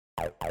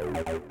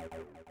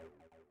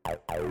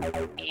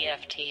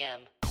EFTM.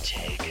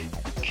 Tech,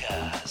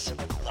 cars,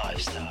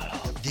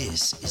 lifestyle.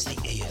 This is the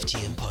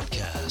EFTM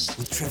podcast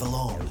with Trevor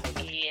Long.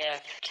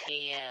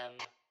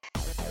 EFTM.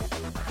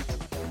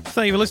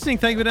 Thank you for listening.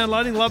 Thank you for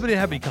downloading. Lovely to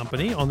have your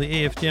company on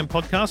the EFTM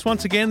podcast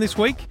once again this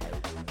week.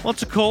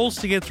 Lots of calls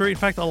to get through. In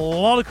fact, a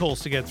lot of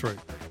calls to get through.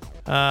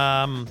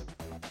 I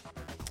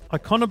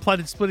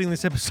contemplated splitting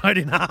this episode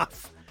in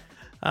half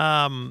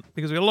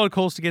because we got a lot of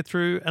calls to get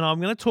through, and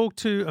I'm going to talk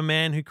to a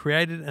man who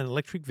created an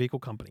electric vehicle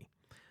company.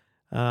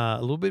 A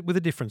little bit with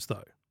a difference,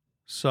 though.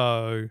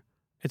 So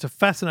it's a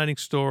fascinating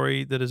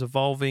story that is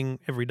evolving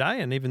every day,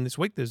 and even this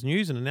week there's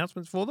news and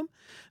announcements for them.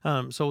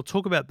 So we'll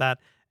talk about that.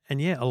 And,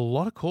 yeah, a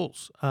lot of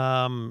calls,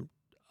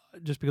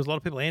 just because a lot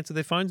of people answer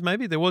their phones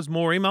maybe. There was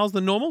more emails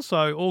than normal,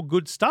 so all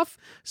good stuff.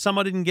 Some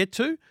I didn't get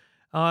to.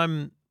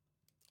 I'm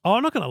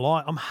not going to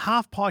lie. I'm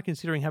half pie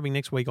considering having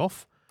next week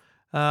off.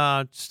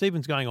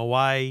 Stephen's going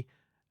away,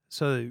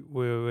 so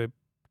we're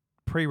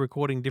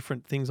pre-recording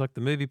different things like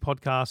the movie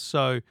podcast.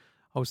 So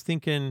I was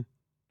thinking,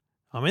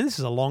 this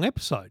is a long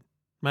episode.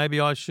 Maybe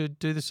I should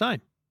do the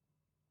same.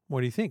 What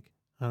do you think?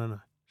 I don't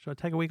know. Should I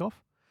take a week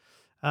off?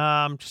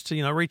 Just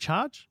to,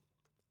 recharge?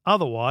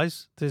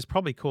 Otherwise, there's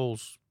probably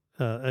calls,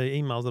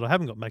 emails that I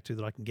haven't got back to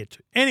that I can get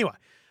to. Anyway,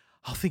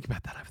 I'll think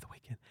about that over the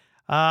weekend.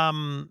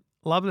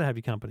 Love to have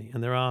your company,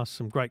 and there are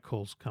some great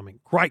calls coming.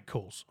 Great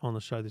calls on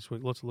the show this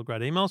week. Lots of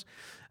great emails.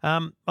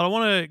 But I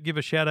want to give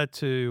a shout out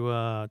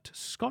to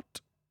Scott,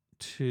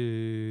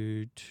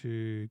 to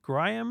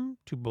Graham,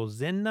 to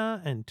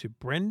Bozena, and to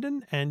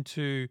Brendan, and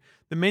to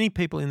the many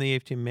people in the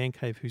EFTM Man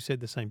Cave who said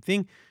the same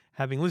thing.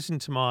 Having listened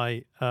to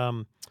my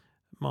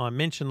my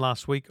mention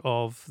last week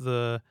of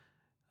the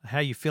 "How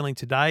you feeling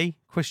today?"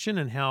 question,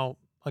 and how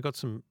I got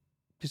some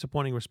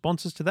disappointing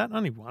responses to that.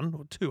 Only one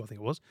or two, I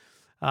think it was.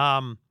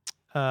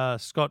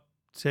 Scott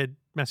said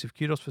massive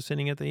kudos for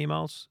sending out the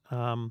emails.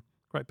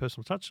 Great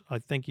personal touch. I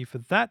thank you for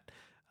that.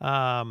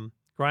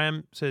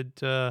 Graham said,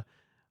 I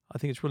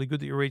think it's really good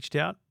that you reached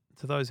out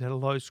to those who had a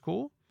low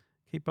score.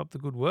 Keep up the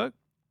good work.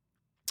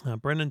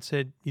 Brendan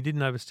said you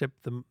didn't overstep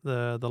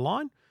the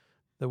line.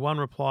 The one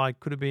reply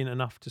could have been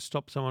enough to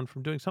stop someone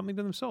from doing something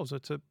to themselves.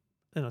 It's a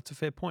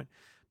fair point.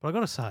 But I got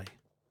to say,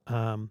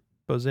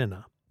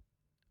 Bozena,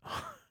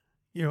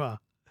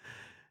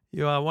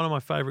 you are one of my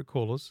favourite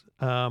callers,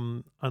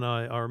 and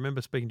I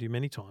remember speaking to you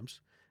many times,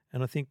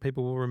 and I think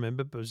people will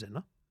remember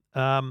Bozena.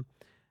 Bozena's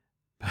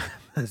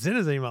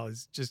email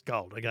is just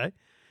gold, okay?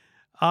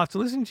 After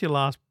listening to your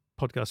last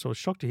podcast, I was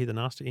shocked to hear the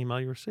nasty email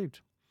you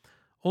received.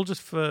 All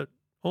just for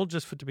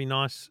to be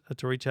nice,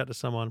 to reach out to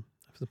someone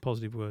for the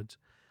positive words.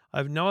 I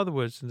have no other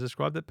words to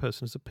describe that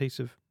person as a piece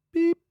of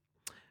beep,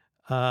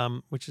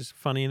 which is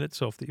funny in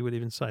itself that you would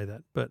even say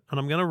that. And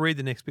I'm going to read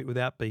the next bit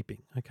without beeping,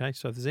 okay?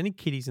 So if there's any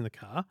kiddies in the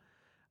car,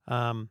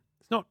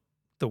 it's not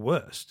the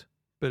worst,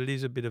 but it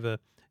is a bit of a,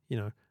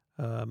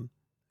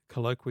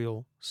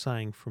 colloquial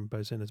saying from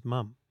Bozena's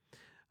mum.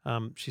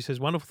 She says,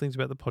 wonderful things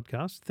about the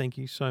podcast. Thank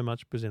you so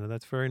much, Bozena.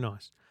 That's very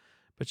nice.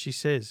 But she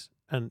says,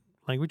 and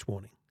language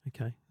warning,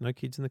 okay, no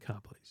kids in the car,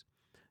 please.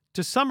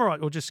 To summarize,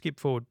 or just skip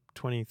forward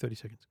 20, 30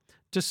 seconds.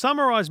 To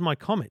summarize my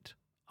comment,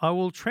 I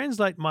will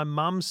translate my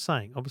mum's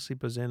saying. Obviously,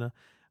 Bozena's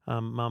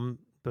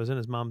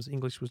mum's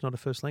English was not a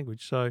first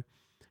language. So,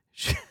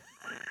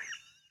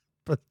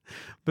 but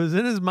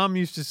Bozena's mum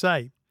used to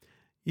say,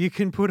 you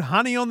can put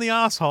honey on the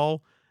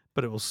asshole,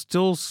 but it will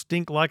still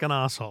stink like an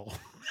asshole.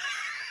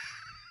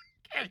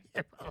 Can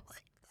you believe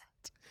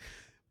that?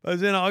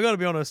 Bozena, I got to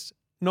be honest,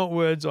 not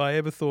words I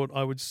ever thought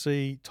I would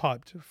see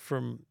typed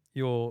from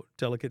your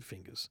delicate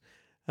fingers.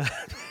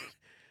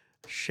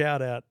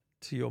 Shout out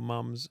to your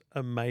mum's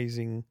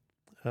amazing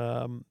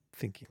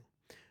thinking.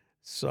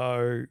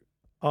 So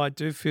I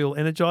do feel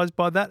energized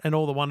by that and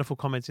all the wonderful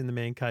comments in the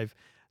Man Cave.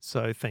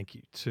 So thank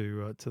you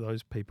to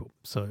those people.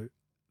 So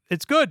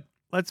it's good.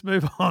 Let's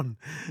move on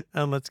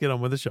and let's get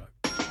on with the show.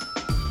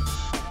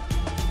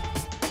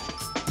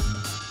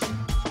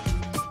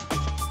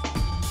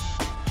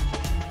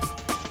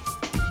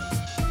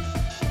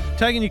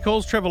 Taking your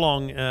calls, Trevor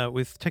Long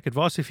with tech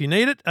advice if you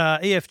need it.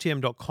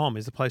 EFTM.com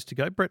is the place to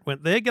go. Brett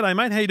went there. G'day,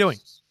 mate. How you doing?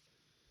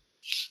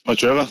 Hi,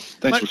 Trevor.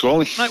 Thanks for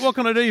calling. Mate, what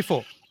can I do you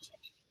for?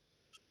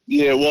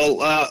 Yeah,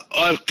 well,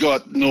 I've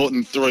got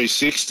Norton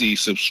 360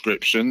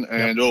 subscription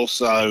and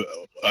also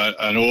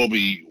an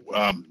Orbi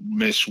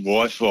mesh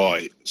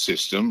Wi-Fi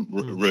system,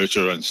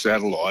 router and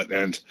satellite.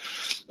 And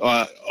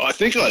I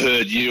think I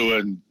heard you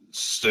and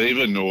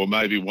Stephen, or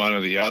maybe one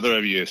or the other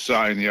of you,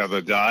 saying the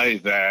other day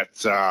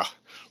that,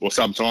 or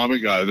some time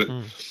ago,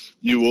 that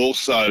you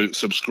also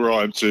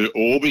subscribe to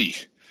Orbi.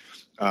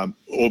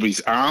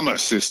 Orbi's Armour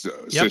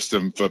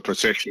system for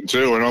protection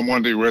too, and I'm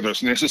wondering whether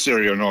it's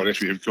necessary or not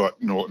if you've got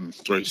Norton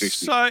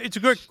 360. So it's a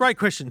great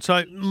question.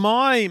 So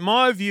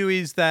my view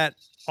is that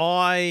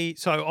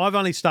I've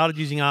only started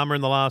using Armour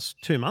in the last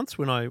 2 months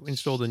when I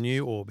installed the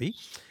new Orbi.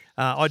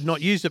 I'd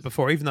not used it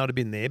before, even though it had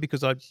been there,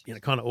 because I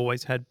kind of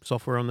always had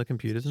software on the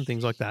computers and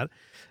things like that.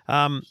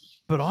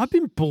 But I've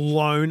been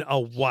blown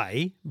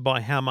away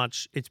by how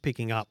much it's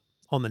picking up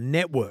on the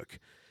network.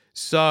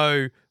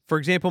 So, for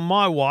example,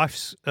 my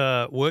wife's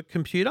work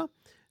computer,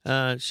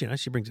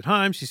 she brings it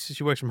home.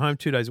 She works from home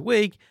 2 days a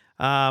week.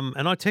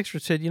 And I texted her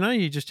and said,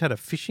 you just had a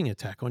phishing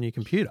attack on your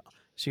computer.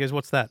 She goes,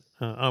 what's that?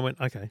 I went,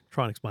 okay,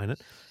 try and explain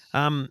it.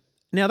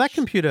 Now, that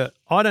computer,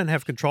 I don't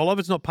have control of.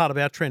 It's not part of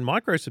our Trend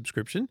Micro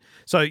subscription.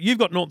 So you've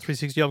got Norton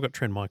 360, I've got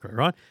Trend Micro,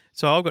 right?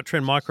 So I've got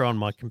Trend Micro on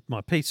my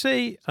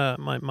PC,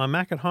 my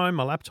Mac at home,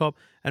 my laptop,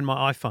 and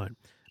my iPhone.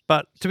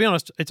 But to be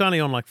honest, it's only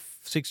on like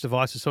 6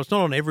 devices, so it's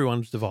not on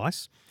everyone's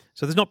device.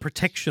 So there's not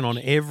protection on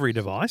every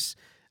device.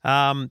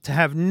 To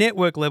have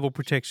network-level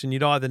protection,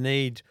 you'd either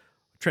need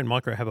Trend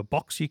Micro have a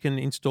box you can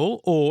install,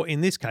 or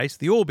in this case,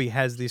 the Orbi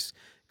has this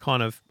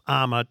kind of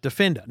Armor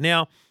Defender.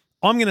 Now,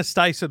 I'm going to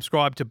stay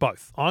subscribed to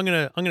both. I'm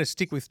going to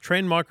stick with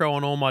Trend Micro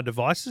on all my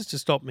devices to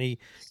stop me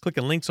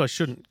clicking links I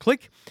shouldn't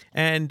click,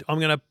 and I'm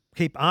going to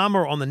keep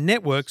Armor on the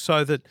network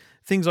so that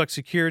things like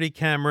security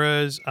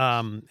cameras,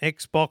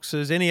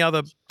 Xboxes, any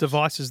other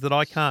devices that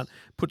I can't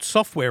put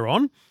software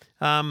on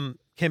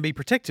can be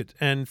protected,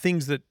 and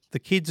things that the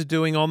kids are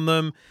doing on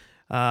them,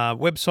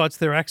 websites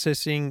they're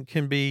accessing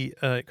can be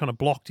kind of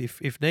blocked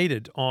if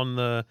needed on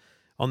the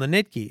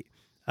Netgear.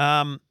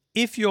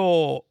 If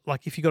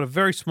you've got a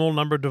very small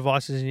number of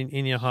devices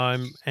in your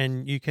home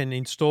and you can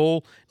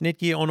install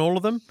Netgear on all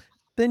of them,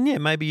 then yeah,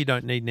 maybe you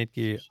don't need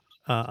Netgear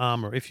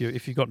Armor if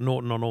you've got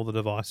Norton on all the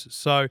devices.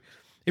 So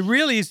it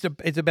really is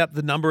it's about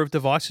the number of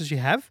devices you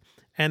have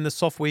and the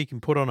software you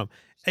can put on them.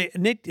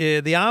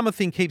 The Armor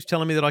thing keeps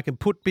telling me that I can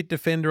put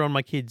Bitdefender on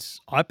my kids'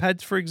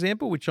 iPads, for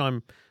example, which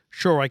I'm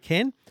sure I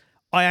can.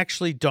 I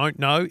actually don't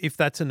know if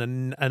that's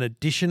an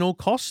additional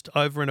cost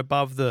over and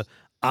above the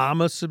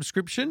Armor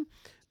subscription,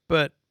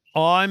 but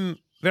I'm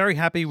very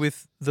happy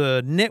with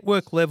the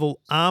network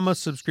level Armor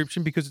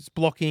subscription because it's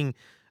blocking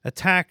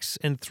attacks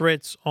and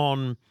threats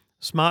on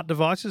smart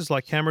devices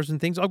like cameras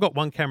and things. I've got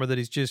one camera that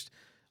is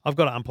I've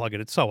got to unplug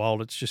it. It's so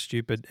old, it's just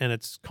stupid, and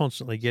it's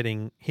constantly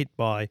getting hit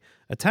by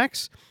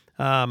attacks.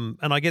 And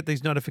I get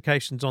these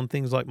notifications on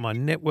things like my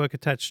network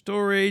attached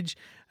storage,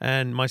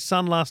 and my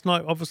son last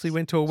night obviously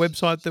went to a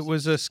website that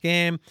was a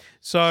scam.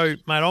 So,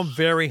 mate, I'm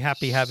very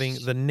happy having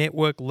the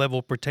network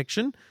level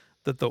protection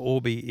that the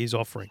Orbi is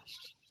offering.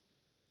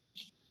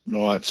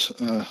 Right.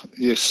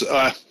 Yes.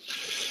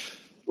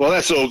 Well,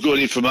 that's all good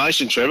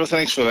information, Trevor.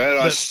 Thanks for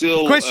that.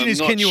 The question is,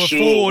 can you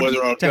afford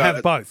to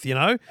have both?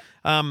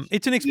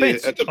 It's an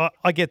expense. Yeah,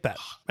 I get that.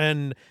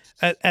 And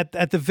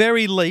at the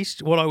very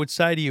least, what I would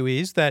say to you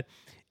is that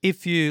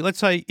if you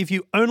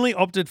only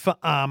opted for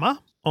Armor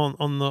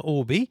on the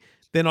Orbi,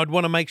 then I'd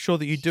want to make sure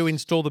that you do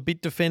install the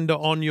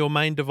Bitdefender on your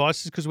main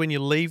devices, because when you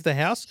leave the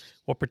house,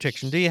 what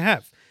protection do you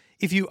have?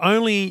 If you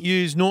only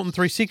use Norton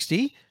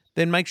 360,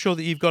 then make sure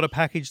that you've got a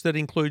package that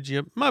includes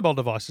your mobile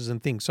devices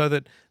and things so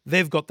that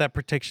they've got that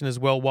protection as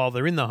well while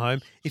they're in the home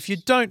if you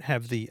don't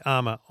have the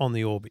Armor on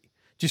the Orbi.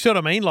 Do you see what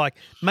I mean? Like,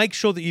 make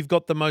sure that you've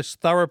got the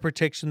most thorough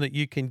protection that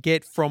you can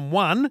get from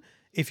one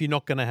if you're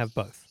not going to have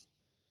both.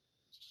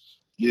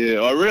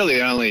 Yeah, I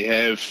really only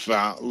have,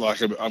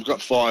 I've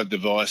got 5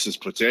 devices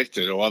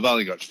protected, or I've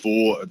only got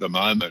 4 at the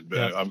moment,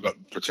 but I've got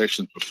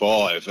protection for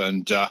 5.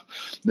 And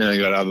then I've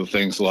got other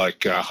things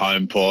like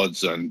home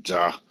pods and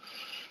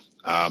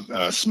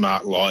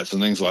smart lights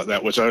and things like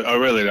that, which I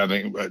really don't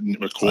think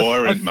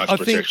require much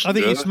protection. I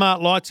think your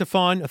smart lights are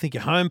fine. I think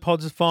your home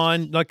pods are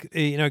fine. Like,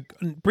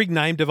 big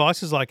name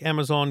devices like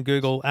Amazon,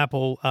 Google,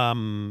 Apple,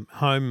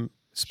 home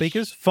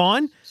speakers,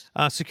 fine.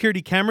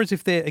 Security cameras,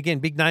 if they're, again,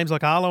 big names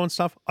like Arlo and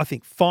stuff, I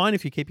think fine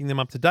if you're keeping them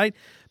up to date.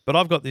 But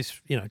I've got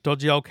this,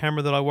 dodgy old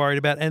camera that I worried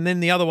about. And then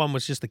the other one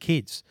was just the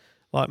kids.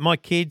 Like, my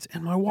kids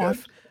and my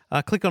wife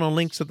clicking on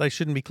links that they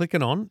shouldn't be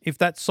clicking on. If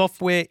that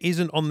software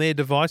isn't on their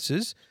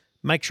devices,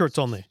 make sure it's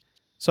on there.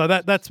 So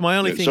that's my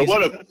only thing.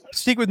 So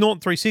stick with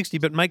Norton 360,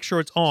 but make sure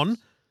it's on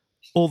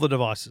all the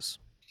devices.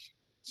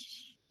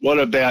 What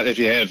about if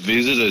you have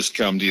visitors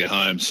come to your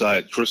home, say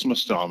at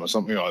Christmas time or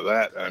something like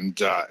that,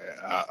 and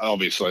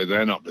obviously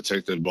they're not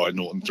protected by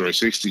Norton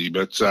 360,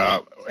 but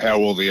how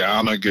will the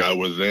Armor go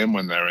with them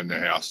when they're in the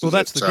house? Well,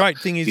 that's the great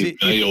thing is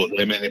give me or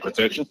them any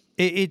protection?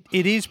 It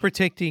is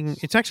protecting.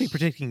 It's actually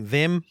protecting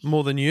them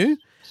more than you.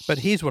 But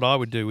here's what I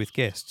would do with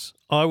guests.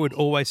 I would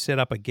always set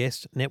up a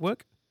guest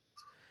network.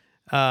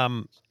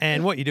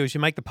 And what you do is you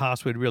make the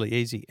password really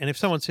easy. And if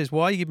someone says,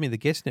 why you give me the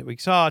guest network?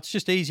 So, it's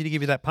just easy to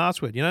give you that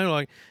password,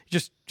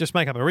 just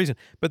make up a reason.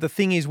 But the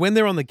thing is, when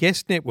they're on the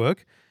guest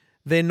network,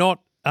 they're not,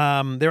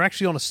 they're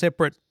actually on a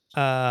separate,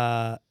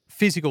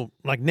 physical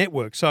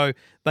network. So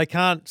they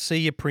can't see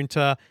your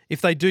printer.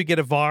 If they do get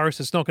a virus,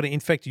 it's not going to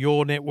infect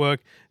your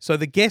network. So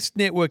the guest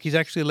network is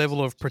actually a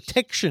level of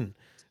protection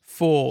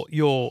for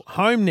your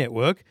home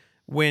network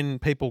when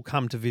people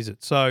come to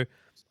visit. So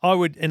I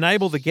would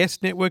enable the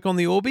guest network on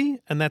the Orbi,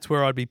 and that's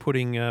where I'd be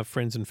putting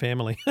friends and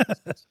family.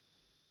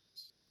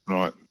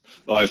 Right.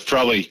 I've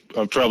probably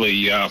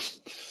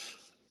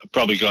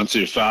gone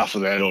too far for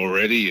that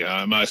already.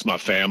 Most of my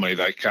family,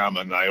 they come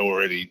and they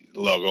already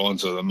log on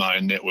to the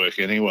main network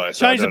anyway.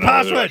 So Change the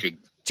password.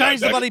 Change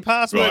the bloody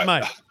password,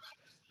 mate.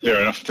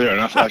 Fair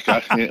enough.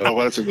 Okay. Yeah, well,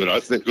 that's a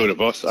good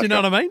advice. Do you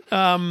know what I mean?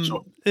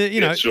 Sure.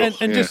 You know, sure,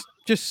 and yeah.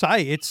 just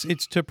say it's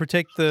to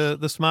protect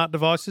the smart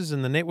devices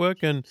and the network.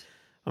 And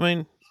I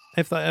mean,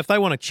 if they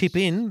want to chip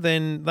in,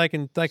 then they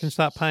can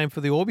start paying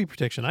for the Orbi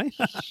protection, eh?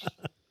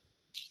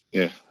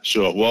 Yeah,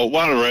 sure. Well,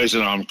 one of the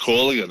reasons I'm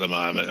calling at the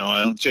moment,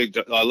 I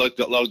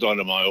logged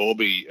onto my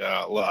Orbi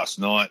last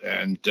night,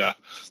 and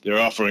they're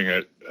offering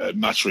it at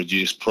much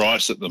reduced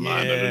price at the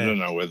moment. I don't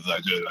know whether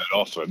they do that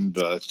often,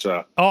 but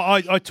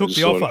I took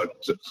the offer. I'd-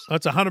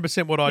 That's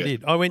 100% what I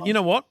did. I went, you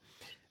know what?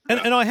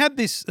 And I had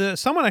this.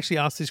 Someone actually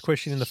asked this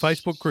question in the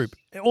Facebook group,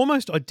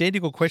 almost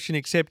identical question,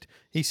 except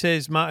he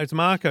says, it's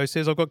Marco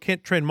says, I've got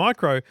Trend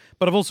Micro,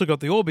 but I've also got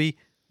the Orbi.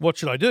 What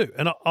should I do?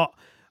 And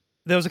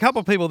there was a couple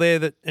of people there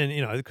that, and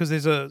you know, because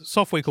there's a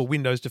software called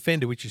Windows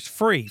Defender, which is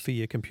free for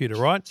your computer,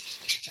 right?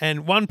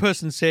 And one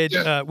person said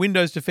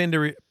Windows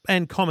Defender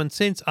and Common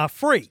Sense are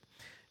free.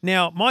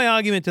 Now, my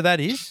argument to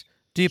that is,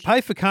 do you pay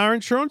for car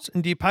insurance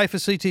and do you pay for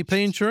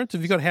CTP insurance?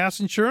 Have you got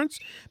house insurance?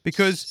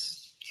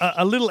 Because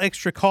a little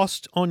extra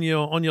cost on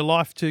your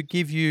life to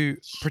give you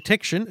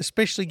protection,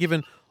 especially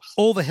given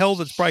all the hell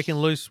that's breaking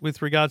loose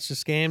with regards to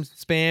scams,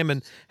 spam,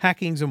 and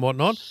hackings and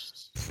whatnot,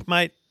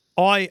 mate.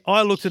 I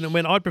looked at it and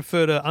went, I'd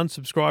prefer to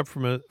unsubscribe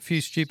from a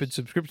few stupid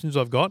subscriptions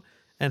I've got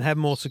and have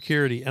more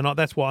security, and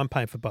that's why I'm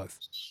paying for both.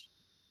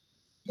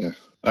 Yeah.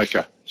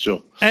 Okay.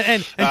 Sure.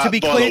 And to be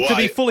clear, the to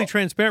be way- fully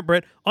transparent,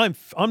 Brett, I'm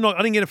not.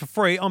 I didn't get it for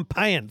free. I'm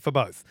paying for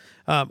both.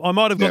 I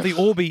might have got the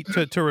Orbi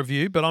to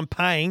review, but I'm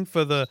paying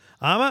for the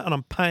Armour and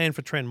I'm paying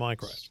for Trend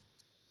Micro.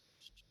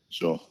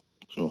 Sure.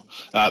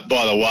 By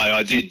the way,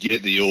 I did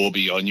get the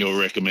Orbi on your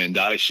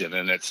recommendation,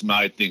 and it's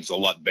made things a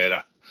lot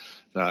better.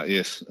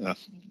 Yes.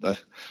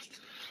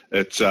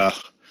 It's the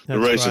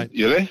reason. Great.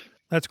 You there?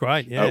 That's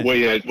great. Yeah.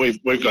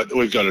 We've got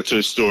a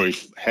 2-story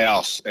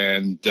house,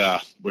 and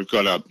we've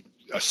got a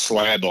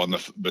slab on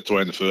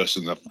between the first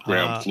and the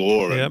ground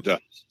floor, yep. and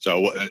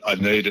so I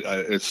need it.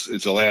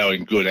 It's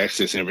allowing good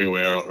access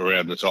everywhere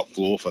around the top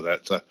floor for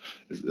that. So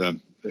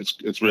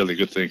it's really a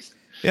good thing.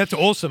 Yeah, that's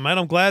awesome, mate.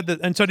 I'm glad that.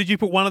 And so, did you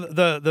put one of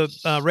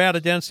the router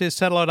downstairs,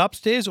 satellite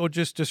upstairs, or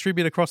just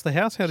distribute across the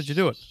house? How did you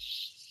do it?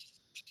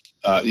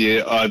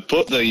 Yeah, I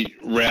put the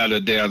router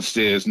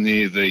downstairs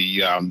near the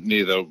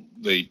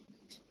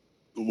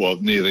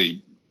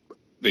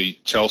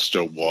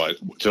Telstra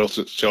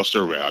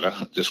router,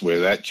 just where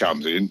that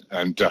comes in,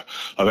 and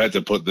I've had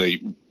to put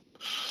the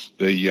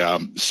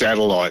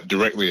satellite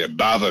directly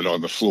above it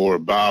on the floor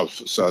above,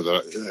 so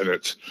that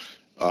it's.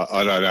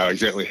 I don't know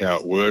exactly how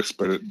it works,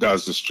 but it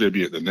does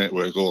distribute the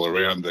network all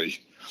around the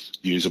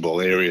usable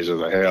areas of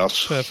the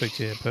house. Perfect.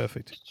 Yeah,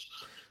 perfect.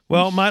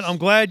 Well, mate, I'm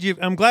glad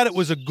it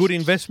was a good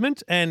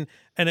investment, and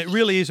it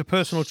really is a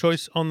personal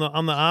choice on the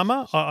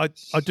Armour. I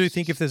do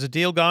think if there's a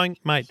deal going,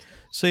 mate,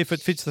 see if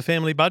it fits the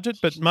family budget,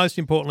 but most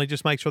importantly,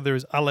 just make sure there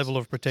is a level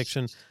of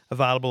protection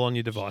available on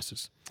your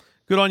devices.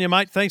 Good on you,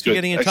 mate. Thanks for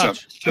getting in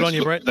touch. Good on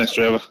you, Brett. Thanks,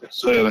 Trevor.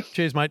 See you then.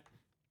 Cheers, mate.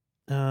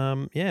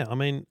 Yeah, I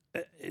mean,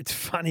 it's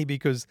funny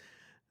because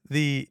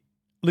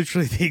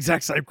literally the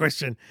exact same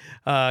question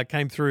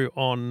came through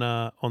on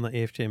the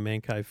EFTM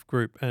Man Cave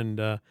group,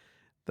 and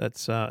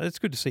that's it's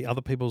good to see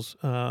other people's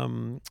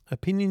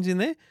opinions in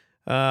there.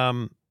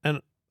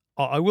 And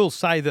I will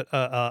say that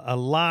a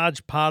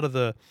large part of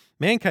the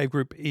Man Cave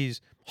group is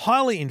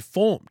highly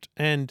informed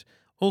and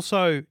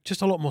also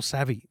just a lot more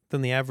savvy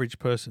than the average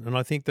person. And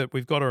I think that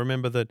we've got to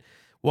remember that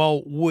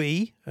while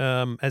we,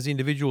 as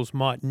individuals,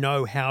 might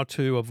know how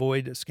to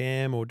avoid a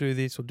scam or do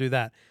this or do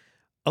that,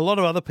 a lot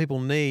of other people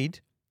need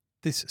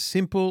this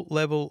simple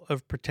level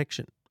of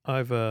protection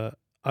over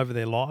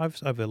their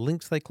lives, over the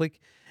links they click.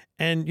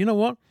 And you know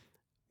what?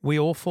 We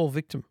all fall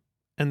victim,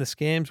 and the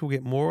scams will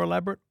get more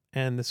elaborate,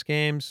 and the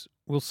scams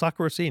will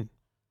sucker us in.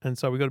 And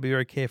so we've got to be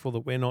very careful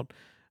that we're not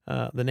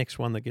the next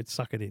one that gets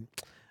suckered in.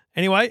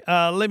 Anyway,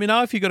 let me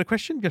know if you've got a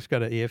question. Just go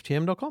to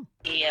EFTM.com.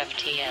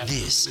 EFTM.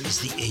 This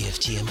is the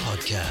EFTM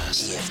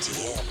Podcast.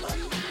 EFTM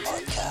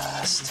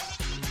Podcast.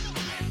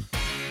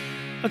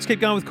 Let's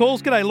keep going with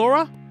calls. G'day,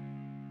 Laura.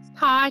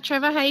 Hi,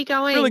 Trevor. How you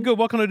going? Really good.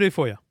 What can I do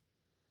for you?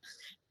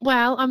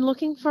 Well, I'm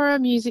looking for a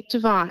music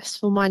device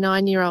for my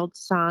 9-year-old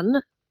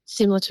son,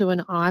 similar to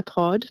an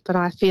iPod, but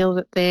I feel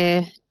that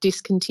they're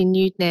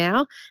discontinued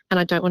now, and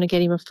I don't want to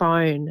get him a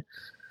phone.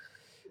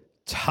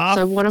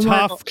 Tough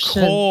my options?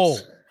 call.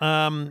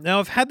 Now,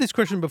 I've had this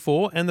question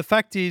before, and the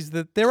fact is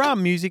that there are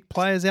music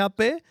players out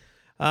there.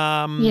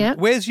 Yeah.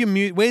 Where's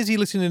he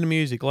listening to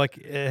music?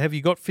 Like, have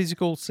you got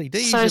physical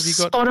CDs? So have you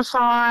got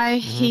Spotify,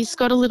 he's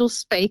got a little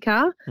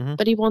speaker,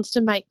 but he wants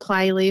to make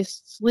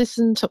playlists,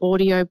 listen to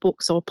audio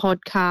books or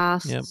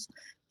podcasts,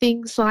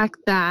 things like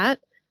that,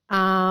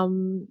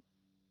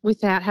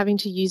 without having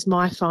to use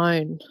my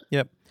phone.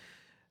 Yep.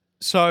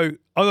 So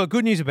I've got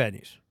good news and bad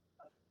news.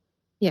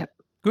 Yep.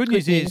 Good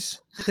news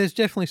is there's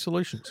definitely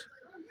solutions.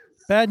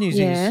 Bad news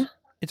is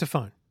it's a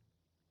phone.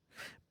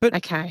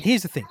 But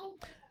here's the thing.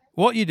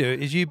 What you do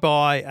is you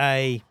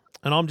buy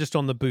and I'm just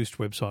on the Boost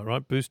website,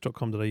 right?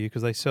 Boost.com.au,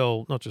 because they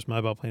sell not just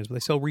mobile plans, but they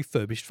sell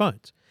refurbished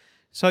phones.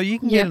 So you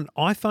can get an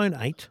iPhone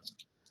 8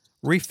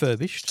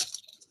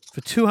 refurbished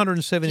for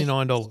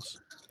 $279.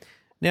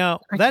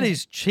 Now, that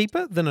is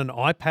cheaper than an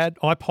iPod,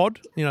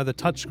 the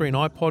touchscreen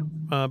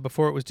iPod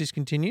before it was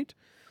discontinued.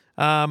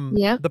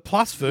 The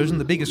Plus version,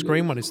 the bigger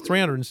screen one, is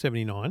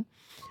 $379.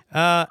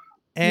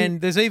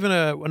 And there's even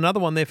another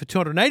one there for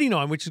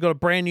 $289, which has got a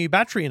brand new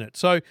battery in it.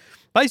 So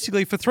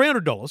basically for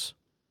 $300,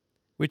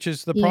 which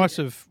is the price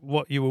of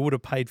what you would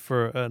have paid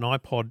for an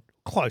iPod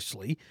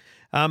closely,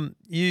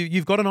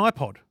 you've got an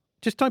iPod.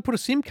 Just don't put a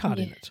SIM card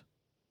in it.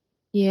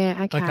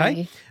 Yeah,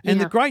 okay. And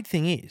the great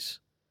thing is,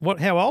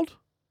 how old?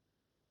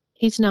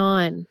 He's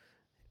 9.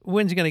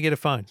 When's he going to get a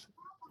phone?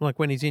 Like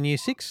when he's in year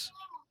 6?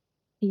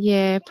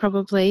 Yeah,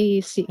 probably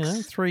year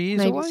 6. 3 years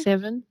maybe away?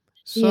 7.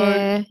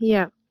 So,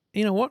 yeah.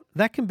 You know what?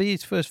 That can be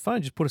his first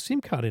phone. Just put a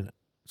SIM card in it.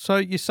 So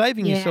you're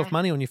saving yourself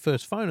money on your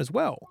first phone as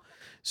well.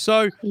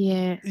 So, to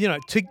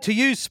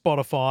use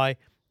Spotify,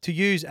 to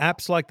use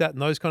apps like that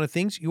and those kind of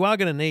things, you are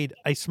going to need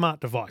a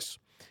smart device.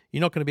 You're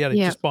not going to be able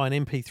to just buy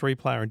an MP3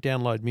 player and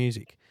download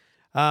music.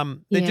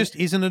 There just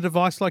isn't a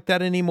device like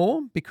that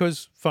anymore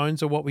because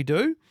phones are what we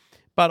do.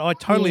 But I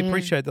totally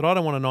appreciate that I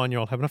don't want a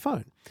 9-year-old having a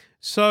phone.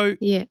 So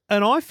an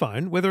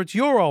iPhone, whether it's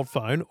your old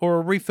phone or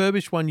a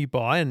refurbished one you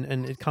buy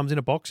and it comes in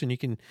a box and you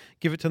can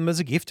give it to them as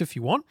a gift if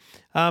you want,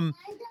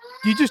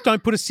 you just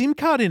don't put a SIM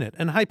card in it.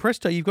 And hey,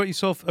 presto, you've got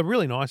yourself a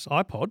really nice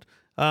iPod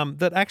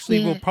that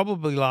actually will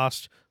probably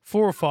last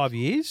 4 or 5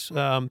 years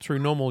through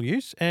normal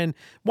use. And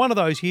one of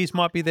those years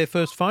might be their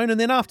first phone. And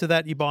then after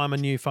that, you buy them a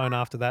new phone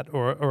after that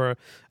or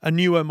a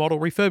newer model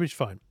refurbished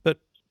phone. But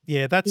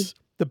yeah, that's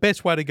the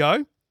best way to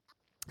go.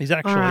 Is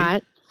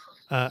actually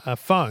a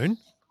phone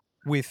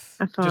with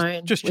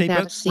just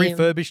cheaper,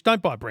 refurbished.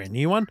 Don't buy a brand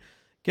new one.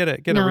 Get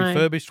a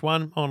refurbished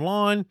one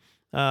online,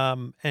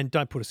 and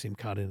don't put a SIM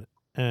card in it.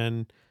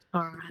 And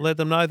let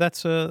them know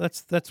that's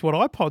what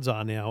iPods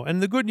are now.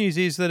 And the good news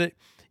is that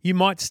you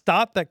might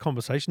start that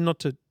conversation, not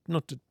to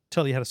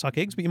tell you how to suck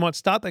eggs, but you might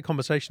start that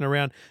conversation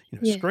around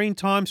screen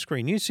time,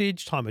 screen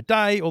usage, time of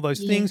day, all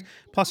those things.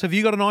 Plus, have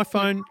you got an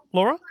iPhone,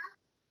 Laura?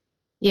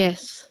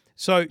 Yes.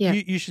 So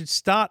you should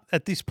start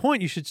at this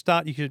point. You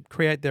could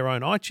create their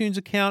own iTunes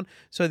account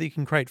so that you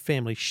can create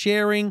family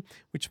sharing,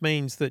 which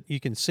means that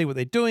you can see what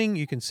they're doing.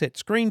 You can set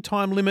screen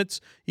time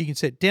limits. You can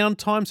set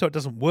downtime so it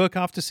doesn't work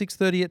after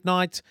 6:30 at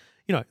night.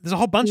 There's a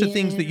whole bunch of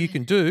things that you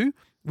can do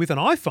with an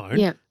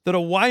iPhone that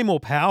are way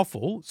more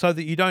powerful, so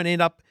that you don't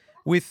end up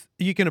with.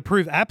 You can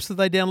approve apps that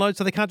they download,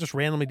 so they can't just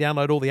randomly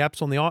download all the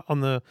apps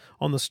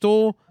on the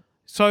store.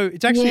 So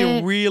it's actually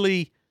a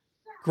really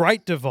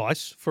great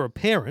device for a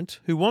parent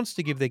who wants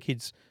to give their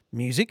kids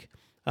music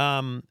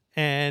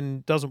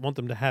and doesn't want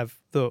them to have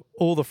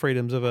all the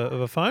freedoms of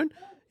a phone.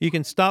 You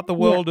can start the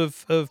world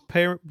of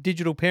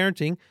digital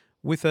parenting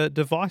with a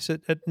device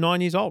at 9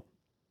 years old.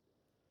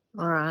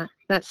 All right.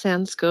 That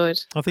sounds good.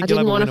 I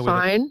didn't want a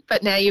phone,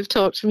 but now you've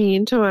talked me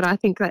into it. I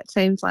think that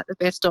seems like the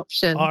best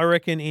option. I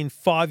reckon in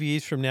 5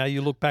 years from now,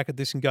 you look back at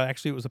this and go,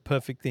 actually, it was a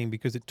perfect thing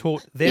because it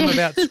taught them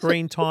about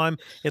screen time.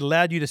 It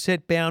allowed you to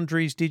set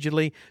boundaries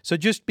digitally. So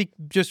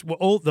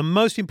the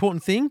most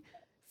important thing,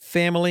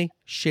 family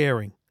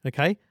sharing,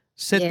 okay?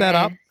 Set that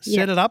up.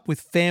 Set it up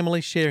with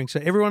family sharing. So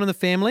everyone in the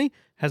family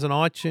has an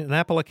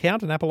Apple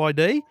account, an Apple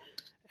ID,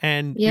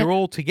 and you're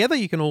all together.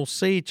 You can all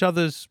see each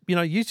other's,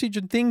 usage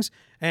and things,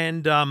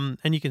 and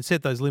you can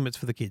set those limits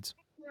for the kids.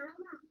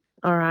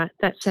 All right,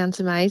 that sounds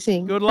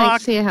amazing. Good luck.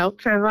 Thanks for your help,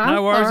 Trevor.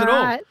 No worries at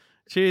all.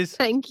 Cheers.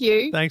 Thank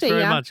you. Thanks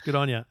very much. Good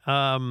on you.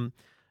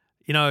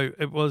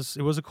 It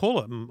was a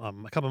caller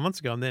a couple of months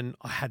ago, and then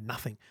I had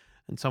nothing,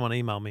 and someone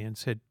emailed me and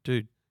said,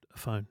 "Dude, a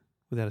phone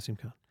without a SIM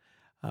card,"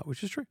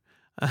 which is true.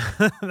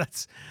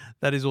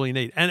 That is all you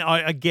need. And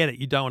I get it.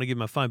 You don't want to give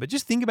them a phone, but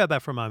just think about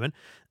that for a moment.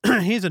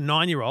 Here's a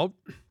 9-year-old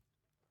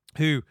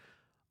who,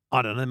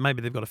 I don't know,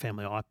 maybe they've got a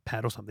family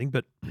iPad or something,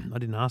 but I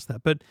didn't ask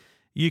that. But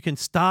you can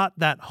start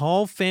that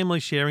whole family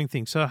sharing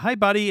thing. So, hey,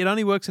 buddy, it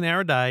only works an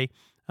hour a day.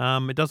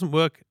 It doesn't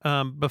work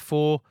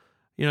before,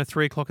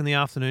 3 o'clock in the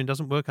afternoon.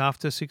 Doesn't work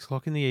after 6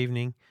 o'clock in the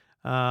evening.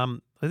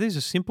 These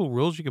are simple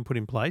rules you can put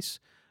in place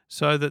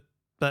so that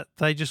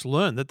they just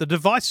learn that the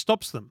device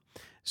stops them.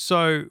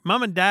 So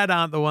mum and dad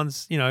aren't the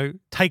ones,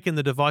 taking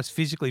the device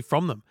physically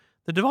from them.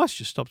 The device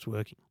just stops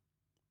working.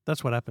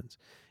 That's what happens.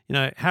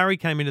 Harry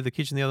came into the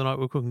kitchen the other night.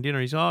 We were cooking dinner.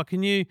 He's, I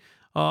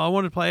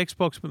wanted to play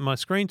Xbox, but my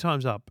screen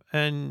time's up.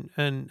 And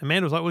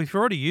Amanda was like, well, if you've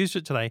already used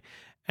it today.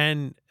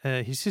 And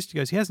his sister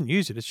goes, he hasn't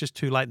used it. It's just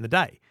too late in the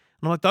day.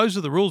 And I'm like, those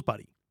are the rules,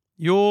 buddy.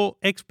 Your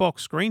Xbox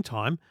screen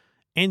time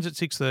ends at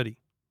 6:30.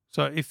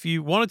 So if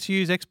you wanted to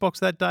use Xbox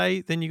that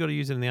day, then you got to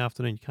use it in the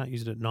afternoon. You can't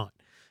use it at night.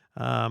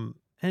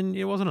 And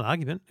it wasn't an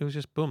argument. It was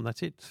just, boom,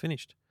 that's it. It's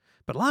finished.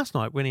 But last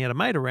night when he had a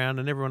mate around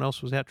and everyone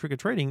else was out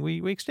trick-or-treating,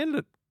 we extended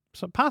it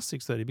past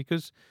 6:30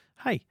 because,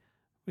 hey,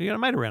 we got a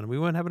mate around and we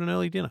weren't having an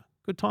early dinner.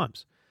 Good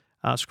times.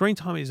 Screen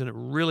time is a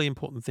really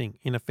important thing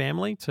in a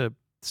family to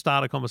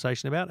start a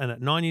conversation about. And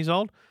at 9 years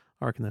old,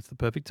 I reckon that's the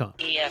perfect time.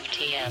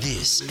 EFTM.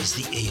 This is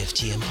the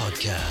EFTM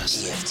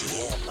Podcast.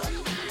 EFTM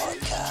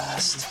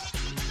Podcast.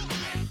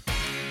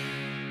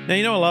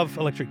 Now, I love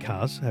electric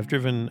cars. I've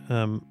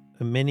driven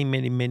many,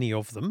 many, many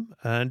of them,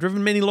 and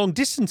driven many long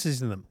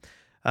distances in them.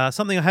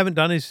 Something I haven't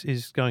done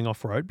is going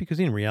off-road because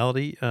in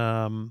reality,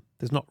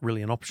 there's not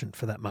really an option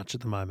for that much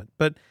at the moment.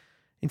 But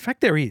in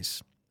fact, there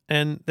is.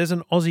 And there's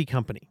an Aussie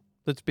company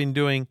that's been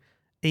doing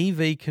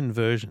EV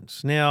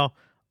conversions. Now,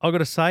 I've got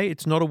to say,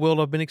 it's not a world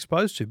I've been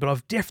exposed to, but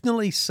I've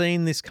definitely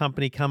seen this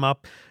company come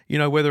up,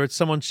 whether it's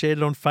someone shared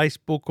it on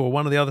Facebook or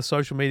one of the other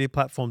social media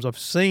platforms. I've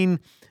seen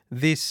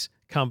this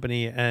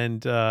company,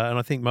 and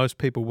I think most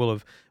people will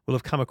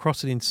have come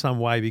across it in some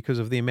way because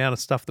of the amount of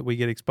stuff that we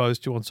get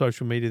exposed to on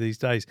social media these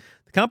days.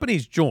 The company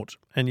is Jaunt,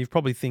 and you've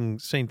probably seen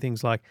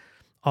things like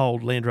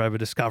old Land Rover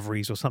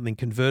Discoveries or something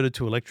converted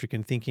to electric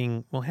and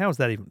thinking, well, how is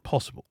that even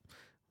possible?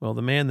 Well,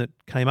 the man that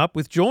came up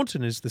with Jaunt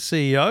and is the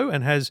CEO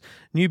and has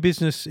new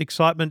business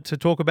excitement to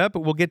talk about, but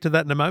we'll get to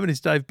that in a moment, is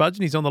Dave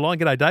Budgeon. He's on the line.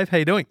 G'day, Dave. How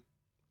you doing?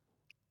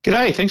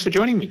 G'day. Thanks for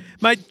joining me.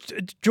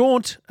 Mate,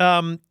 Jaunt,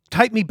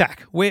 take me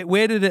back.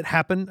 Where did it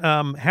happen?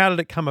 How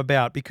did it come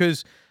about?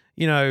 Because,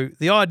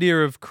 the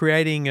idea of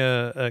creating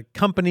a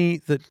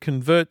company that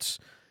converts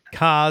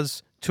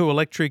cars to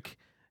electric,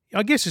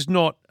 I guess, is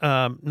not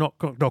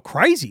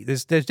crazy.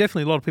 There's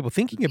definitely a lot of people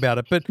thinking about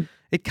it, but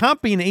it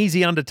can't be an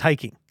easy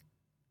undertaking.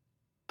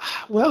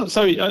 Well,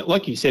 so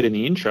like you said in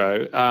the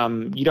intro,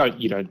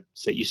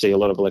 you see a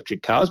lot of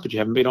electric cars, but you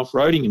haven't been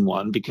off-roading in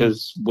one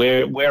because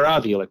where are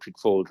the electric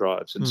four-wheel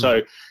drives? And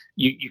so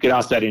you could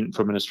ask that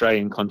from an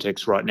Australian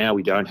context. Right now,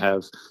 we don't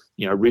have,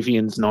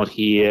 Rivian's not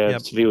here.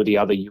 Yep. A few of the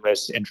other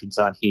US entrants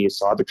aren't here.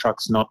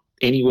 Cybertruck's not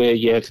anywhere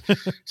yet.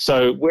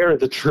 So where are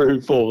the true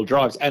four-wheel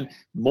drives? And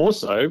more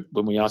so,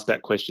 when we asked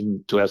that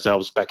question to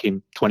ourselves back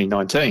in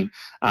 2019,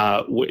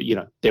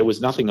 there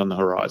was nothing on the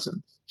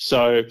horizon.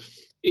 So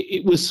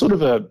it was sort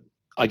of a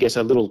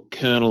little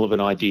kernel of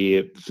an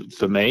idea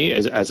for me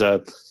as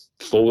a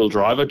four-wheel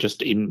driver,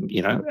 just in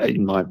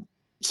my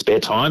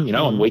spare time,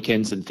 on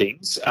weekends and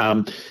things,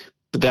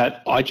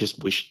 that I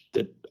just wish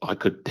that I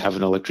could have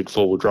an electric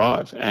four-wheel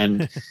drive.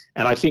 And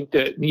I think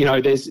that,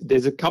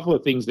 there's a couple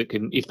of things that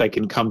can, if they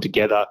can come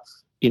together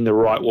in the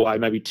right way,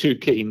 maybe two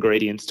key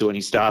ingredients to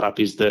any startup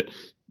is that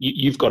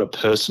you've got a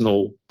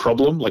personal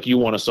problem, like you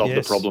want to solve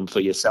the problem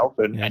for yourself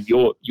and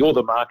you're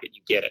the market,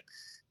 you get it.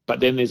 But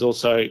then there's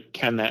also,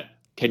 can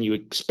you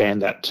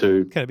expand that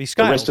to the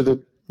rest of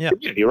the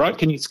community, right?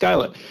 Can you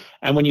scale it?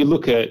 And when you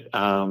look at,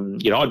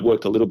 I'd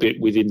worked a little bit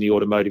within the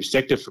automotive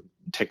sector from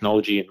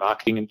technology and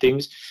marketing and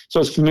things. So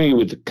I was familiar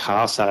with the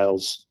car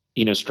sales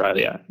in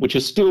Australia, which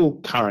is still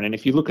current. And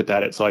if you look at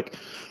that, it's like,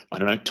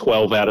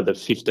 12 out of the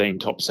 15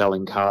 top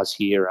selling cars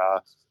here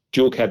are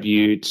dual cab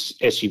utes,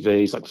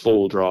 SUVs, like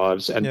four-wheel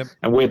drives. And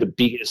we're the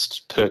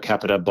biggest per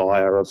capita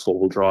buyer of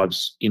four-wheel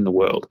drives in the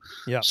world.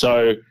 Yeah.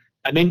 So,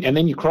 And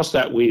then you cross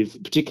that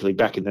with, particularly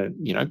back in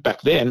the,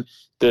 back then,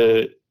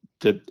 the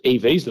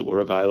EVs that were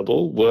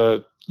available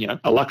were,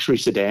 a luxury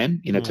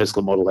sedan in a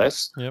Tesla Model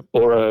S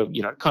or a,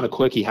 kind of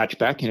quirky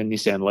hatchback in a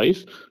Nissan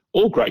Leaf,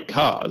 all great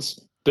cars,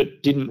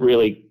 but didn't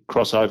really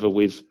cross over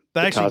with.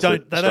 They actually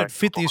don't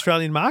fit the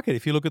Australian market.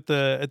 If you look at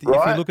if you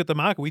look at the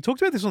market, we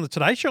talked about this on the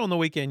Today Show on the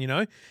weekend.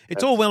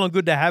 It's all well and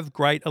good to have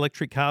great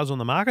electric cars on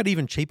the market,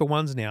 even cheaper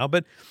ones now,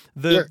 but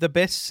the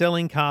best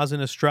selling cars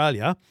in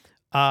Australia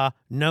are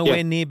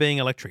nowhere near being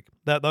electric.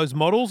 Those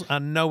models are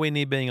nowhere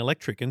near being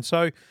electric. And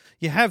so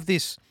you have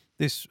this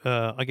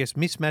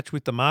mismatch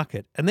with the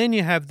market. And then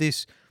you have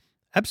this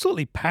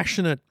absolutely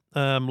passionate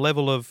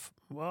level of,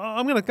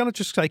 I'm going to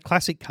just say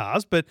classic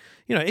cars, but,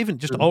 even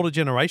just older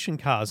generation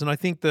cars. And I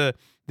think the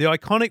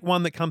iconic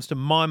one that comes to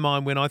my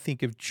mind when I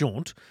think of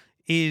Jaunt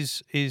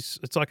is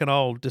it's like an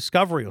old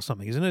Discovery or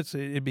something, isn't it?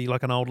 It'd be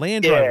like an old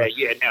Land Rover.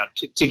 Yeah. Now,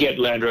 to get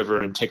Land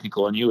Rover and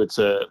technical on you, it's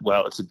a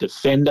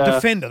Defender.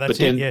 Defender, that's but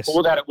then it, yes.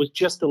 Before that, it was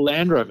just a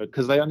Land Rover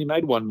because they only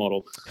made one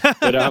model.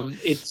 But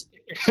it's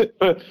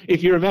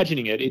if you're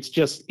imagining it, it's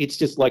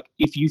just like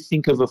if you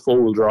think of a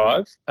four-wheel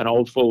drive, an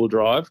old four-wheel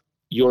drive,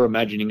 you're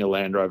imagining a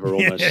Land Rover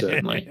almost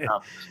certainly.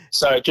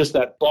 So just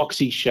that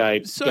boxy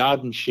shape,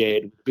 garden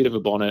shed, bit of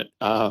a bonnet,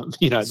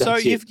 that's so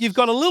it. You've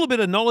got a little bit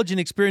of knowledge and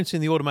experience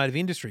in the automotive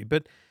industry,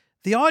 but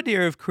the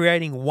idea of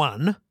creating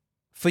one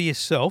for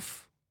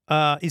yourself,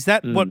 was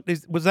that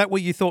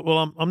what you thought?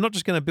 Well, I'm not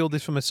just going to build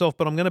this for myself,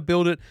 but I'm going to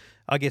build it,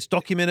 I guess,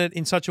 document it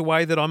in such a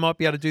way that I might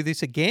be able to do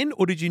this again?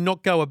 Or did you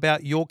not go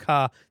about your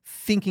car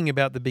thinking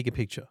about the bigger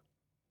picture?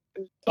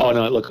 Oh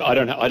no! Look, I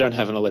don't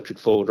have an electric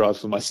four-wheel drive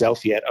for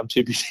myself yet. I'm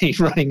too busy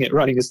running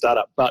a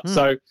startup. But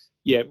so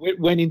we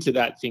went into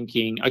that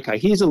thinking, okay,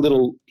 here's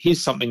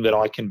something that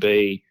I can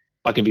be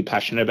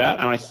passionate about,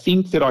 and I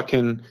think that I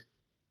can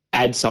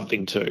add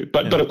something to.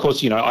 But of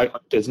course,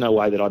 there's no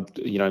way that I'm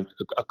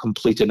a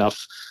complete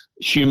enough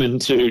human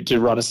to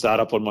run a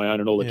startup on my own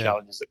and all the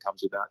challenges that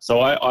comes with that. So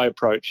I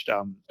approached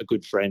a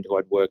good friend who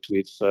I'd worked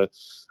with for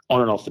on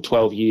and off for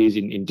 12 years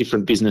in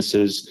different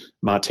businesses,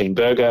 Martine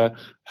Berger,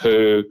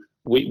 who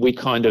we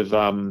kind of,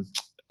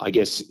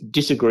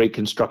 disagree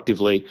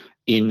constructively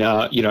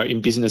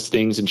in business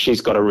things. And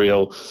she's got a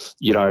real,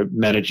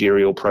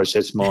 managerial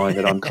process mind,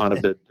 and I'm kind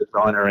of the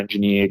designer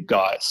engineer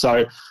guy.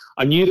 So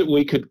I knew that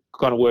we could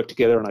kind of worked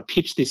together, and I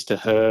pitched this to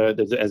her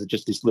as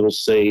just this little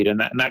seed, and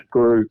that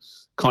grew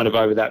kind of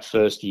over that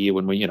first year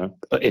when we,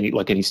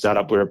 any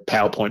startup, we're a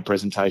PowerPoint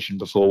presentation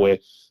before we're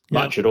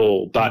much at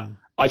all. But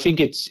I think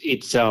it's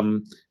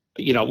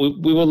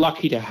we were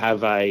lucky to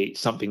have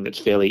something that's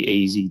fairly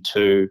easy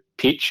to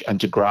pitch and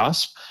to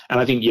grasp. And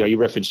I think, you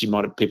referenced,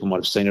 people might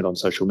have seen it on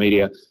social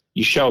media.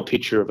 You show a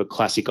picture of a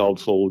classic old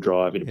four-wheel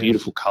drive in a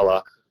beautiful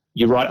colour,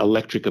 you write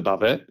electric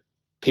above it,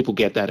 people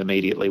get that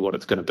immediately what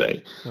it's going to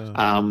be.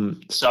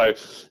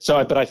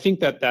 But I think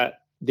that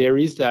there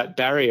is that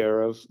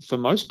barrier for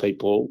most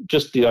people,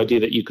 just the idea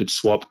that you could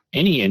swap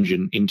any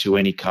engine into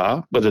any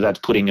car, whether that's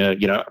putting a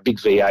big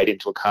V8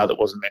 into a car that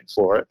wasn't meant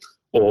for it,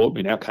 or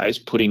in our case,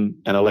 putting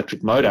an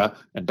electric motor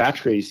and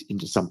batteries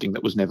into something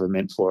that was never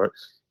meant for it,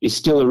 is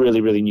still a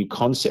really, really new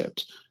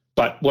concept.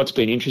 But what's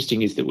been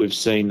interesting is that we've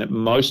seen that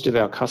most of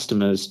our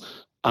customers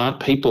aren't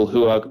people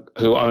who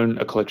own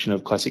a collection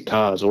of classic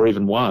cars or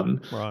even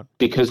one, right,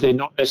 because they're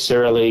not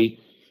necessarily,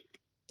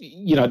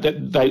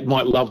 they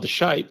might love the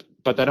shape,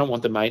 but they don't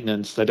want the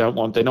maintenance. They're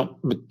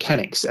not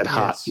mechanics at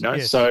heart,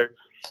 Yes.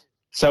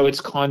 So it's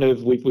kind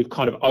of, we've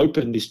kind of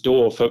opened this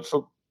door for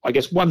I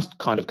guess one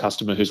kind of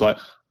customer who's like,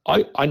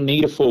 I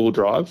need a four-wheel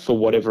drive for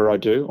whatever I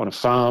do on a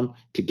farm,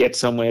 to get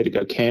somewhere, to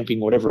go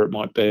camping, whatever it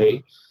might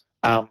be.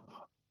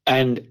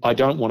 And I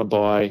don't want to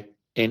buy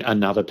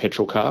another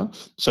petrol car.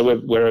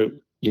 So we're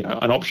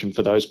an option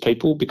for those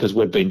people, because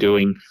we've been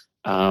doing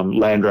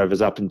Land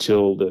Rovers up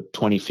until the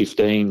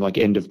 2015, like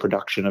end of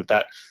production of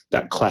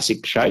that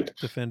classic shape.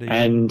 Defender.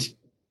 And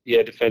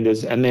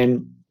Defenders. And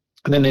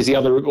then there's the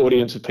other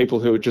audience of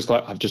people who are just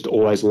like, I've just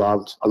always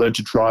loved, I learned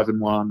to drive in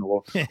one,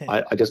 or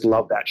I just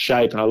love that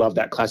shape and I love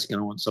that classic and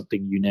I want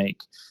something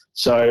unique.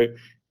 So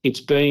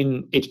it's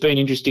been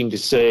interesting to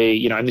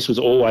see, and this was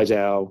always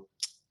our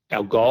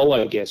goal,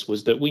 I guess,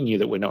 was that we knew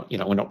that we're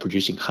not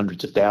producing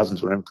hundreds of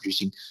thousands, we're not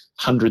producing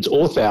hundreds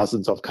or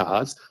thousands of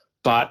cars,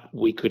 but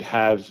we could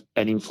have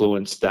an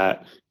influence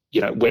that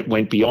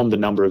went beyond the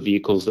number of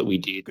vehicles that we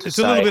did. It's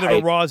a little bit of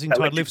a rising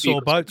tide lifts all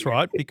boats,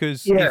 right?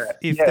 Because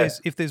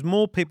if there's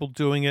more people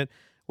doing it,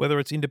 whether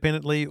it's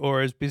independently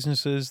or as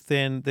businesses,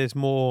 then there's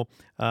more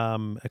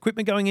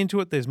equipment going into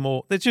it. There's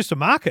just a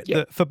market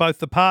for both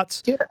the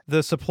parts,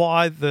 the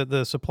supply,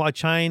 the supply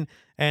chain,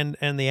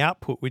 and the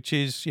output, which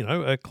is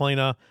a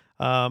cleaner,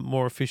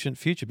 more efficient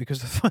future.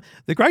 Because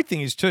the great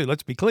thing is too,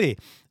 let's be clear,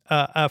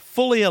 a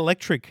fully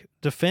electric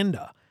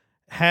Defender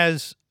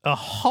has a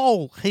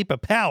whole heap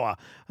of power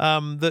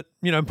that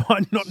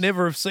might not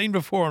never have seen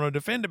before on a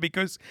Defender,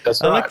 because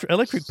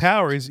electric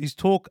power is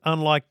torque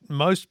unlike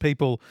most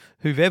people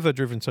who've ever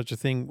driven such a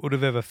thing would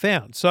have ever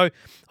found. So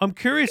I'm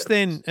curious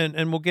then,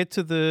 and we'll get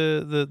to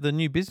the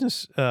new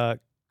business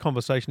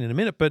conversation in a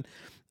minute, but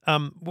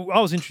I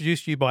was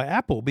introduced to you by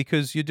Apple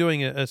because you're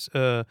doing a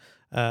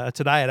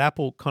Today at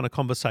Apple kind of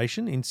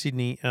conversation in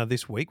Sydney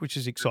this week, which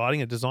is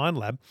exciting, a design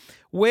lab.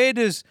 Where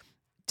does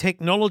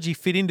technology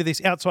fit into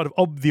this outside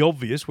of the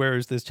obvious,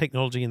 whereas there's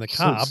technology in the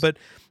car? But,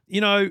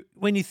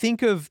 when you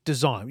think of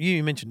design,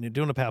 you mentioned you're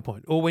doing a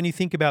PowerPoint, or when you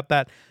think about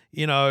that,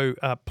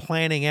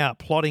 planning out,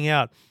 plotting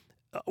out,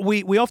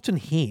 we often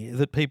hear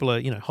that people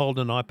are,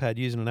 holding an iPad,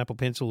 using an Apple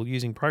Pencil,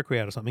 using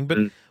Procreate or something. But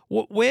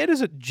where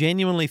does it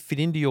genuinely fit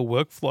into your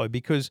workflow?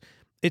 Because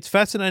it's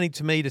fascinating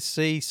to me to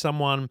see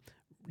someone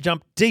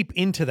jump deep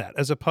into that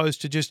as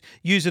opposed to just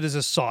use it as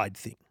a side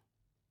thing.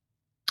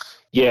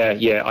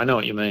 Yeah, I know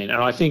what you mean.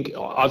 And I think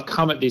I've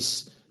come at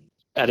this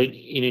in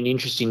an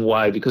interesting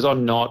way, because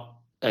I'm not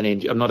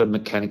I'm not a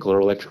mechanical or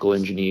electrical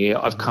engineer.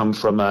 I've come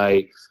from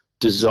a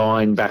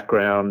design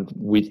background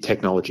with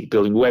technology,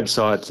 building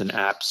websites and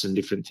apps and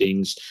different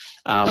things.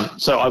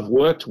 So I've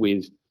worked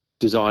with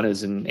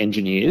designers and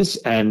engineers,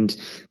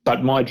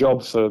 but my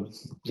job for,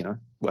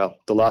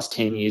 the last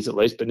 10 years at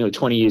least, but nearly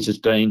 20 years has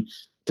been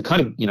to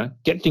kind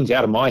of, get things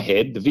out of my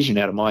head, the vision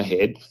out of my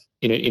head,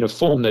 in a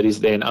form that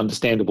is then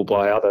understandable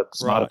by other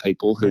smarter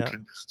people who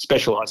can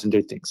specialize and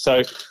do things.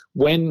 So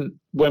when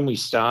we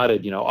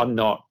started, I'm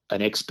not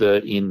an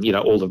expert in,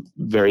 all the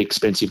very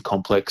expensive,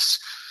 complex,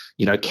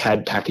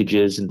 CAD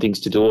packages and things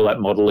to do all that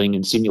modeling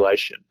and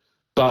simulation.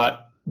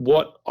 But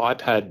what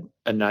iPad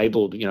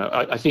enabled,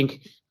 I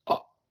think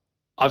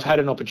I've had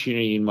an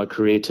opportunity in my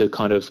career to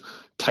kind of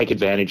take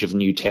advantage of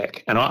new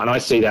tech. And I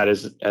see that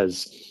as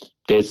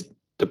there's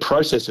the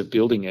process of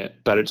building it,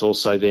 but it's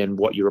also then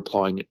what you're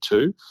applying it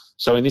to.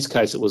 So in this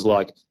case, it was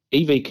like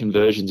EV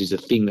conversions is a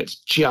thing that's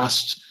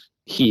just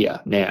here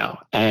now.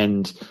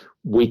 And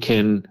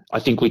I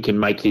think we can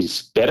make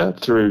this better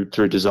through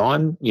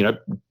design,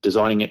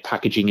 designing it,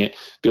 packaging it,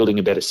 building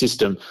a better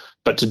system.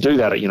 But to do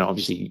that,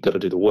 obviously you've got to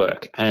do the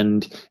work.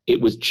 And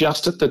it was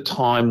just at the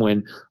time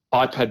when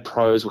iPad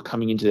Pros were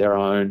coming into their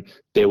own,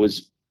 there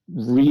was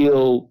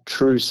real,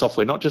 true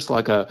software, not just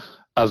like a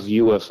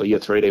viewer for your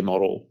 3D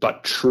model,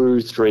 but true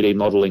 3D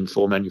modeling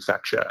for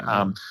manufacture.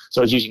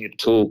 So I was using a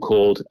tool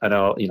called, and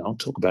I'll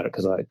talk about it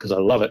because I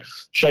love it.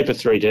 Shaper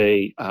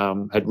 3D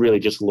had really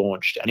just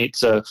launched, and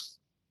it's a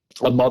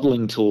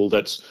modeling tool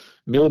that's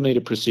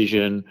millimeter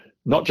precision,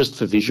 not just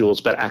for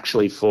visuals, but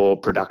actually for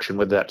production,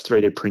 whether that's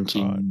 3D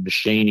printing,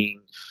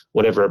 machining,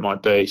 whatever it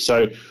might be.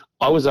 So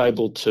I was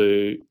able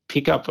to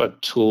pick up a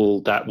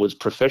tool that was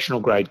professional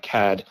grade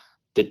CAD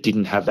that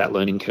didn't have that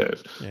learning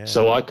curve. Yeah.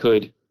 So I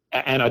could,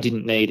 and I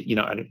didn't need,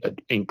 an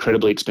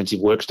incredibly expensive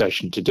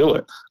workstation to do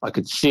it. I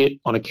could sit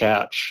on a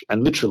couch,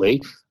 and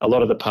literally a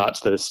lot of the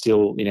parts that are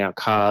still in our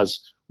cars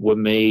were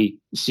me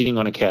sitting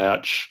on a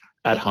couch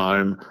at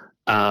home,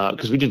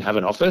 because we didn't have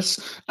an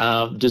office,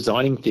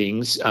 designing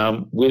things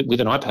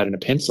with an iPad and a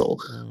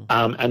pencil.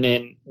 And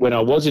then when I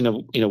was in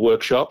a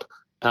workshop,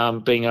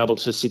 being able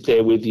to sit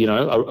there with,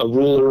 a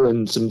ruler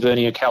and some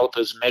vernier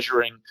calipers,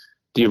 measuring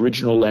the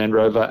original Land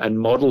Rover and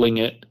modelling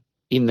it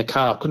in the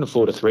car. I couldn't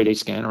afford a 3D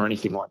scanner or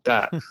anything like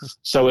that.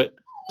 So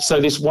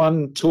this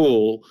one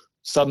tool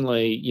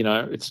suddenly,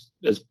 it's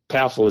as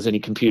powerful as any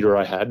computer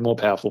I had, more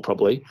powerful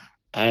probably,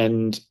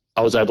 and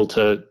I was able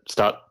to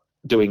start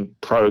doing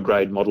pro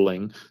grade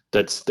modelling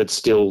that's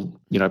still,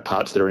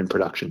 parts that are in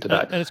production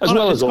today. And it's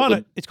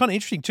kind of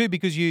interesting too,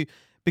 because you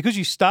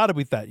started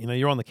with that,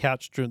 you're on the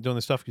couch doing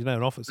this stuff because you don't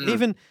have an office.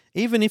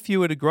 Even if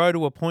you were to grow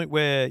to a point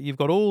where you've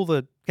got all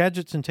the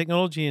gadgets and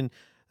technology and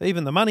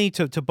even the money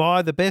to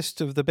buy the best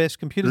of the best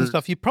computers and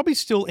stuff, you probably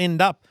still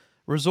end up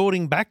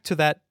resorting back to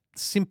that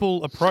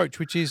simple approach,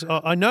 which is,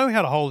 I know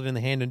how to hold it in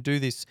the hand and do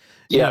this,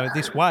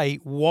 this way.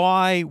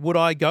 Why would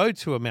I go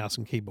to a mouse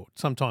and keyboard?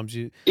 Sometimes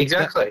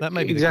exactly that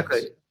may be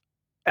exactly.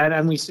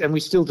 And we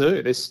still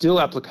do. There's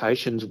still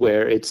applications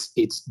where it's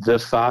the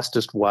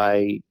fastest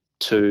way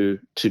to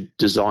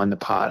design the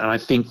part. And I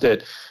think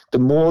that the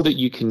more that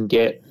you can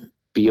get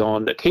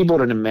beyond a keyboard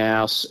and a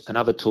mouse and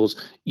other tools,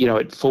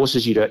 it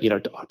forces you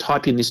to,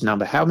 type in this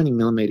number. How many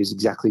millimeters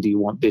exactly do you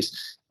want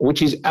this?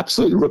 Which is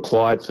absolutely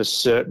required for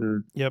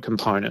certain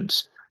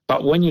components.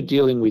 But when you're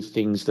dealing with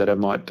things that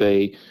might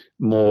be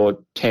more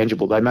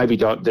tangible, they're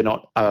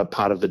not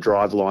part of the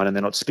drive line and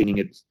they're not spinning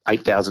at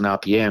 8,000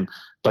 RPM,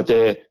 but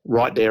they're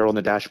right there on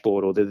the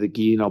dashboard, or they're the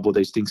gear knob, or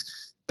these things.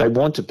 They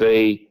want to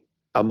be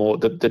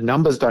the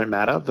numbers don't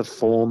matter, the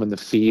form and the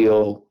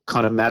feel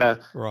kind of matter,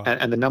 right.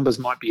 And the numbers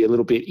might be a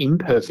little bit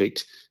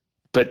imperfect,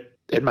 but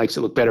it makes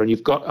it look better. And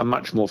you've got a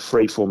much more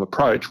free-form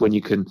approach when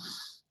you can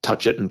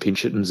touch it and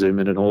pinch it and zoom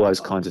in and all those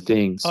kinds of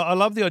things. I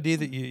love the idea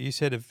that you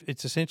said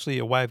it's essentially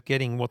a way of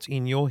getting what's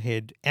in your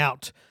head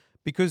out.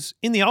 Because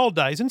in the old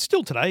days, and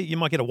still today, you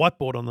might get a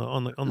whiteboard on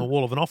the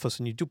wall of an office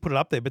and you do put it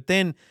up there. But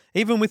then,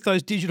 even with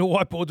those digital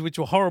whiteboards, which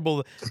were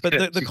horrible, but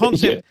the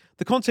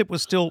concept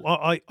was still,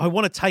 I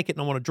want to take it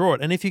and I want to draw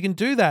it. And if you can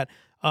do that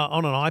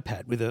on an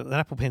iPad with an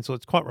Apple Pencil,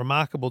 it's quite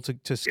remarkable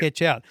to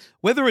sketch out.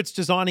 Whether it's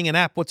designing an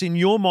app, what's in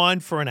your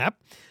mind for an app,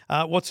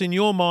 what's in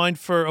your mind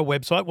for a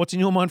website, what's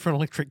in your mind for an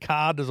electric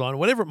car design,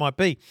 whatever it might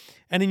be.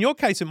 And in your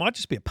case, it might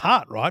just be a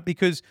part, right?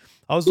 Because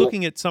I was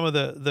looking at some of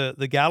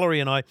the gallery,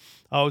 and I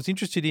was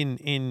interested in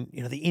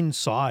the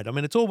inside. I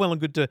mean, it's all well and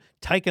good to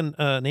take an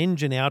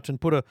engine out and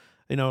put a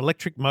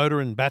electric motor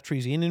and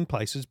batteries in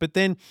places, but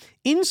then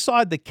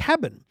inside the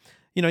cabin,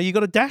 you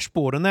got a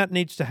dashboard and that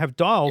needs to have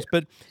dials,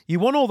 but you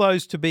want all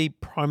those to be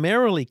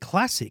primarily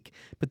classic.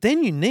 But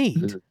then you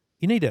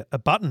need a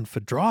button for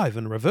drive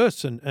and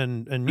reverse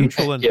and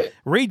neutral and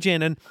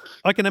regen. And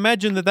I can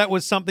imagine that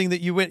was something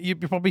that you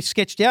probably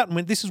sketched out and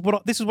went, this is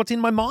what's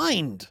in my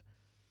mind.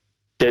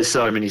 There's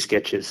so many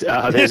sketches.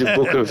 There's a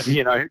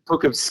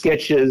book of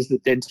sketches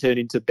that then turn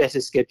into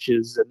better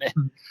sketches and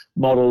then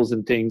models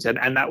and things.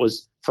 And that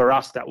was, for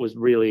us,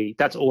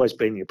 that's always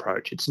been the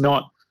approach. It's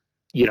not,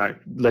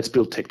 let's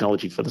build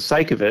technology for the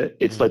sake of it.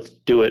 It's let's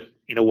do it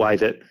in a way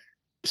that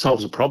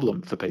solves a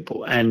problem for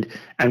people. And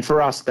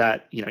for us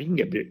that, you can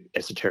get a bit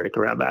esoteric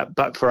around that.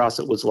 But for us,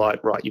 it was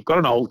like, right, you've got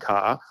an old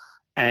car.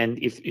 And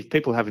if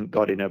people haven't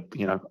got in a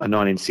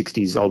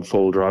 1960s old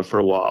four-wheel drive for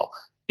a while,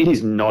 it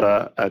is not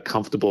a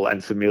comfortable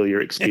and familiar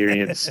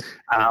experience.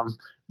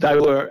 They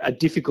were a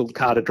difficult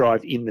car to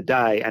drive in the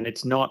day, and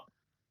it's not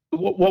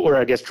what we're,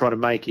 I guess, trying to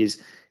make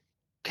is,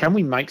 can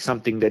we make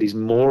something that is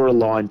more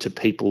aligned to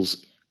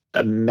people's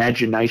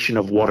imagination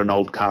of what an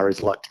old car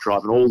is like to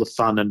drive and all the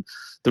fun and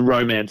the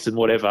romance and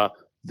whatever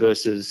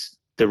versus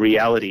the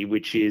reality,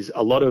 which is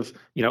a lot of,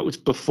 it was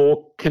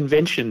before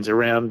conventions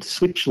around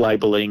switch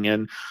labeling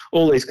and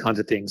all these kinds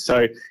of things.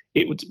 So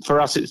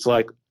for us, it's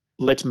like,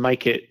 let's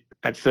make it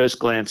at first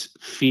glance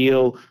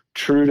feel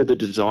true to the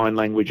design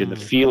language and the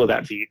feel of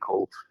that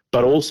vehicle,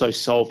 but also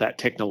solve that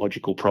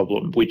technological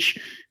problem, which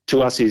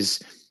to us is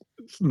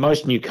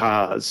most new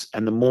cars,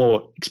 and the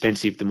more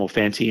expensive, the more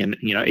fancy, and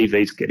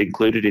EVs get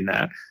included in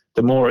that,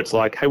 the more it's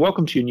like, hey,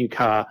 welcome to your new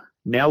car.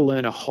 Now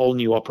learn a whole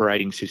new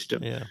operating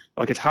system. Yeah.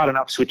 Like it's hard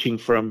enough switching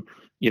from,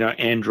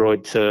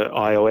 Android to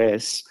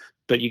iOS,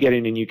 but you get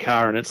in a new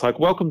car and it's like,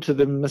 welcome to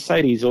the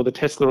Mercedes or the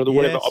Tesla or the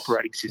whatever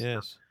operating system.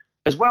 Yes.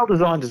 As well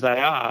designed as they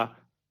are,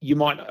 you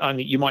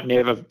might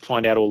never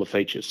find out all the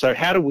features. So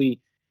how do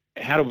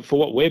for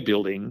what we're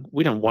building,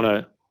 we don't want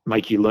to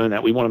make you learn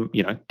that. We want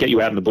to, get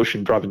you out in the bush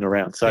and driving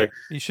around. So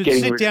you should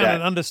sit down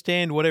and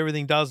understand what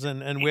everything does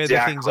and where the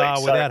things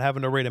are without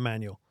having to read a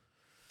manual.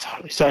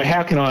 Totally. So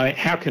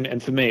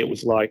and for me, it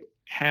was like,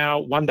 how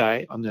one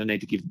day I'm going to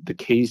need to give the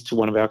keys to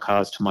one of our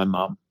cars to my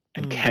mum,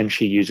 and can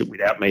she use it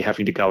without me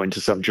having to go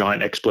into some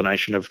giant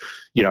explanation of,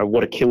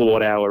 what a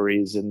kilowatt hour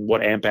is and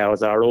what amp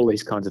hours are, all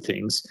these kinds of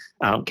things.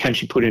 Can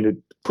she put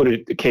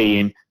the key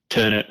in,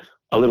 turn it,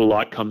 a little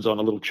light comes on,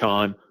 a little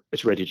chime,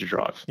 it's ready to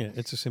drive. Yeah,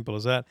 it's as simple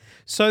as that.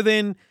 So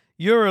then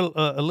you're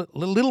a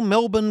little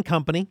Melbourne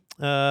company,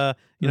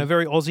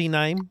 very Aussie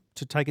name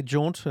to take a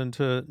jaunt and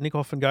to nick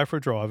off and go for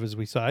a drive, as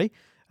we say.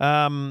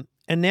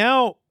 And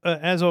now,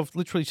 as of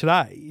literally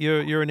today,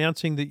 you're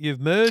announcing that you've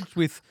merged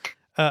with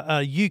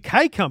a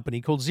UK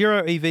company called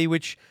Zero EV,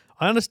 which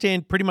I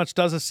understand pretty much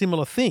does a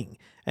similar thing.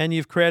 And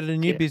you've created a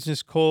new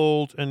business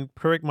called, and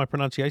correct my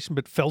pronunciation,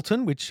 but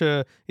Felton, which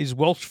is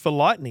Welsh for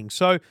lightning.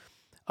 So,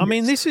 I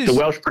mean, this is... The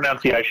Welsh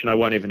pronunciation I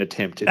won't even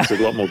attempt. It's a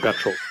lot more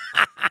guttural.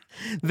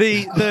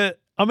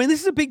 I mean,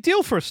 this is a big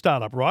deal for a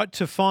startup, right?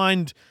 To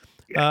find,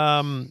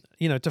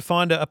 to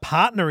find a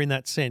partner in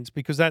that sense,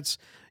 because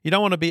you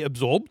don't want to be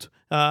absorbed.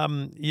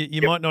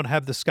 You might not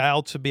have the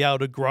scale to be able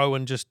to grow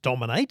and just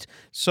dominate.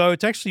 So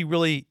it's actually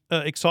really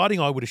exciting,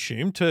 I would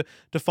assume, to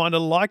find a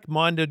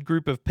like-minded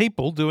group of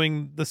people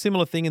doing the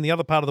similar thing in the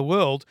other part of the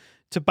world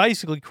to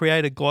basically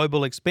create a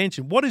global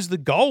expansion. What is the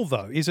goal,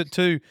 though? Is it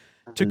to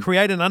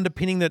create an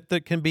underpinning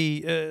that can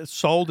be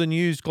sold and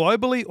used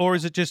globally, or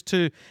is it just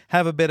to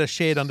have a better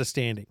shared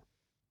understanding?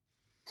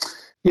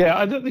 Yeah,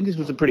 I don't think this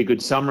was a pretty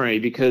good summary,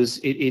 because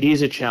it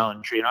is a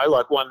challenge.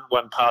 Like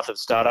one path of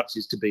startups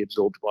is to be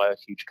absorbed by a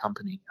huge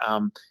company.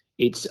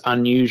 It's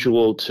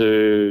unusual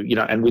to,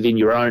 and within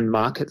your own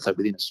market, so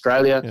within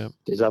Australia,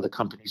 there's other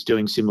companies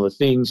doing similar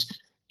things.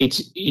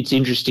 It's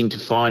interesting to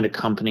find a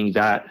company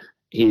that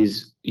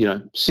is,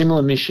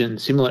 similar mission,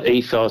 similar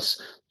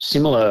ethos,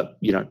 similar,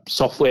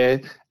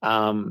 software,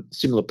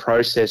 similar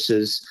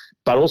processes,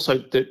 but also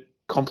that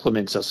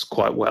complements us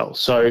quite well.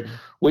 So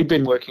we've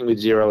been working with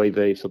Zero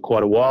EV for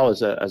quite a while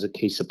as a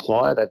key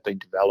supplier. They've been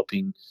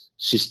developing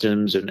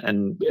systems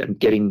and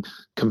getting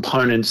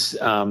components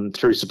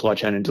through supply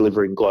chain and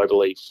delivering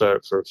globally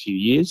for a few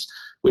years.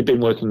 We've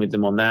been working with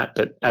them on that,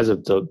 but as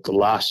of the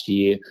last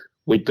year,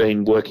 we've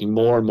been working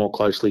more and more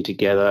closely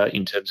together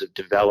in terms of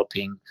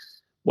developing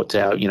what's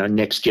our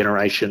next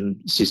generation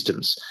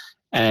systems.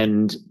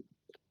 And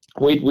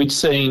we'd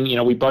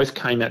seen, we both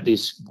came at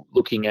this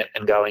looking at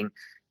and going,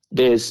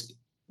 there's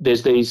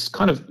these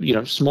kind of,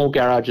 small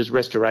garages,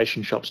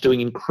 restoration shops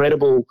doing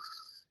incredible,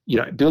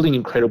 building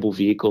incredible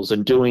vehicles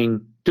and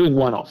doing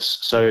one-offs.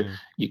 So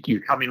you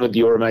come in with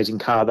your amazing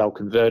car, they'll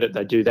convert it,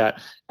 they do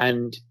that.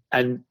 And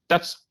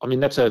there's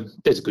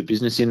a good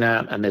business in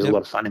that, and there's a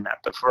lot of fun in that.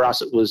 But for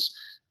us, it was,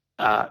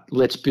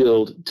 let's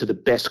build to the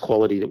best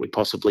quality that we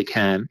possibly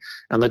can.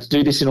 And let's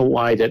do this in a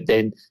way that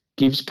then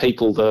gives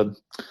people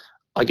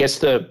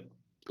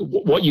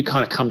what you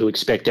kind of come to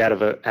expect out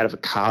of a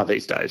car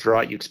these days,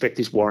 right? You expect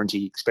this warranty,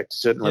 you expect a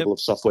certain level of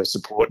software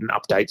support and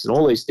updates and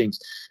all these things.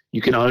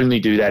 You can only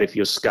do that if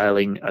you're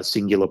scaling a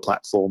singular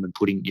platform and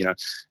putting,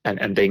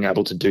 and being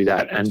able to do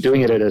that and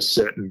doing it at a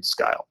certain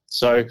scale.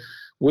 So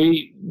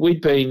we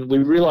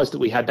realized that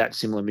we had that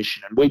similar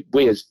mission, and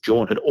we as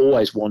Jaunt had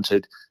always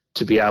wanted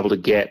to be able to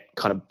get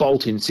kind of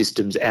bolt-in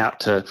systems out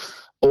to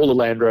all the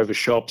Land Rover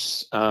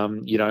shops,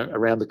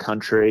 around the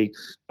country,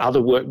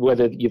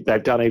 whether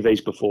they've done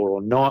EVs before or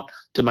not,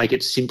 to make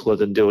it simpler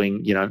than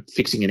doing,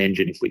 fixing an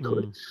engine if we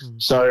could. Mm-hmm.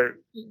 So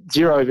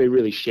Zero EV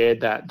really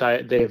shared that.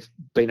 They've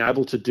been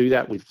able to do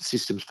that with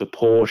systems for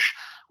Porsche,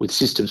 with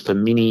systems for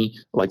Mini,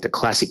 like the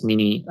classic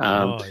Mini,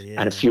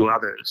 and a few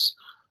others.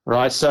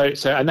 Right, so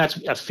and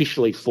that's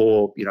officially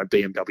for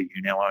BMW,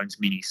 who now owns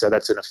Mini. So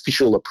that's an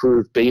official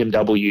approved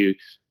BMW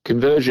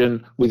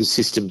conversion with a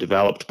system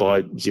developed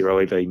by Zero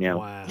EV,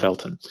 now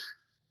Felton.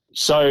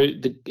 So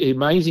the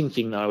amazing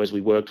thing, though, as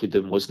we worked with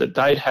them, was that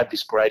they'd had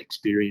this great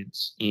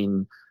experience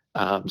in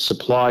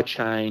supply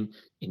chain,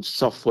 in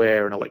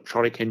software and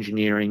electronic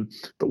engineering,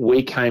 but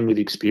we came with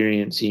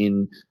experience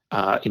in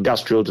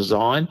industrial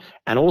design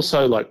and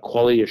also like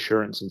quality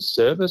assurance and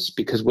service,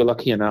 because we're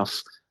lucky enough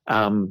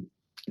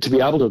to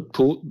be able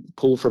to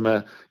pull from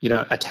a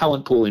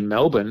talent pool in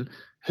Melbourne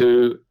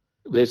who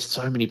there's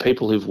so many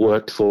people who've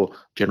worked for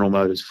General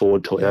Motors,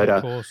 Ford,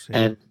 Toyota,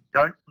 and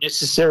don't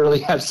necessarily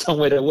have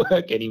somewhere to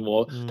work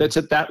anymore that's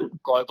at that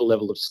global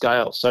level of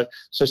scale. So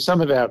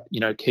some of our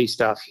key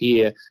staff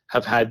here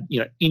have had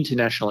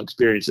international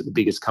experience at the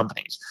biggest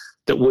companies,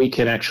 that we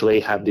can actually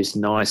have this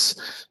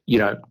nice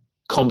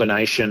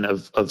combination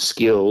of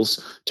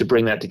skills to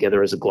bring that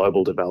together as a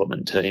global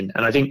development team.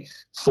 And I think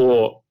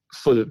for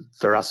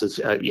us as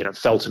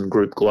Felton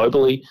Group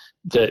globally,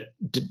 that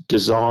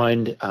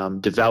designed,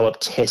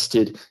 developed,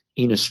 tested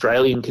in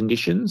Australian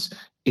conditions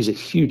is a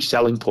huge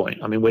selling point.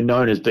 I mean, we're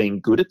known as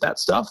being good at that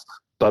stuff,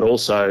 but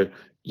also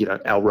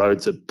our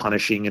roads are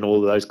punishing and all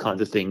of those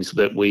kinds of things,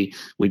 that we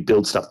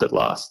build stuff that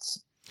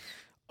lasts.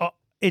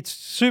 It's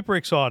super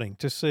exciting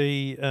to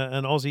see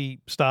an Aussie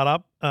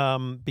startup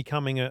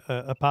becoming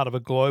a part of a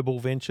global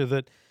venture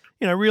that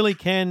really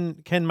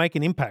can make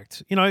an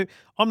impact.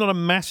 I'm not a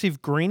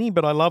massive greenie,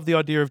 but I love the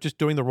idea of just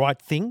doing the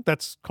right thing.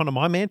 That's kind of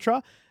my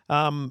mantra.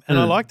 And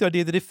I like the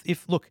idea that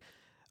if look,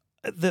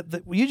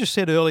 you just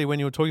said earlier when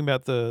you were talking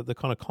about the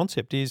kind of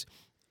concept is,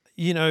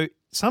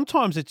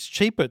 sometimes it's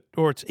cheaper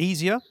or it's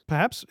easier,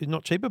 perhaps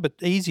not cheaper, but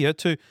easier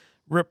to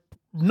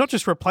not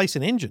just replace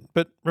an engine,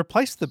 but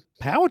replace the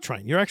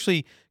powertrain. You're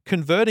actually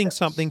converting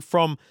something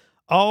from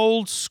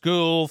old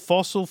school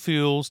fossil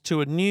fuels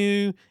to a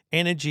new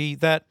energy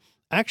that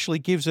actually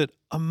gives it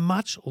a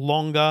much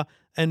longer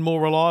and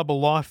more reliable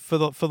life for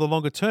the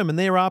longer term. And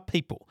there are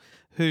people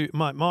who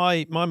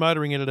my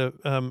motoring editor,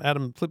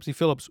 Adam Flipsy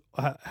Phillips,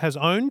 has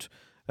owned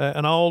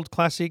an old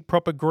classic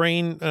proper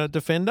green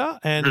Defender,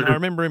 and I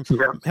remember him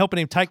helping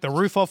him take the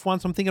roof off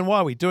once. I'm thinking, why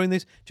are we doing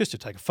this? Just to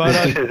take a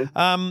photo.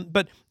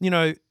 But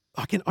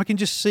I can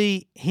just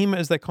see him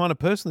as that kind of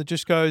person that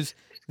just goes,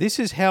 this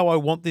is how I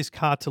want this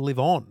car to live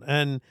on.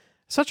 And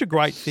such a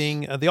great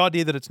thing. The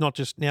idea that it's not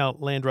just now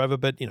Land Rover,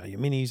 but your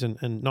Minis and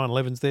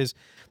 911s.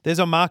 There's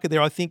a market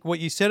there. I think what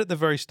you said at the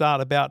very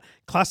start about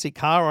classic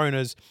car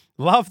owners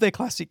love their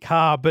classic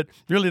car, but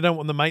really don't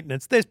want the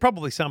maintenance. There's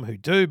probably some who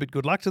do, but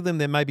good luck to them.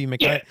 They may be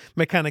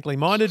mechanically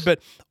minded. But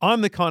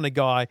I'm the kind of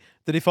guy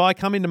that if I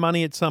come into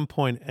money at some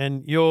point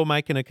and you're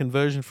making a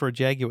conversion for a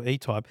Jaguar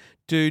E-Type,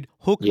 dude,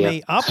 hook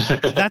me up.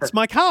 That's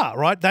my car,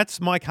 right?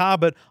 That's my car,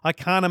 but I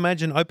can't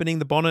imagine opening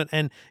the bonnet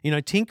and,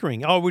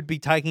 tinkering. I would be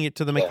taking it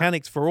to the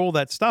mechanics for all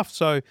that stuff.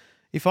 So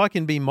if I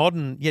can be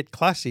modern yet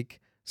classic,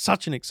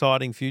 such an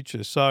exciting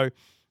future. So,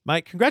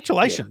 mate,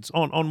 congratulations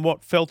on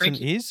what Felton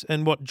is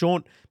and what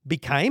Jaunt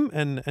became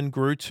and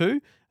grew to.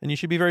 And you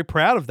should be very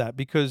proud of that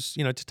because,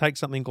 to take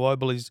something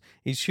global is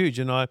huge.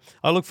 And I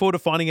look forward to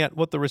finding out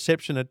what the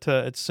reception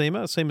at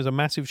SEMA. SEMA's a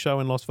massive show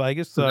in Las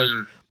Vegas.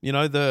 So,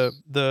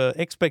 the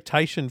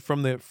expectation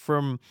from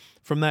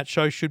that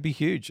show should be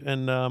huge.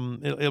 And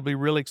it'll be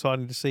really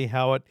exciting to see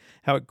how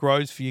it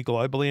grows for you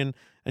globally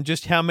and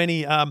just how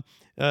many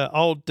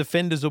old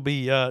Defenders will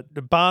be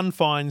barn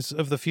finds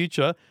of the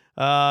future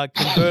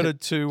converted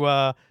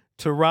to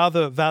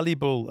rather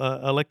valuable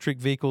electric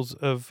vehicles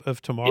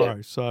of tomorrow.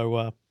 Yeah.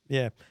 So,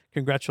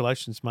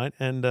 congratulations, mate,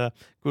 and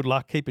good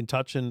luck. Keep in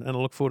touch, and I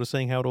look forward to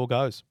seeing how it all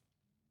goes.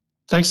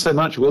 Thanks so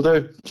much. Will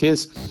do.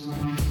 Cheers.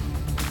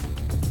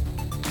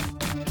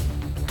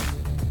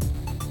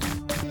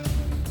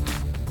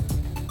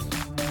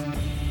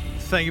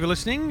 Thank you for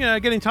listening.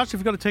 Get in touch if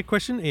you've got a tech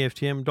question,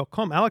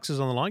 EFTM.com. Alex is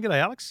on the line. G'day,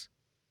 Alex.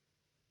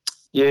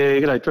 Yeah,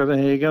 g'day, Trevor.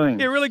 How you going?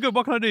 Yeah, really good.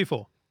 What can I do you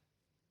for?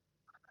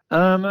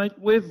 Mate,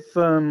 we've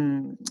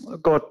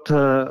got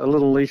a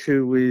little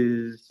issue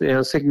with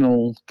our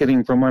signal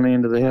getting from one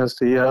end of the house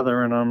to the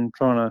other, and I'm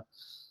trying to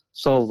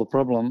solve the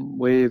problem.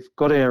 We've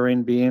got our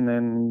NBN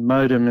and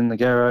modem in the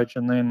garage,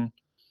 and then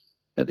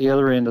at the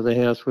other end of the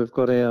house, we've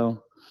got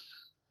our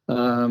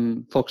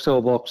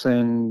Foxtel box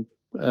and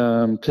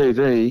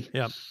TV.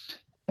 Yeah.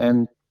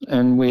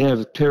 And we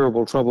have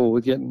terrible trouble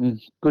with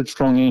getting good,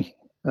 strong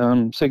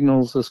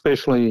signals,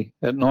 especially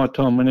at night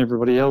time when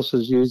everybody else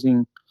is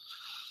using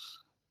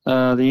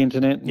the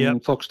internet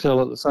and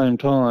Foxtel at the same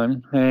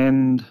time.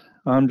 And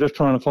I'm just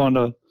trying to find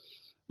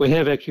we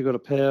have actually got a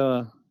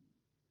power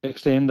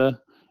extender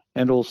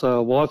and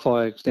also a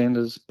Wi-Fi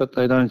extenders, but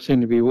they don't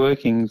seem to be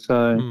working.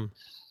 So,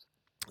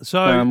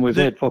 we've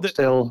had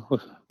Foxtel.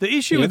 The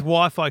issue with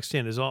Wi-Fi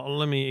extenders,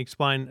 let me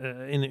explain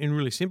in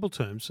really simple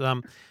terms.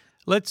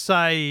 Let's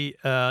say,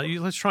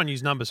 let's try and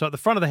use numbers. So at the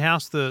front of the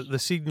house, the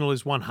signal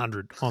is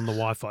 100 on the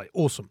Wi-Fi.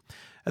 Awesome.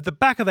 At the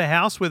back of the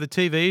house where the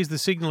TV is, the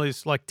signal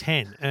is like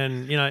 10.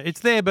 And,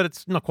 it's there, but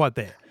it's not quite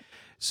there.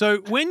 So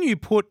when you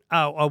put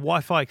a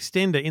Wi-Fi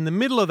extender in the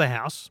middle of the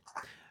house,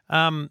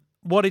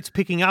 what it's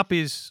picking up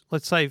is,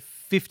 let's say,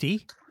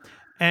 50.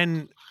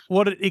 And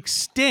what it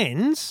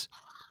extends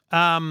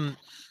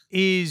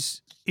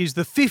is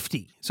the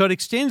 50. So it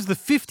extends the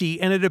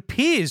 50 and it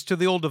appears to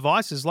the all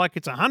devices like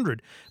it's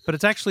 100, but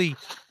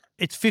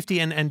it's 50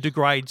 and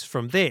degrades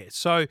from there.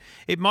 So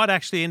it might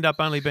actually end up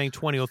only being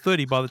 20 or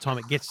 30 by the time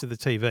it gets to the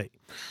TV.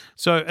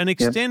 So an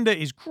extender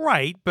is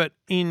great, but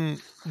in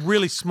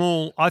really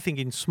small, I think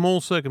in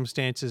small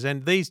circumstances,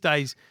 and these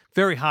days,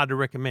 very hard to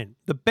recommend.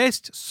 The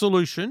best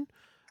solution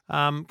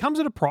comes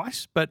at a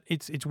price, but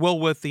it's well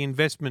worth the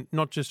investment,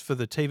 not just for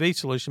the TV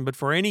solution, but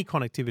for any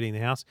connectivity in the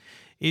house,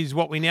 is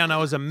what we now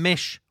know as a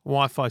mesh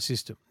Wi-Fi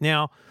system.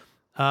 Now,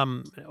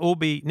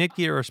 Orbi,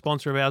 Netgear are a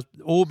sponsor of ours.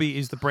 Orbi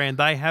is the brand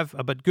they have,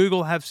 but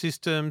Google have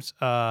systems,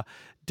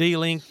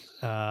 D-Link,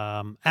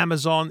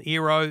 Amazon,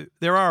 Eero.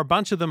 There are a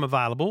bunch of them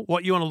available.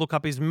 What you want to look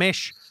up is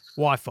mesh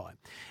Wi-Fi.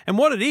 And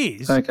what it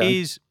is,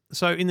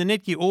 so in the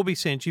Netgear Orbi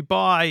sense, you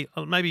buy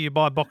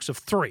a box of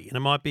 3, and it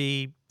might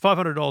be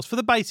 $500 for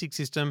the basic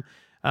system.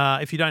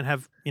 If you don't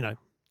have,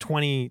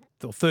 20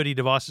 or 30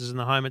 devices in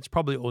the home, it's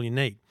probably all you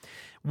need.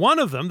 One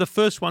of them, the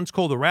first one's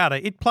called the router.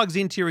 It plugs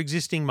into your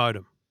existing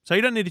modem. So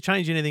you don't need to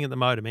change anything at the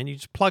modem, and you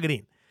just plug it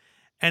in.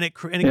 And it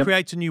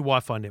creates a new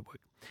Wi-Fi network.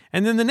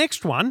 And then the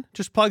next one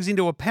just plugs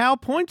into a power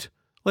point,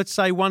 let's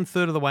say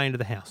 1/3 of the way into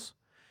the house.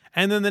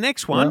 And then the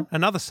next one,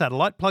 another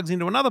satellite, plugs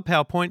into another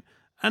power point,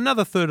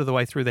 another 1/3 of the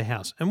way through the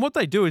house. And what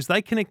they do is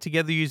they connect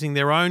together using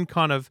their own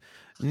kind of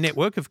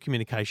network of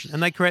communication,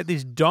 and they create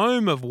this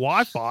dome of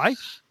Wi-Fi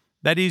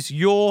That is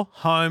your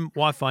home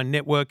Wi-Fi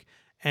network,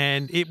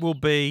 and it will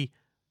be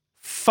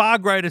far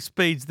greater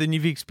speeds than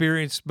you've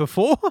experienced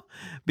before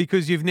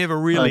because you've never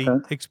really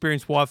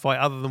experienced Wi-Fi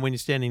other than when you're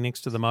standing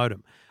next to the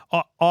modem.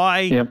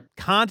 I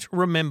can't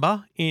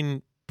remember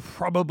in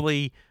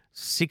probably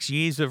 6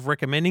 years of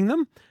recommending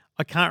them,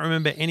 I can't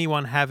remember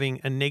anyone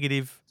having a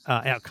negative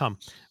outcome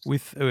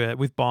with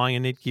buying a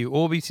Netgear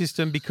Orbi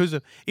system because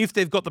of if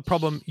they've got the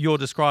problem you're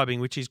describing,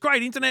 which is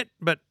great internet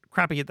but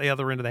crappy at the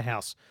other end of the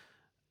house.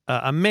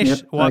 A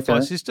mesh Wi-Fi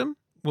system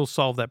will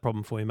solve that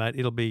problem for you, mate.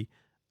 It'll be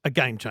a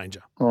game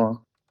changer.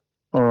 Oh,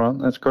 all right.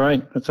 That's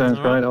great. That sounds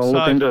great. I'll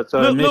look into it. So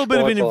little bit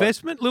of an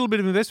investment,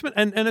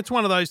 and it's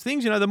one of those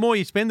things, the more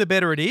you spend, the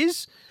better it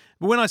is.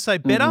 But when I say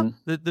better,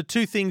 the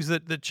two things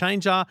that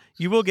change are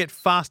you will get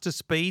faster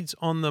speeds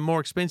on the more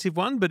expensive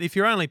one, but if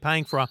you're only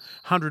paying for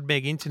 100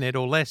 meg internet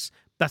or less,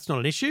 that's not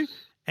an issue.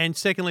 And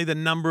secondly, the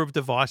number of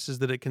devices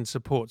that it can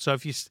support. So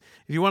if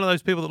you're one of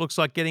those people that looks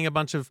like getting a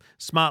bunch of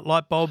smart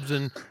light bulbs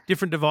and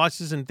different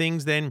devices and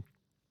things, then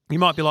you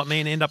might be like me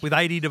and end up with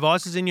 80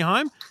 devices in your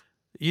home.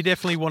 You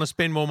definitely want to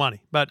spend more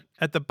money. But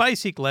at the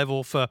basic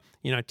level for,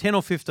 10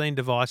 or 15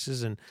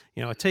 devices and,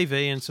 a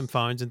TV and some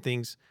phones and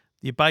things,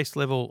 your base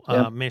level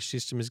mesh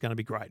system is going to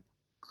be great.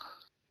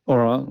 All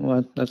right.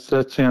 Well,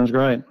 that sounds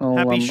great.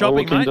 Happy shopping, I'll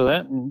look into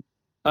that.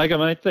 Okay,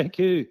 mate. Thank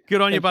you. Good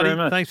on you, buddy.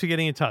 Thanks for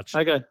getting in touch.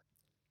 Okay.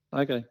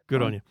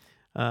 Good on you.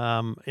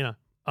 I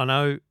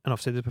know, and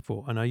I've said this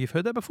before, I know you've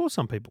heard that before,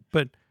 some people,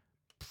 but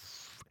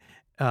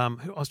I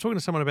was talking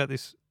to someone about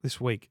this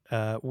week.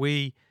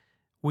 We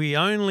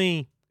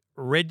only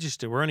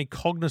register, we're only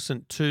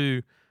cognizant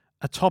to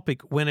a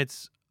topic when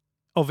it's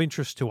of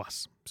interest to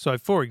us. So,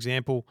 for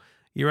example,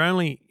 you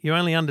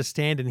only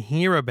understand and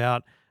hear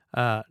about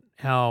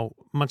how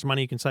much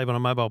money you can save on a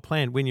mobile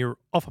plan when you're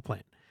off a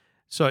plan.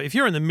 So if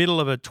you're in the middle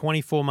of a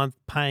 24-month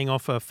paying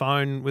off a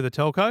phone with a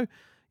telco,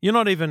 you're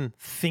not even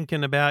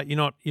thinking about,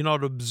 you're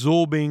not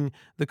absorbing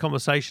the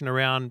conversation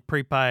around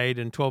prepaid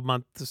and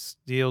 12-month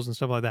deals and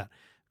stuff like that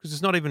because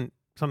it's not even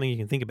something you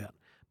can think about.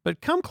 But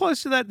come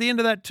close to that, the end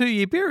of that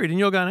 2-year period, and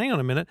you're going, hang on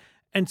a minute.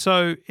 And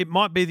so it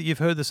might be that you've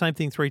heard the same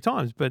thing 3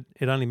 times, but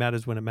it only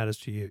matters when it matters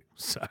to you.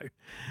 So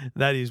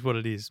that is what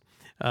it is.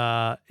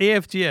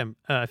 EFTM,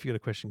 if you've got a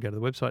question, go to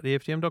the website,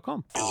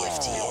 EFTM.com.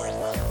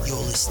 EFTM. You're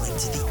listening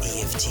to the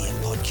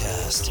EFTM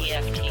podcast.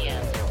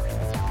 EFTM.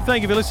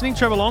 Thank you for listening.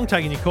 Trevor Long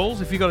taking your calls.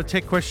 If you've got a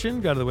tech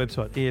question, go to the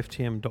website,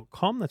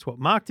 EFTM.com. That's what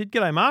Mark did.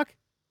 G'day, Mark.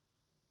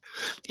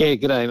 Yeah,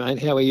 g'day,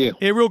 mate. How are you?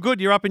 Yeah, real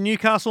good. You're up in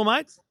Newcastle,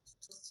 mate?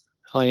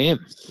 I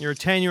am. You're a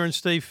Tanya and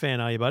Steve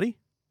fan, are you, buddy?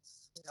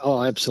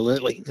 Oh,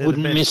 absolutely. They're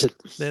Wouldn't miss it.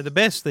 They're the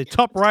best. They're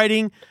top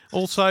rating.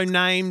 Also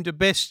named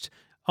best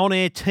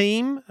on-air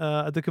team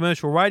at the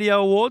Commercial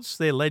Radio Awards.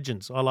 They're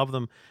legends. I love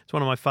them. It's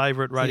one of my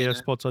favourite radio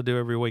spots I do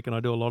every week, and I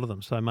do a lot of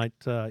them. So, mate,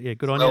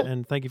 good on you,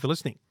 and thank you for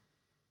listening.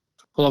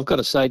 Well, I've got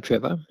to say,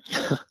 Trevor,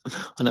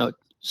 I know it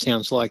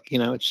sounds like,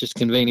 it's just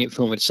convenient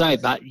for me to say,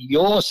 but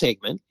your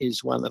segment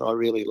is one that I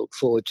really look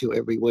forward to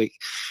every week.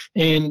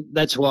 And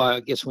that's why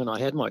I guess when I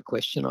had my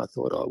question, I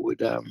thought I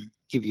would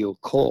give you a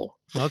call.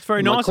 Well, it's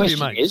very nice of you,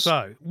 mate.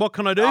 So what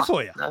can I do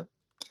for you? No.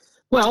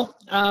 Well,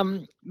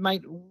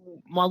 mate,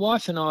 my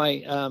wife and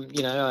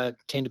I,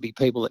 tend to be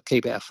people that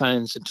keep our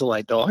phones until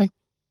they die.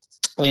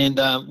 And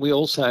we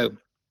also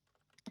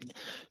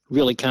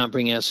really can't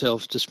bring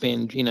ourselves to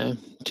spend,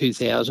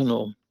 $2,000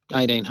 or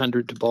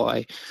 $1,800 to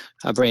buy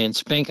a brand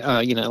spank,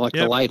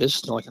 the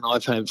latest, like an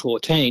iPhone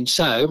 14.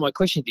 So my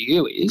question to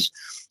you is,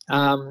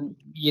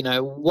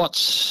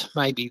 what's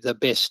maybe the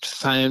best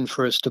phone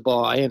for us to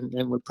buy?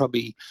 And we're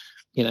probably,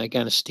 going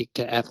to stick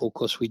to Apple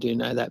because we do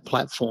know that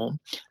platform.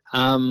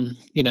 In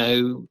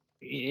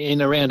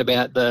around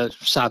about the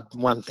sub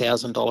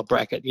 $1,000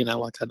 bracket,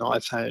 like an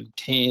iPhone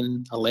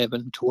 10,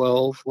 11,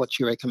 12. What's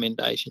your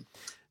recommendation?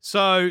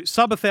 So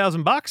sub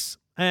 $1,000,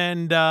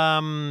 and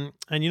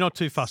you're not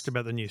too fussed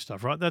about the new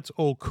stuff, right? That's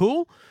all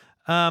cool.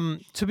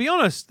 To be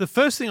honest, the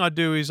first thing I'd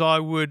do is I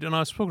would, and I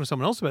was talking to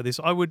someone else about this,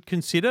 I would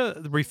consider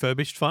the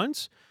refurbished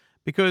phones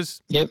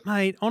because,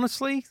 mate,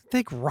 honestly,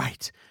 they're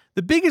great.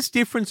 The biggest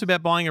difference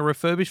about buying a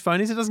refurbished phone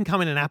is it doesn't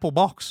come in an Apple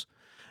box.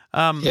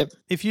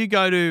 If you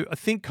go to, I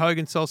think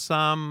Kogan sells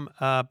some,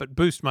 but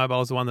Boost Mobile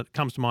is the one that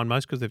comes to mind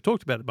most because they've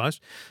talked about it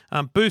most.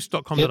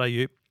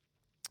 Boost.com.au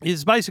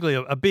is basically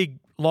a big,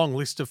 long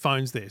list of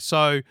phones there.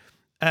 So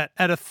at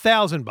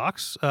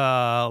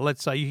 $1,000,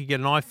 let's say you could get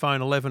an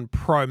iPhone 11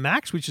 Pro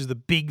Max, which is the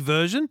big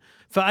version,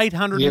 for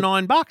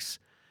 $809.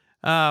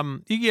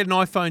 You can get an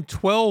iPhone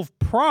 12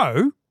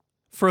 Pro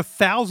for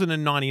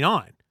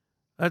 $1,099.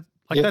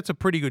 That's a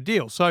pretty good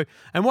deal. So,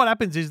 and what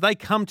happens is they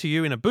come to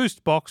you in a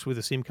Boost box with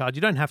a SIM card.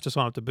 You don't have to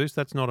sign up to Boost.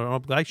 That's not an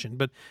obligation,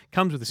 but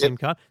comes with a SIM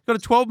card. Got a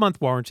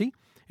 12-month warranty.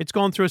 It's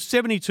gone through a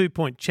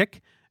 72-point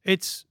check.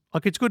 It's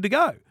good to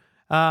go.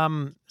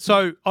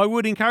 So I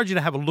would encourage you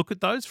to have a look at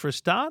those for a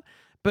start.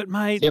 But,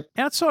 mate,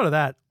 outside of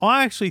that,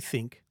 I actually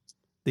think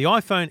the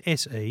iPhone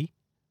SE,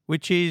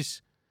 which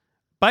is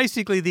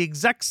basically the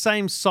exact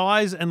same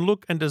size and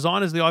look and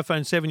design as the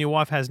iPhone 7 your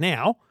wife has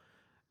now,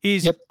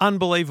 is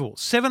unbelievable.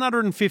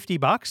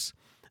 $750.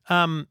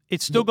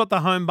 It's still got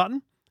the home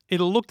button.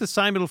 It'll look the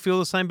same. It'll feel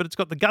the same, but it's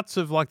got the guts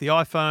of like the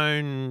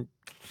iPhone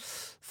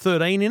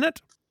 13 in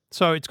it.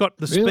 So it's got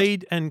the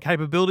speed and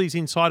capabilities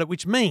inside it,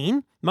 which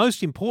mean,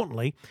 most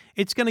importantly,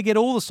 it's going to get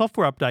all the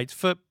software updates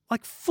for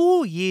like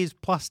 4 years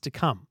plus to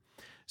come.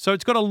 So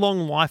it's got a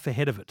long life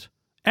ahead of it.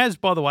 As,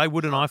 by the way,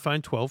 would an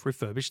iPhone 12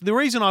 refurbished. The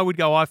reason I would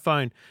go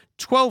iPhone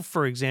 12,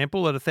 for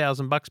example, at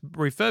 $1,000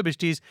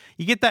 refurbished is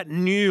you get that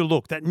new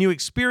look, that new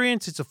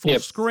experience. It's a full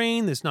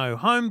screen. There's no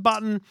home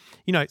button.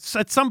 You know, so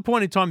at some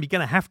point in time, you're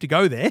going to have to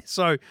go there.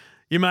 So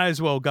you may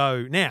as well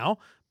go now.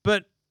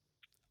 But,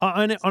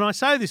 and I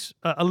say this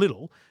a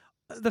little,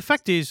 the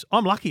fact is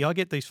I'm lucky I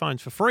get these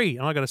phones for free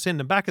and I got to send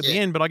them back at the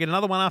end, but I get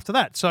another one after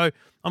that. So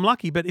I'm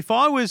lucky. But if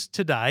I was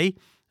today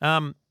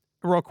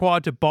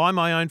required to buy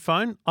my own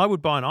phone, I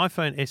would buy an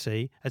iPhone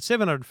SE at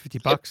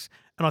 $750,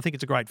 and I think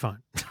it's a great phone.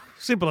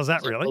 Simple as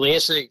that, really. Well, the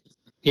SE,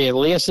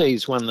 the SE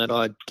is one that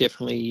I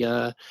definitely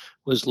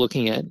was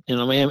looking at,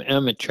 and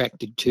I'm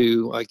attracted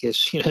to, I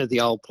guess, the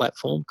old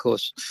platform. Of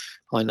course,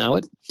 I know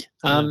it.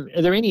 Are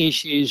there any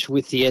issues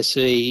with the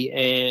SE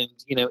and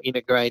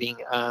integrating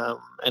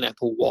an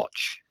Apple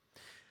Watch?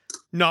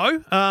 No,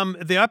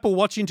 the Apple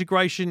Watch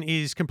integration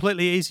is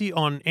completely easy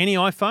on any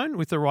iPhone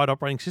with the right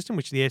operating system,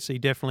 which the SE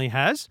definitely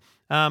has.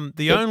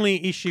 The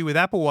only issue with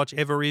Apple Watch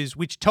ever is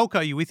which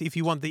telco you're with if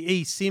you want the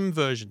eSIM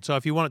version. So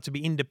if you want it to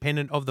be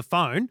independent of the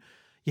phone,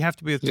 you have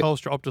to be with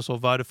Telstra, Optus or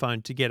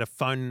Vodafone to get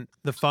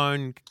the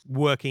phone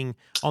working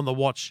on the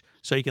watch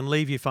so you can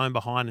leave your phone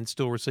behind and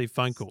still receive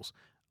phone calls.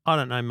 I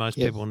don't know, most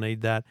people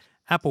need that.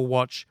 Apple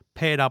Watch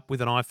paired up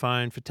with an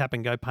iPhone for tap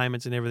and go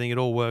payments and everything, it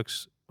all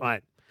works.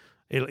 Right.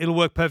 It'll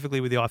work perfectly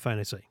with the iPhone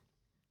SE.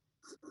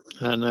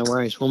 No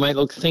worries. Well, mate,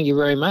 look, thank you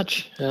very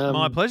much.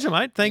 My pleasure,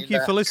 mate. Thank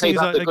you for listening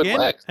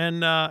again.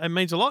 And it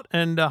means a lot.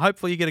 And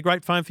hopefully you get a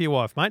great phone for your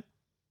wife, mate.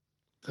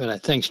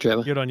 Right, thanks,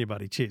 Trevor. Good on you,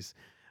 buddy. Cheers.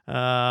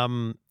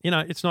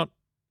 It's not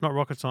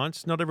rocket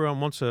science. Not everyone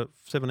wants a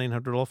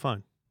 $1,700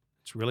 phone.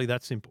 It's really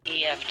that simple.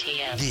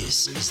 EFTM.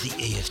 This is the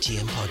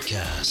EFTM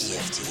Podcast.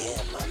 EFTM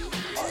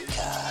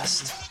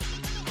Podcast.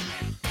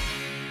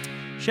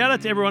 Shout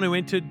out to everyone who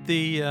entered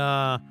the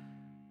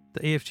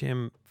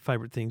EFTM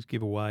Favourite Things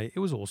giveaway. It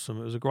was awesome.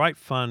 It was a great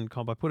fun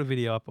comp. I put a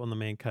video up on the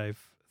Man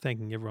Cave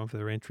thanking everyone for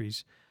their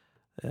entries.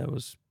 It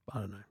was,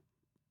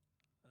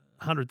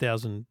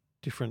 100,000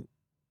 different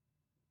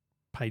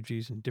page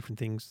views and different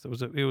things.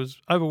 It was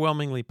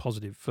overwhelmingly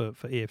positive for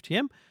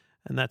EFTM,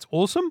 and that's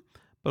awesome.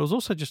 But it was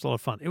also just a lot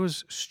of fun. It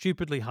was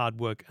stupidly hard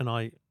work, and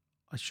I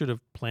should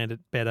have planned it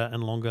better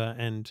and longer,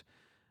 and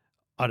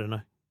I don't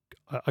know.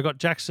 I got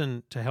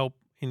Jackson to help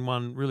in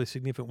one really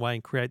significant way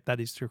and create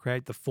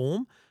the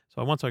form.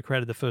 So once I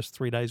created the first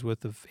 3 days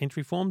worth of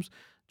entry forms,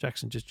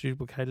 Jackson just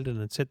duplicated it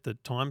and set the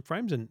time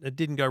frames, and it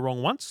didn't go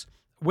wrong once.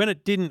 When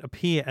it didn't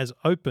appear as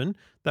open,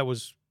 that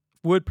was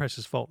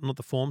WordPress's fault, not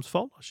the form's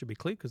fault. I should be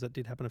clear because that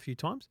did happen a few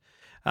times.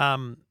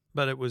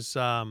 But it was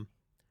awesome.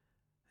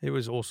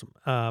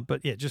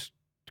 But yeah, just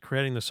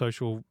creating the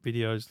social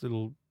videos,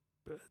 little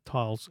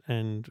tiles,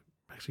 and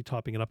actually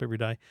typing it up every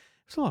day.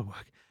 It's a lot of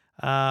work.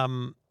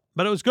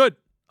 But it was good.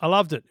 I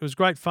loved it. It was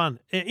great fun.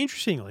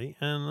 Interestingly,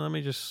 and let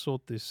me just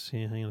sort this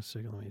here. Hang on a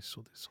second. Let me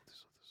sort this.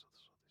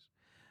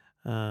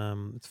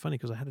 It's funny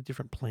because I had a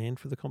different plan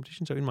for the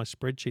competition. So in my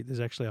spreadsheet, there's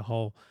actually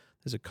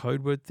there's a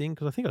code word thing,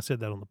 because I think I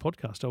said that on the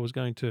podcast. There was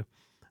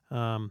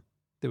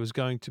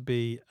going to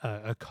be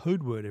a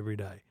code word every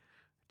day.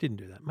 Didn't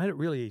do that. Made it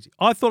really easy.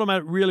 I thought I made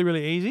it really,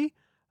 really easy.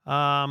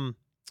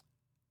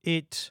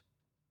 It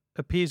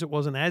appears it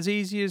wasn't as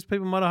easy as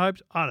people might have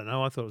hoped. I don't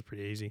know. I thought it was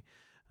pretty easy.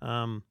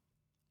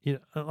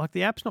 Like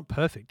the app's not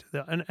perfect.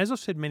 And as I've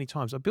said many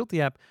times, I built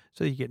the app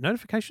so you get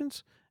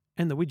notifications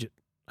and the widget.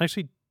 I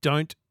actually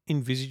don't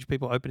envisage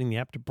people opening the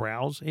app to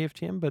browse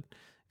EFTM, but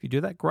if you do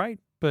that, great.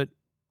 But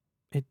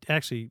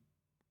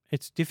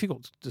it's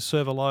difficult to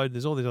server load.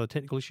 There's all these other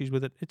technical issues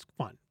with it. It's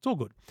fine. It's all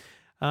good.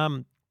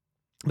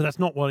 But that's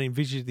not what I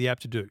envisaged the app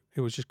to do.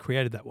 It was just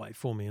created that way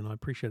for me, and I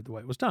appreciated the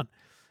way it was done.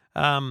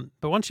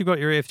 But once you've got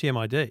your EFTM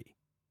ID,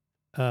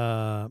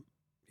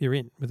 you're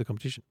in with the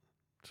competition.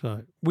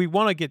 So we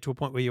want to get to a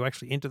point where you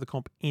actually enter the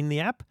comp in the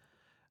app,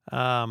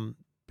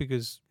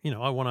 because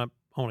I want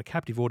a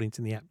captive audience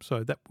in the app.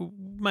 So that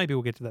maybe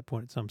we'll get to that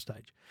point at some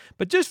stage.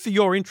 But just for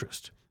your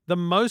interest, the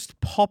most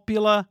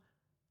popular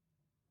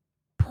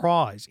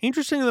prize.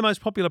 Interestingly, the most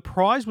popular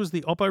prize was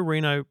the Oppo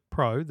Reno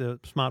Pro, the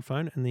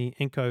smartphone, and the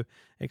Enco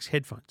X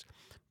headphones.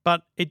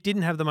 But it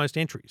didn't have the most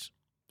entries.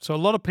 So I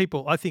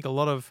think a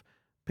lot of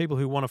people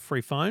who want a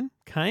free phone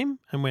came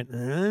and went, I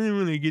don't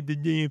want to get the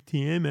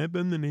EFTM app,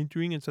 I'm not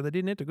entering, and so they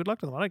didn't enter. Good luck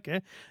to them. I don't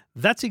care.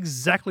 That's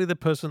exactly the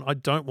person I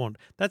don't want.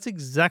 That's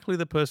exactly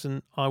the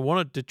person I want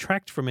to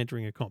detract from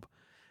entering a comp.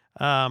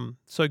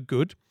 So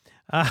good.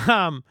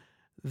 The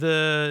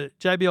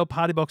JBL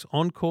Party Box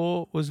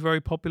Encore was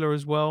very popular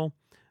as well.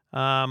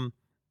 And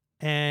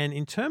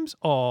in terms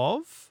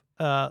of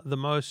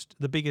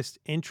the biggest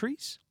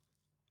entries,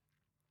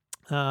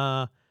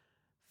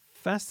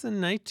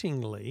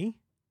 fascinatingly,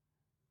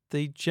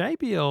 the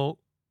JBL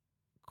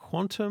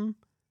Quantum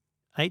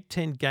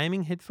 810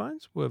 gaming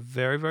headphones were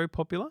very, very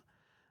popular.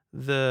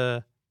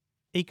 The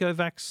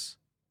Ecovacs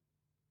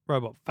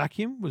robot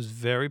vacuum was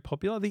very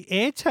popular. The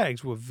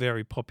AirTags were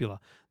very popular.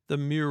 The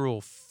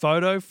Mural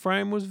photo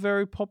frame was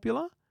very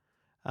popular.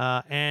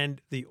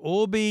 And the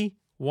Orbi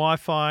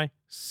Wi-Fi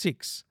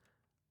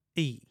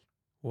 6E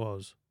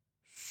was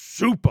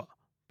super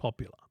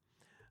popular.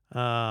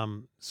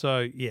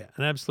 So, yeah,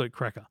 an absolute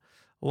cracker.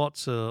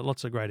 Lots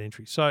of great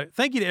entries. So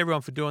thank you to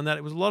everyone for doing that.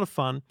 It was a lot of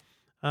fun.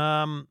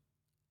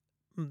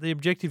 The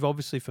objective,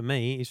 obviously, for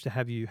me is to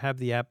have you have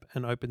the app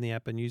and open the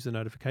app and use the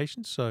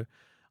notifications. So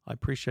I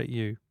appreciate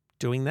you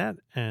doing that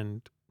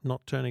and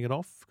not turning it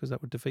off because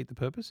that would defeat the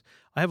purpose.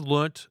 I have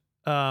learnt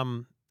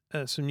some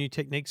new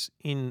techniques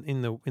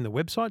in the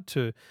website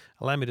to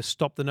allow me to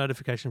stop the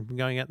notification from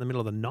going out in the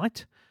middle of the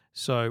night.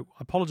 So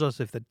I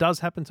apologize if that does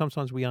happen.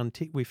 Sometimes we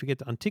forget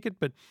to untick it,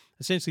 but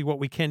essentially what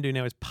we can do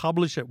now is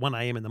publish at 1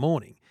 a.m. in the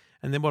morning.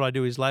 And then what I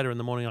do is later in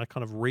the morning, I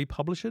kind of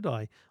republish it.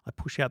 I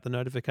push out the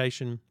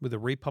notification with a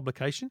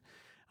republication.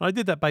 And I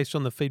did that based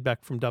on the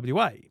feedback from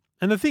WA.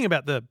 And the thing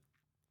about the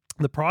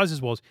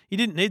prizes was you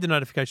didn't need the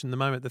notification the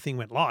moment the thing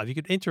went live. You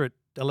could enter at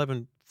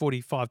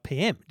 11:45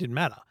 p.m. It didn't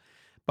matter.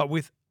 But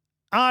with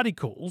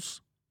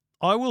articles,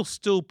 I will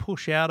still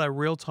push out a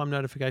real-time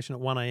notification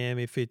at 1 a.m.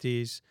 if it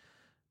is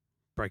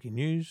breaking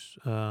news,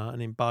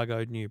 an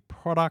embargoed new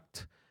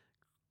product.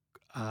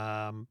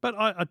 But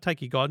I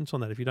take your guidance on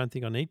that if you don't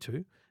think I need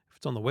to. If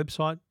it's on the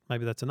website,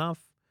 maybe that's enough.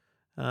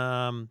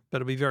 But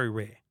it'll be very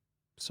rare.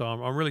 So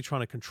I'm really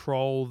trying to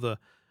control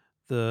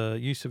the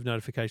use of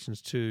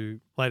notifications to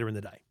later in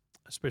the day,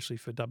 especially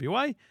for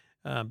WA,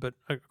 but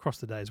across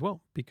the day as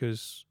well,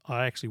 because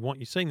I actually want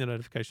you seeing the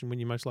notification when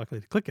you're most likely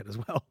to click it as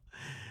well.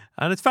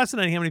 And it's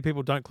fascinating how many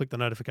people don't click the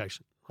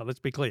notification. Well, let's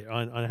be clear.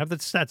 I have the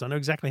stats. I know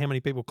exactly how many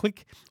people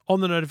click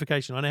on the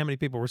notification. I know how many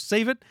people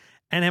receive it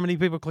and how many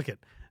people click it.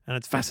 And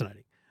it's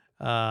fascinating.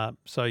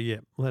 So, yeah,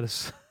 let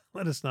us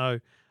know.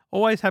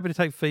 Always happy to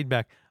take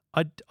feedback.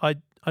 I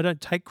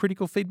don't take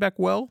critical feedback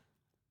well,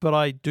 but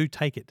I do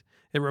take it.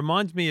 It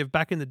reminds me of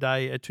back in the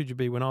day at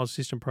 2GB when I was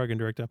assistant program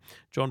director.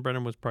 John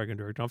Brennan was program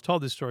director. I've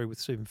told this story with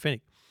Stephen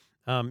Fennick.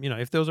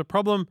 If there was a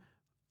problem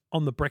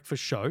on the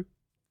breakfast show,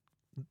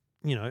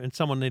 and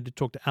someone needed to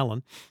talk to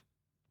Alan,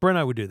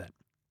 Breno would do that.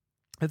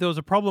 If there was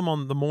a problem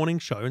on the morning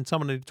show and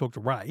someone needed to talk to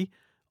Ray,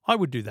 I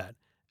would do that.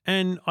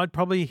 And I'd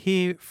probably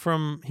hear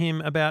from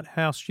him about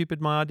how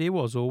stupid my idea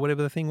was or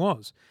whatever the thing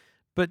was.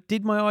 But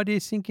did my idea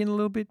sink in a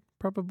little bit?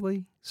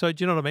 Probably. So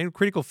do you know what I mean?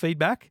 Critical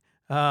feedback.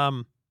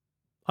 I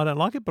don't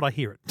like it, but I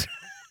hear it,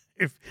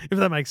 if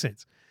that makes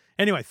sense.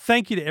 Anyway,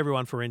 thank you to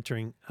everyone for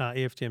entering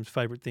EFTM's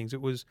favourite things.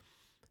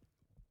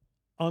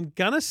 I'm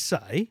going to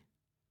say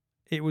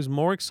it was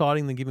more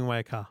exciting than giving away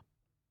a car.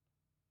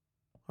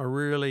 I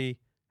really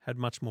had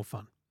much more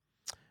fun.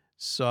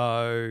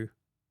 So,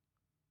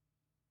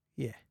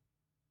 yeah,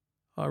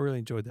 I really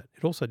enjoyed that.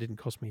 It also didn't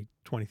cost me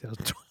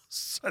 $20,000.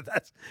 So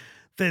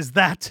there's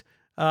that.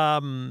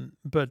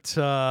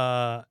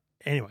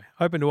 Anyway,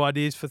 open to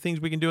ideas for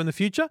things we can do in the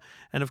future.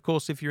 And, of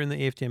course, if you're in the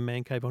EFTM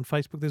Man Cave on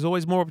Facebook, there's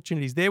always more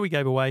opportunities there. We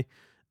gave away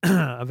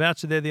a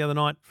voucher there the other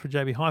night for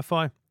JB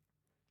Hi-Fi.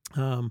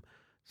 So,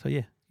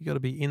 yeah, you got to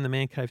be in the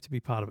Man Cave to be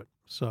part of it.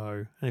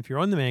 So, and if you're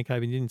on the Man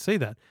Cave and you didn't see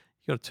that,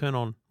 you got to turn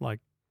on,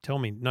 tell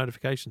me,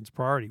 notifications,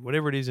 priority,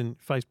 whatever it is in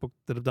Facebook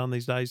that I've done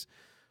these days,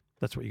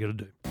 that's what you got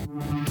to do.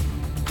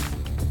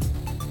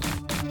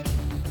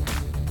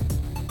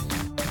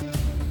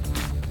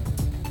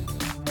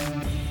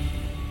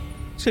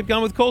 Let's keep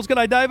going with calls.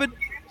 G'day, David.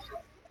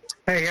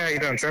 Hey, how you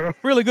doing, Trevor?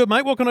 Really good,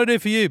 mate. What can I do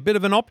for you? Bit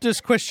of an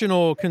Optus question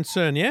or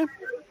concern, yeah?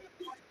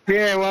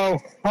 Yeah,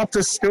 well,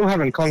 Optus still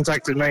haven't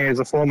contacted me as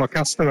a former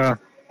customer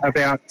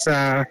about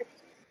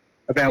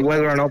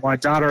whether or not my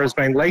data has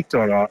been leaked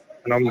or not,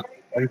 and I'm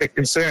a bit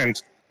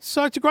concerned.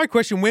 So it's a great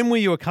question. When were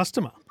you a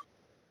customer?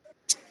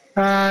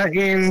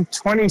 In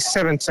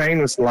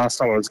 2017 was the last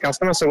time I was a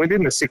customer, so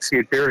within the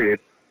 6-year period.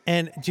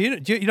 And you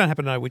don't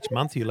happen to know which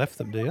month you left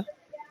them, do you?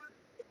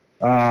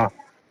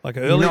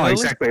 Early? No,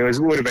 exactly. It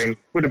would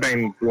have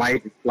been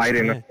late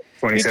in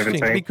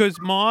 2017. Because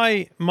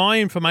my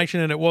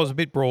information, and it was a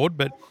bit broad,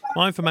 but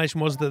my information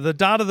was that the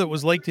data that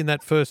was leaked in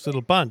that first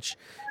little bunch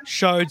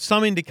showed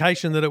some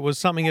indication that it was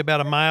something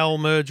about a mail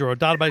merge or a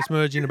database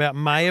merge in about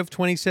May of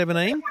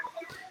 2017.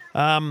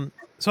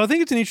 So I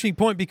think it's an interesting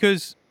point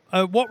because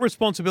what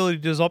responsibility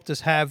does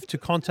Optus have to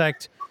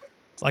contact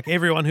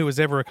everyone who was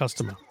ever a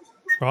customer,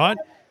 right?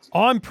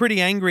 I'm pretty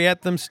angry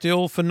at them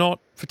still for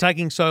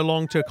taking so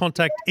long to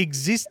contact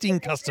existing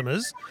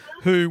customers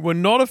who were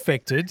not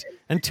affected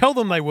and tell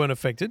them they weren't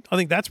affected. I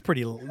think that's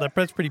pretty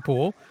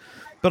poor.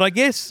 But I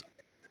guess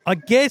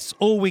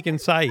all we can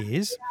say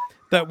is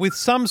that with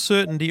some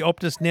certainty,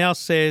 Optus now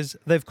says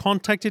they've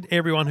contacted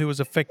everyone who was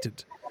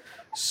affected.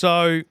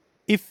 So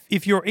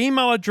if your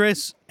email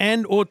address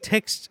and or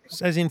text,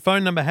 as in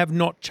phone number, have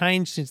not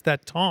changed since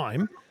that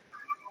time,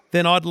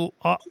 then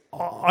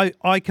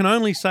I can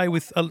only say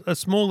with a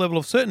small level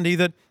of certainty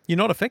that you're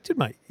not affected,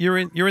 mate. You're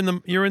in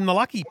the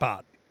lucky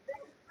part.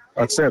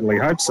 I'd certainly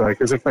hope so,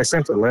 because if they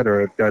sent a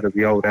letter, it'd go to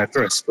the old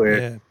address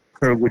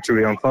which will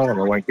be on file, and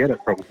I won't get it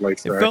probably.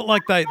 So. It felt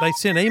like they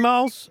sent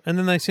emails and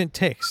then they sent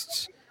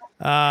texts.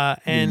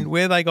 And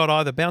where they got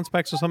either bounce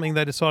backs or something,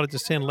 they decided to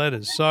send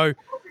letters. So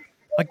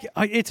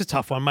it's a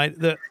tough one, mate.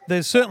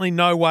 There's certainly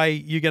no way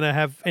you're going to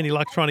have any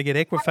luck trying to get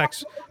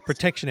Equifax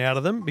protection out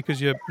of them because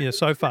you're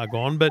so far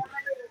gone. But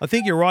I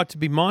think you're right to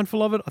be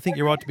mindful of it. I think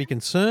you're right to be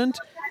concerned.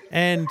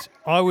 And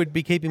I would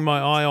be keeping my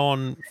eye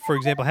on, for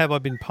example, Have I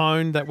Been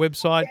Pwned, that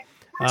website,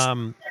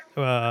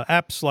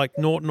 apps like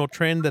Norton or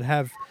Trend that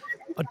have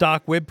a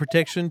dark web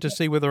protection to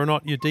see whether or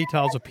not your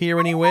details appear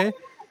anywhere.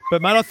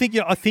 But, mate, I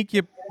think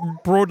you're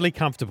broadly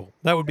comfortable.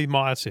 That would be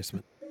my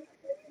assessment.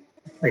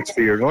 Thanks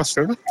for your advice,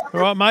 Trevor. All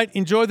right, mate.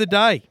 Enjoy the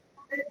day.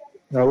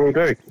 I will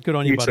do. Good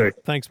on you, buddy. Too.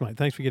 Thanks, mate.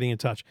 Thanks for getting in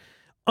touch.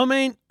 I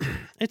mean,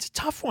 it's a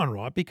tough one,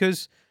 right?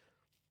 Because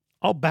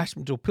I'll bash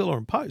them to a pillar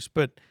and post,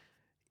 but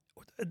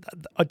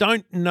I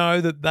don't know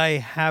that they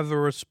have a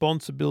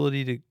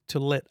responsibility to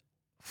let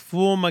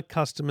former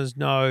customers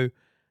know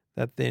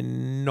that they're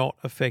not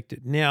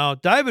affected. Now,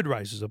 David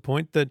raises a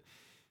point that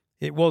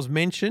it was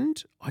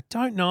mentioned. I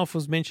don't know if it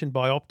was mentioned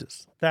by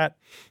Optus, that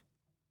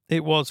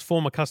it was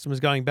former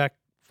customers going back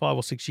 5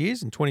 or 6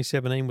 years, and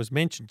 2017 was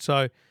mentioned.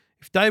 So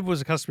if Dave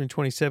was a customer in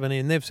 2017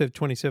 and they've said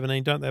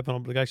 2017, don't they have an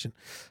obligation?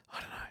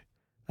 I don't know.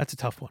 That's a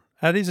tough one.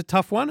 That is a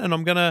tough one, and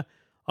I'm gonna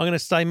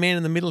stay man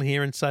in the middle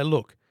here and say,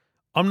 look,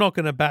 I'm not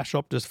going to bash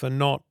Optus for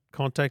not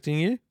contacting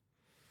you.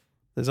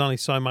 There's only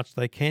so much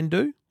they can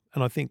do,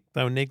 and I think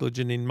they were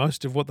negligent in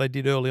most of what they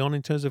did early on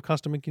in terms of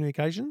customer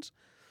communications.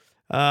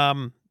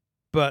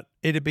 But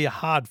it'd be a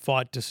hard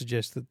fight to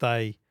suggest that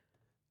they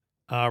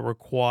are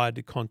required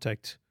to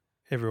contact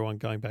everyone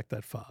going back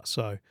that far.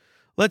 So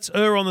let's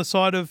err on the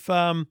side of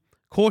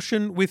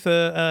caution with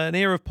an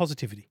air of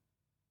positivity,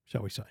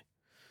 shall we say.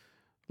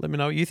 Let me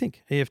know what you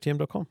think.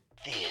 EFTM.com.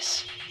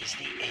 This is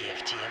the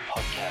EFTM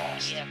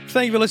podcast.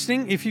 Thank you for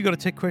listening. If you've got a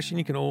tech question,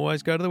 you can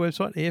always go to the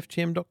website,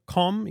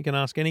 EFTM.com. You can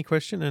ask any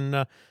question,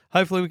 and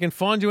hopefully we can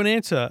find you an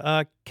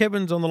answer.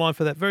 Kevin's on the line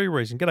for that very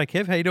reason. G'day,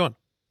 Kev. How you doing?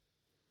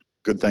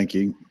 Good, thank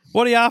you.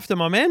 What are you after,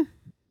 my man?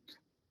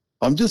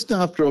 I'm just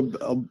after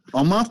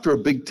I'm after a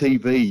big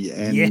TV,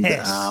 and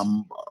yes.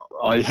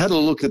 I had a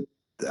look at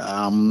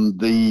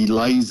the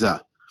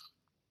laser.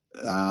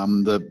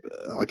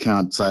 I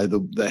can't say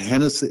the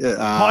Hennessy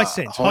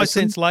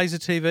Hisense laser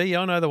TV.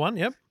 Yeah, I know the one.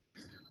 Yep.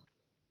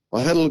 I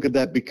had a look at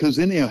that because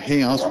in our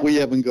house we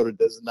haven't got a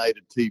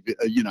designated TV,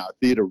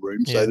 theatre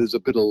room, so there's a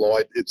bit of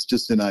light. It's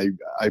just in a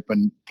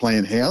open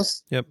plan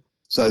house. Yep.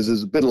 So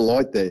there's a bit of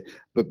light there.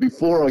 But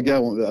before I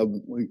go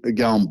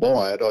and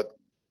buy it,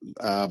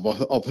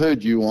 I've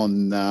heard you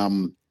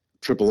on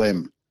Triple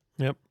M.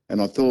 Yep.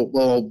 And I thought,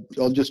 well,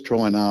 I'll just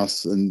try and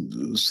ask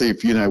and see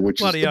if you know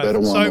which is the better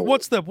one. So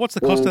what's the cost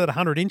of that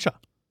 100-incher?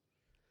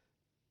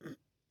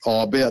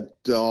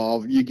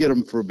 You get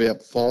them for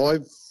about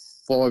five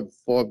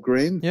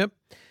grand. Yep.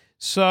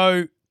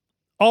 So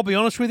I'll be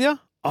honest with you,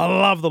 I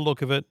love the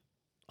look of it.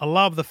 I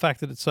love the fact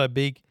that it's so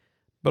big,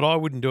 but I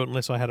wouldn't do it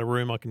unless I had a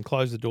room I can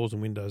close the doors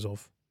and windows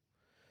off.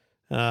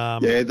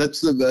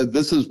 This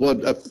is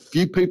what a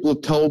few people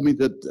have told me,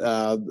 that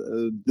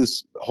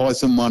this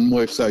Hisense one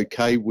works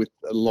okay with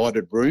a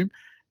lighted room,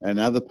 and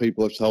other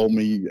people have told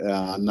me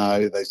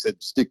no. They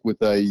said stick with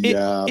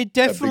it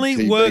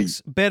definitely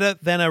works better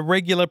than a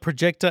regular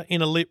projector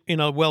in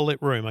a well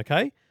lit room.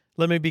 Okay.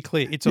 Let me be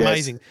clear. It's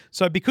amazing. Yes.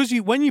 So because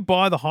when you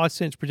buy the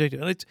Hisense projector,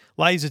 and it's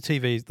laser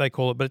TV, they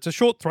call it, but it's a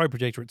short throw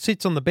projector. It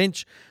sits on the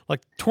bench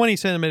like 20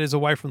 centimetres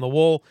away from the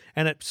wall,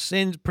 and it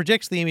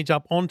projects the image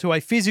up onto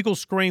a physical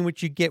screen,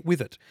 which you get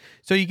with it.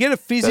 So you get a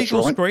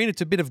physical screen.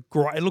 It's a bit of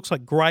grey. It looks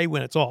like grey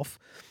when it's off.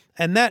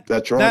 And that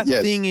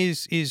thing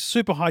is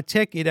super high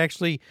tech. It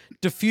actually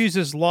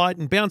diffuses light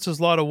and bounces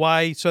light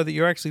away so that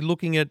you're actually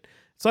looking at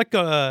it's like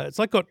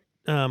got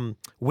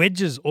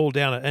wedges all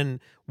down it, and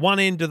one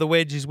end of the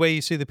wedge is where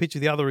you see the picture,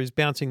 the other is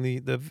bouncing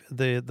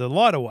the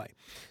light away.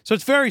 So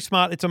it's very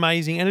smart, it's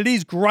amazing, and it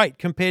is great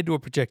compared to a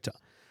projector.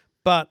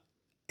 But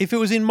if it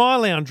was in my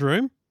lounge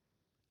room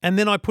and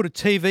then I put a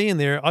TV in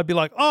there, I'd be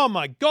like, oh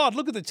my God,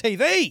 look at the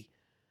TV.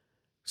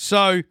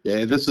 So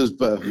yeah,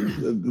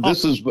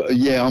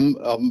 I'm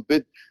a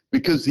bit,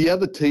 because the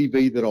other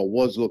TV that I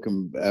was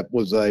looking at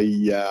was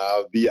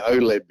the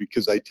OLED,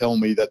 because they tell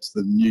me that's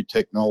the new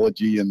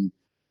technology and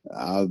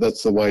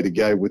that's the way to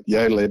go with the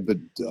OLED. But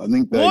I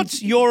think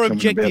what's your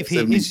objective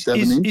here?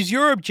 Is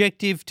your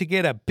objective to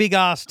get a big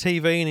ass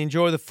TV and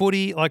enjoy the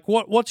footy? Like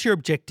what's your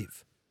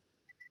objective?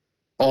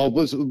 I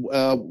watch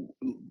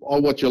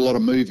a lot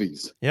of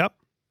movies. Yep.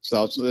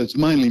 So it's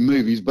mainly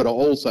movies, but I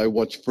also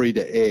watch free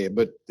to air.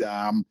 But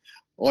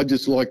I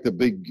just like the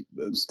big,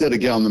 instead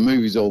of going to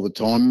movies all the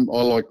time,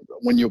 I like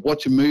when you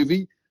watch a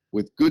movie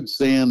with good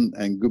sound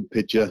and good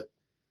picture,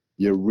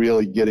 you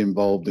really get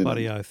involved in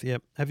Bloody it. oath,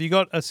 yep. Have you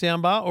got a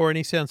sound bar or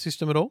any sound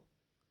system at all?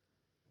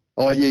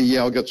 Oh,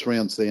 yeah, I got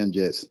surround sound,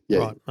 yes. Yeah.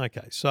 Right,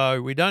 okay.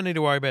 So we don't need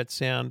to worry about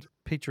sound.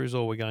 Picture is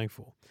all we're going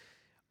for.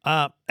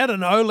 At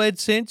an OLED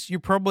sense, your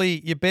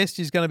best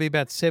is going to be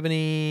about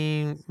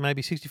 70,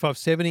 maybe 65,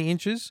 70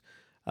 inches.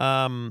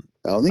 I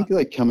think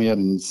they come out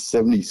in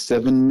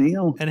 77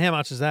 now. And how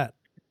much is that?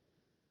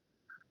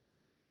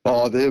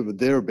 Oh,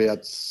 they're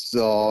about.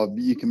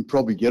 You can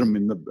probably get them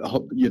in the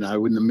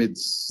mid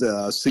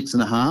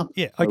 6.5.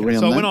 Yeah. Okay.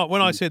 So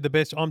when I said the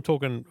best, I'm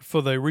talking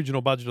for the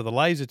original budget of the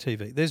laser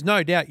TV. There's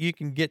no doubt you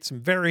can get some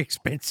very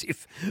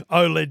expensive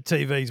OLED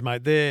TVs,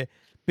 mate.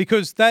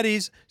 Because that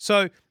is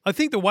so. I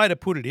think the way to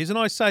put it is, and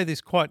I say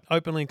this quite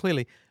openly and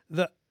clearly,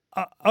 the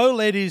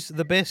OLED is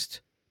the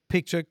best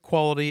picture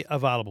quality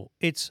available.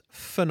 It's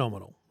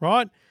phenomenal,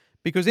 right?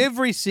 Because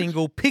every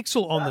single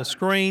pixel on the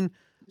screen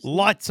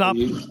lights up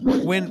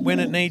when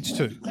it needs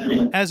to,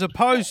 as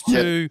opposed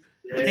to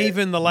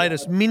even the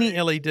latest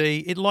mini LED.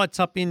 It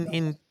lights up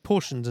in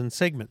portions and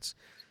segments,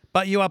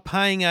 but you are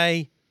paying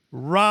a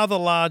rather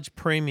large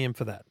premium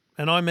for that,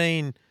 and I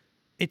mean,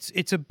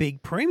 it's a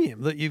big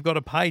premium that you've got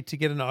to pay to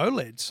get an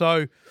OLED.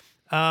 So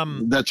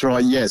that's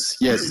right. Yes.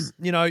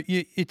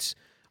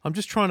 I'm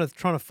just trying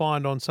to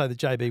find on, say, the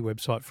JB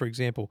website, for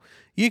example.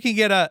 You can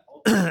get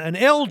an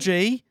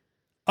LG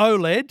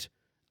OLED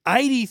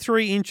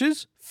 83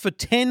 inches for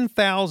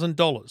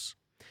 $10,000.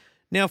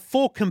 Now,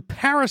 for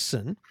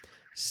comparison,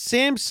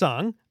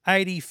 Samsung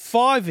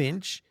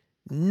 85-inch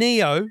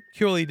Neo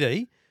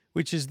QLED,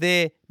 which is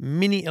their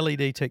mini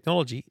LED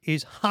technology,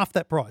 is half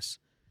that price.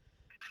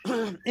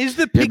 Is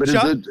the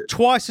picture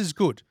twice as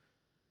good?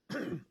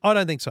 I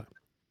don't think so.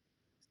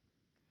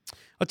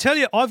 I tell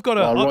you, I've got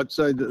a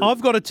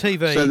I've got a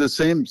TV. So the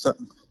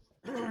Samsung.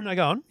 No,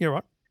 go on. You're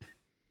right.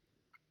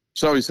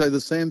 Sorry. So the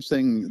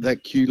Samsung,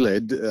 that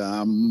QLED,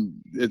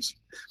 it's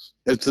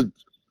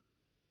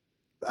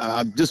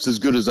just as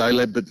good as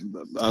OLED, but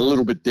a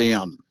little bit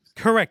down.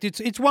 Correct.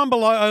 It's one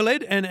below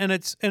OLED, and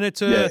it's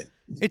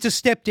a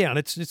step down.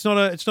 It's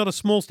not a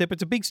small step.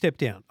 It's a big step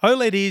down.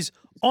 OLED is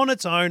on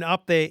its own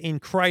up there in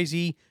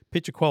crazy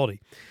picture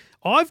quality.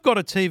 I've got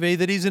a TV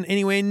that isn't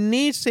anywhere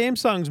near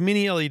Samsung's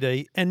mini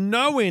LED and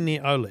nowhere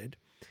near OLED.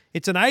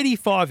 It's an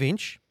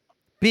 85-inch,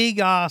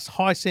 big-ass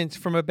Hisense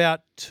from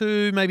about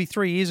 2, maybe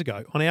 3 years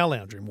ago on our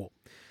lounge room wall.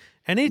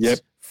 And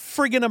it's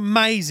friggin'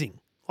 amazing.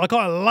 Like,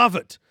 I love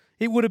it.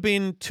 It would have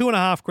been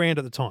 $2,500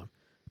 at the time.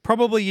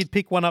 Probably you'd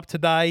pick one up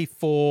today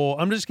for,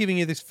 I'm just giving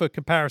you this for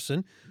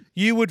comparison,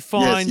 you would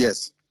find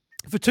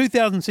for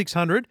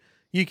 $2,600,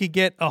 you could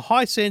get a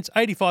Hisense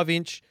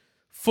 85-inch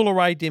full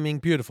array dimming,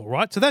 beautiful,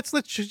 right? So let's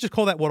just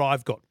call that what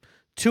I've got,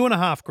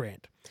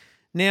 $2,500.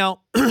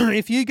 Now,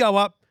 if you go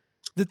up,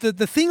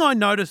 the thing I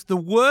noticed, the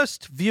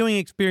worst viewing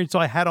experience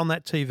I had on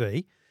that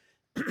TV,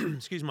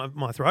 excuse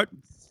my throat,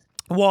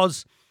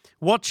 was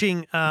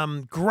watching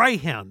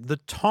Greyhound, the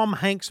Tom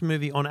Hanks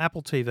movie on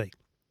Apple TV.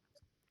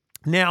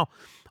 Now,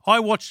 I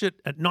watched it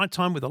at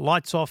nighttime with the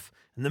lights off,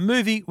 and the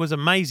movie was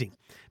amazing.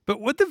 But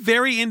at the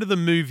very end of the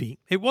movie,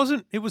 it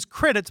was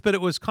credits, but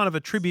it was kind of a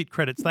tribute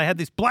credits. They had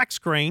this black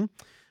screen,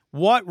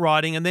 white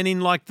writing, and then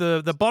in like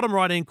the bottom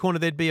right-hand corner,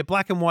 there'd be a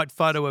black and white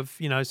photo of,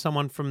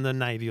 someone from the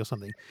Navy or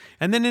something.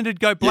 And then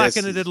it'd go black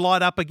and it'd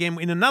light up again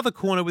in another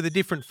corner with a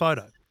different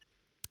photo.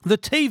 The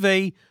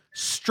TV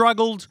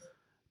struggled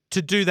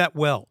to do that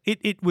well.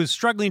 It was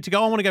struggling to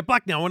go, I want to go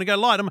black now, I want to go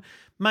light.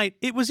 Mate,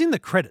 it was in the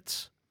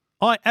credits.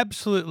 I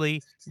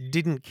absolutely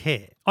didn't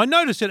care. I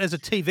noticed it as a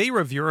TV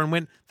reviewer and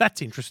went,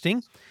 that's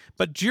interesting.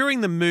 But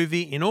during the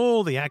movie, in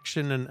all the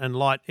action and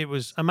light, it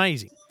was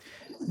amazing.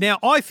 Now,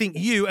 I think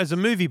you as a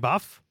movie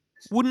buff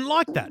wouldn't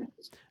like that.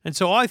 And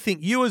so I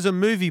think you as a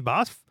movie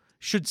buff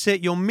should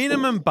set your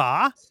minimum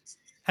bar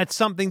at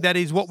something that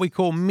is what we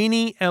call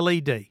mini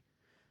LED.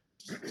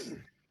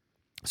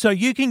 So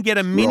you can get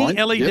a mini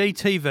LED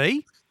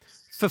TV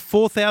for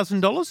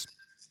 $4,000.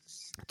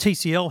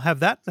 TCL have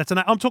that.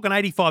 I'm talking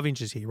 85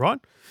 inches here, right?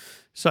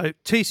 So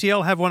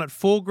TCL have one at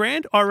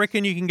 $4,000. I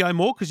reckon you can go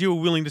more because you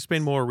were willing to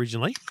spend more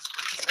originally.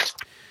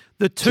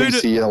 The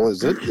TCL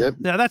is it? Yep.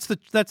 Now that's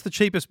the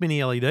cheapest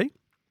mini LED.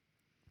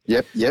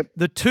 Yep.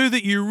 The two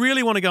that you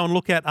really want to go and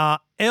look at are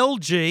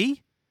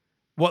LG.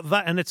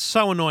 And it's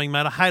so annoying,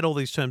 mate. I hate all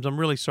these terms. I'm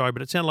really sorry,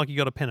 but it sounded like you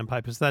got a pen and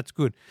paper, so that's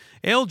good.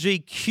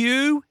 LG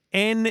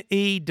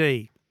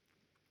QNED.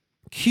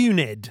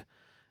 QNED.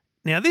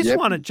 Now, this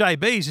one at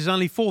JB's is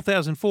only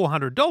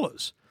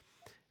 $4,400,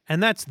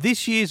 and that's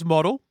this year's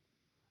model,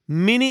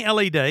 mini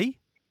LED,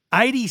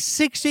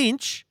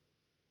 86-inch.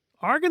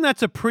 I reckon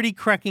that's a pretty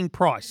cracking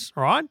price,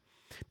 right?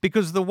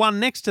 Because the one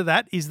next to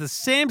that is the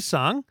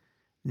Samsung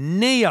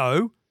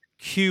Neo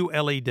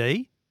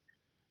QLED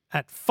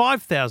at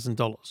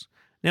 $5,000.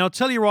 Now, I'll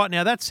tell you right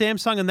now, that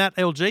Samsung and that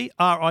LG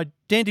are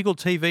identical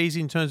TVs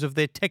in terms of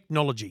their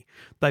technology.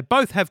 They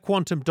both have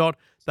quantum dot.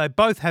 They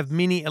both have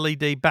mini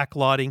LED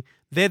backlighting.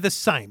 They're the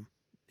same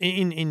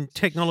in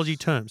technology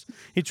terms.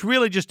 It's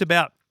really just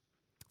about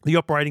the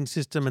operating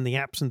system and the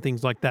apps and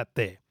things like that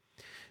there.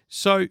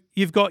 So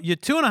you've got your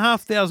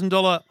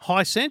 $2,500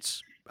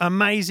 Hisense,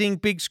 amazing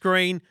big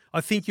screen. I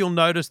think you'll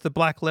notice the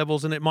black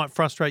levels and it might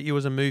frustrate you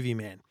as a movie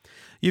man.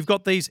 You've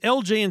got these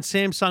LG and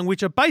Samsung,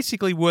 which are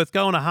basically worth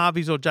going to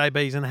Harvey's or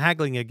JB's and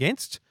haggling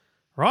against,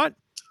 right?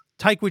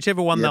 take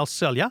whichever one Yep. they'll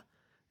sell you.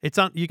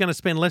 You're going to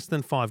spend less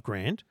than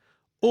 $5,000,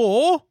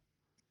 or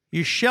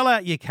you shell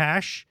out your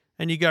cash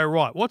and you go,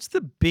 right, what's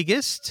the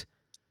biggest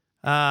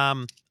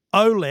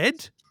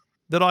OLED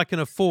that I can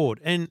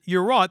afford? And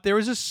you're right, there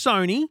is a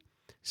Sony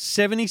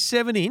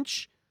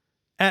 77-inch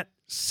at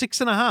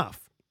 6.5.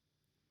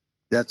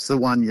 That's the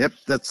one. Yep,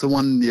 that's the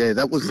one. Yeah,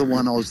 that was the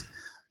one I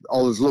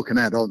was looking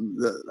at.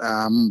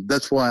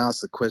 That's why I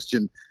asked the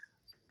question.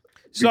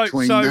 So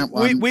between that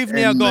one we've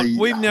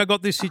now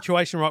got this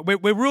situation right.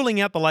 We're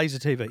ruling out the laser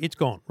TV. It's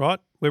gone, right?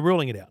 We're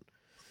ruling it out.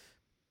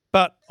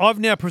 But I've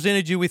now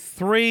presented you with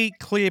 3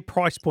 clear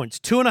price points: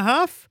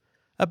 2.5,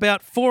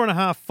 about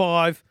 4.5,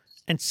 5,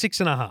 and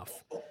 6.5.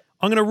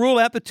 I'm going to rule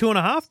out the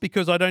 2.5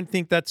 because I don't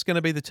think that's going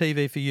to be the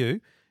TV for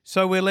you.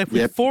 So we're left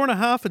with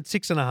 4.5 and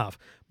 6.5.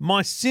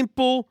 My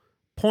simple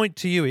point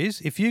to you is,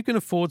 if you can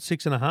afford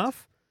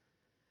 6.5,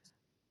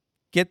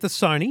 get the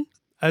Sony,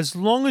 as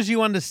long as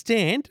you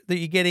understand that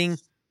you're getting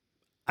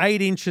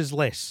 8 inches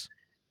less.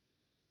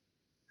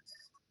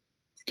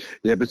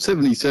 Yeah, but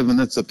 77,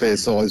 that's a fair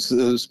size,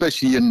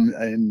 especially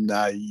in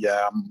a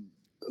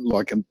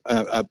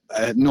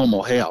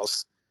normal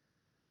house.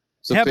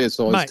 It's a fair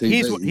size mate,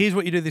 TV. Here's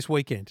what you do this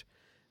weekend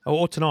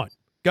or tonight.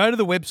 Go to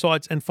the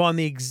websites and find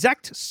the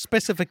exact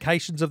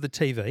specifications of the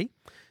TV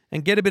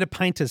and get a bit of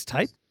painter's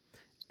tape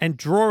and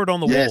draw it on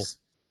the wall.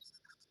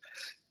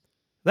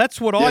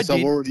 That's what I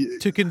did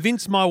to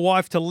convince my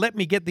wife to let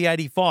me get the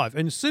 85.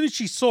 And as soon as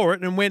she saw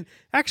it and went,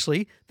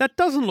 actually, that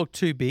doesn't look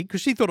too big, because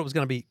she thought it was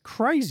going to be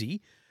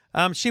crazy,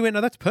 she went,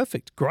 no, that's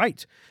perfect,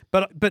 great.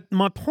 But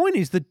my point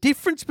is, the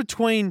difference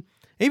between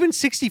even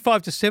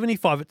 65 to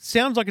 75, it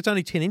sounds like it's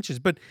only 10 inches,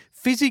 but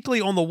physically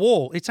on the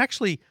wall, it's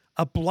actually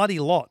a bloody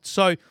lot.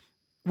 So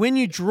when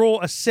you draw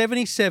a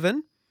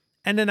 77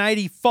 and an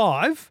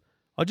 85,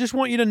 I just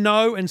want you to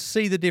know and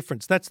see the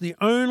difference. That's the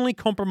only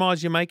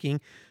compromise you're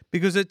making,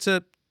 because it's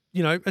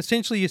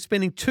essentially you're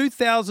spending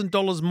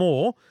 $2,000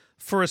 more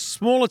for a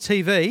smaller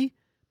TV,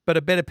 but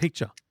a better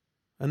picture.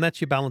 And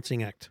that's your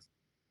balancing act.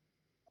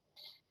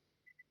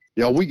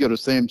 Yeah, we got a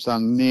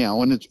Samsung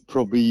now, and it's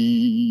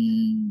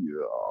probably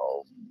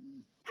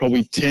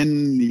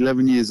 10,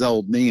 11 years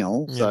old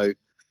now.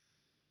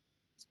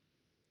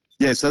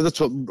 Yeah. So that's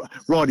what,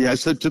 right, yeah.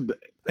 So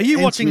are you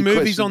watching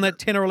movies on that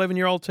 10 or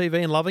 11-year-old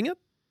TV and loving it?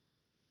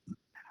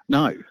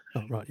 No.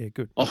 Oh, right, yeah,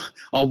 good.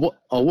 I'll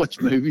watch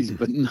movies,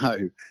 but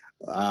no.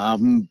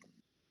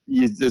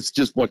 It's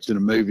just watching a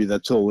movie.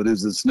 That's all it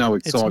is. There's no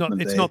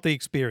excitement It's not the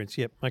experience.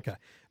 Yep. Okay.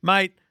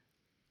 Mate,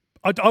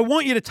 I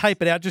want you to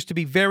tape it out just to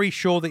be very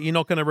sure that you're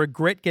not going to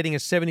regret getting a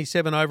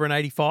 77 over an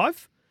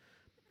 85.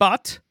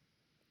 But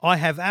I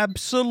have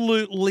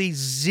absolutely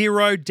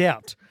zero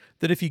doubt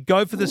that if you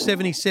go for the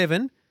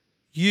 77,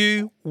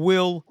 you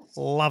will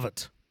love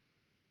it.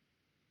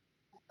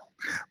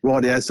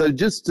 Right, yeah. So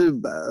just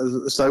to,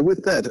 so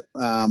with that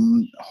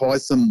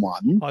Hisense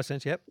one,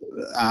 Hisense, yep.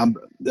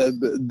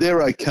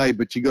 They're okay,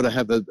 but you got to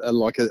have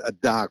a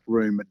dark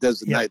room, a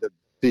designated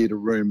theatre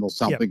room or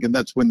something, and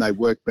that's when they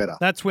work better.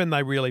 That's when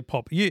they really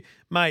pop.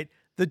 Mate,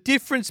 the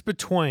difference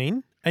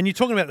between, and you're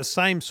talking about the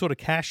same sort of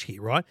cash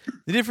here, right?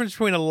 The difference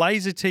between a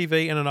laser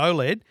TV and an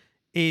OLED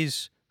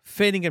is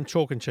feeding them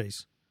chalk and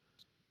cheese.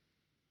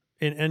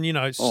 And you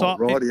know,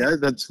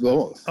 that's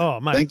cool. Oh,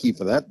 mate, thank you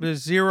for that.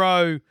 There's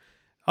zero.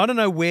 I don't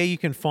know where you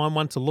can find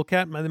one to look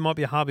at. There might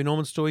be a Harvey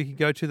Norman store you can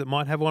go to that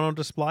might have one on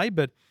display,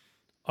 but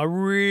I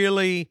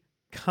really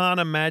can't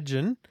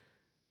imagine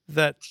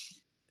that,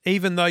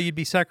 even though you'd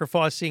be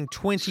sacrificing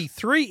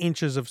 23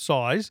 inches of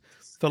size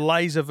for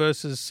laser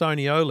versus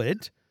Sony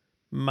OLED,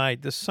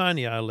 mate, the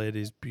Sony OLED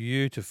is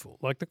beautiful.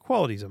 Like, the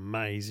quality's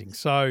amazing.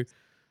 So,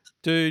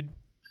 dude,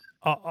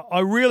 I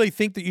really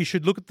think that you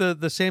should look at the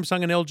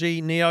Samsung and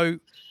LG Neo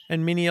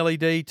and Mini LED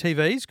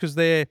TVs, because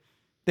they're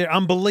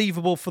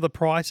unbelievable for the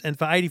price, and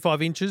for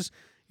 85 inches,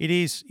 it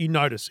is, you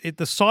notice it.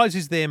 The size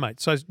is there,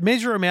 mate. So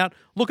measure them out,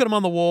 look at them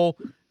on the wall,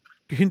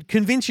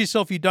 convince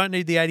yourself you don't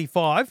need the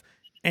 85,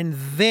 and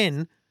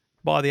then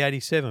buy the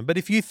 87. But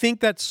if you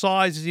think that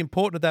size is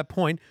important at that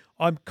point,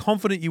 I'm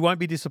confident you won't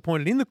be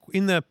disappointed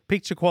in the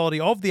picture quality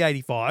of the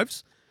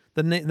 85s,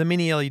 the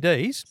mini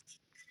LEDs.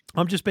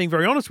 I'm just being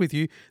very honest with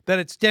you that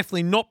it's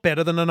definitely not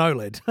better than an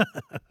OLED.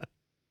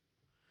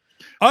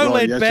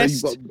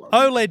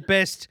 OLED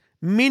best.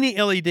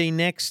 Mini LED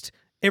next,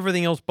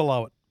 everything else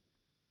below it.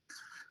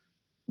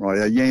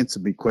 Right, you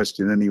answered my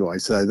question anyway.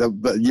 So,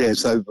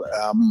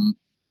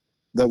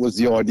 that was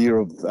the idea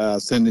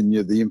of sending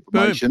you the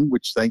information. Boom.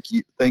 Which thank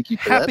you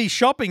for Happy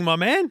shopping, my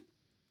man.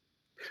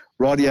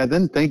 Rightio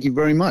then. Thank you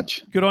very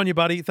much. Good on you,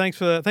 buddy. Thanks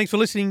for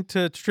listening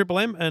to Triple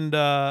M,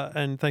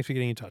 and thanks for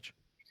getting in touch.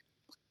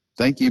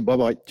 Thank you.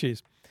 Bye-bye.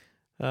 Cheers.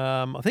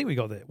 I think we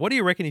got there. What do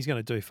you reckon he's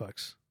going to do,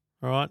 folks?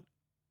 All right.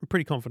 I'm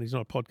pretty confident he's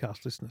not a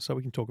podcast listener, so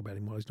we can talk about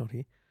him while he's not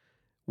here.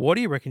 What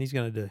do you reckon he's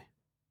going to do?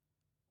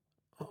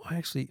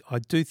 I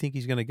do think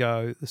he's going to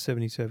go the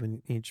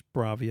 77-inch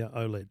Bravia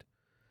OLED.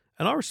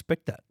 And I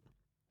respect that.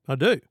 I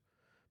do.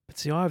 But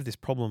see, I have this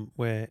problem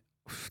where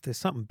there's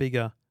something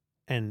bigger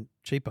and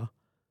cheaper,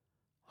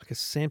 like a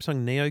Samsung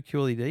Neo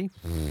QLED.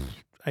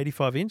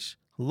 85 inch.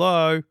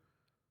 Hello.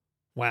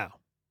 Wow.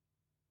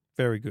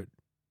 Very good.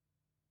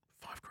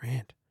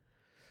 $5,000.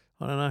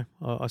 I don't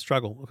know. I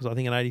struggle because I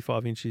think an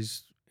 85 inch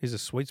is a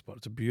sweet spot.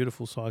 It's a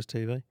beautiful size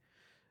TV.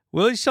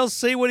 We shall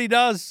see what he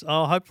does.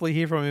 I'll hopefully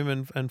hear from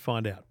him and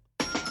find out.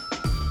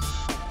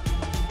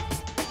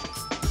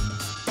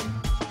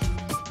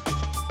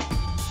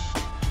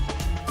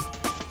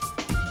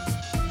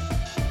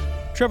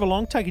 Trevor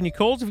Long taking your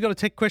calls. If you've got a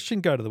tech question,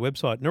 go to the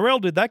website.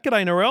 Narelle did that.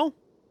 G'day, Narelle.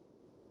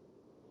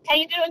 How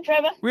you doing,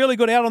 Trevor? Really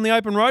good out on the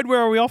open road. Where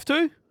are we off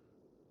to?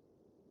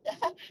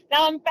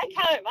 No, I'm back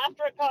home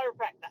after a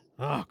chiropractor.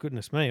 Oh,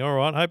 goodness me. All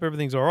right. Hope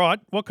everything's all right.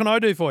 What can I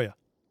do for you?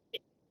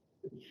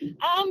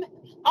 I'm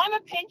a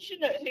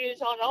pensioner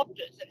who's on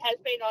Optus and has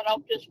been on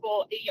Optus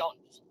for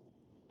eons.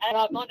 And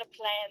I'm on a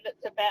plan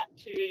that's about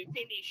to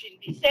finish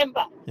in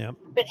December. Yeah.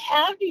 But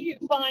how do you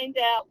find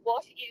out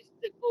what is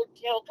the good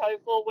telco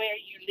for where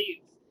you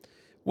live?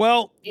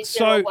 Well, Is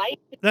there a way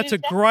to that's do a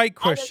that great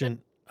other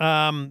question.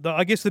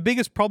 I guess the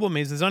biggest problem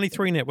is there's only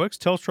 3 networks,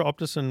 Telstra,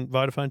 Optus and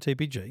Vodafone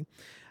TPG.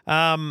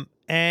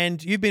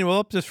 And you've been with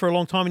Optus for a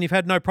long time and you've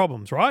had no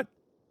problems, right?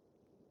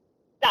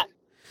 No.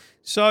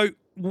 So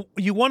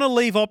you want to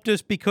leave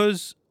Optus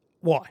because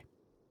why?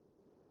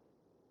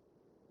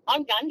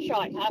 I'm gun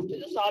shy after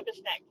the cyber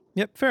snack.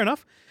 Yep, fair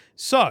enough.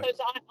 So Because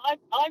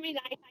I'm in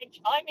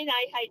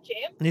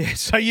AHM. yeah,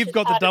 so you've is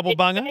got the part of double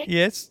bunger. Medicare.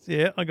 Yes,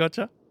 yeah, I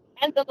gotcha.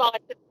 And the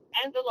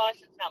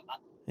license number.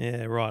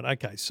 Yeah, right.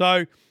 Okay.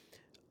 So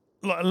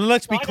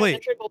let's be Right on clear. the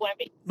triple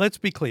whammy. Let's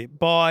be clear.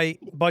 By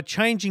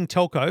changing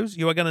telcos,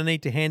 you are going to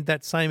need to hand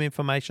that same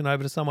information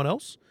over to someone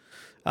else.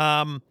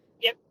 Yep.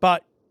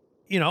 But,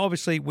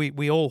 obviously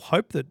we all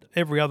hope that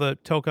every other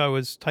telco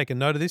has taken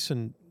note of this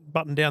and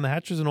buttoned down the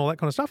hatches and all that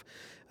kind of stuff.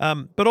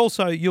 But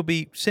also you'll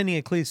be sending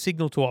a clear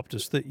signal to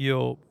Optus that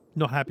you're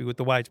not happy with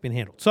the way it's been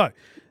handled. So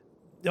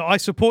I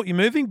support you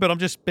moving, but I'm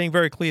just being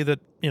very clear that,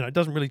 it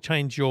doesn't really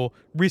change your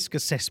risk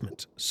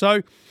assessment.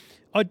 So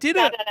I did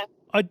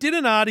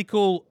an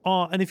article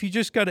and if you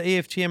just go to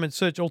EFTM and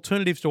search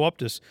alternatives to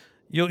Optus,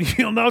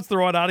 you'll know it's the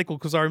right article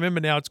because I remember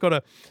now it's got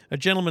a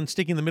gentleman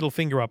sticking the middle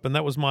finger up and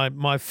that was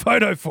my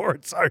photo for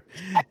it. So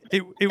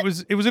it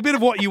was a bit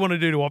of what you want to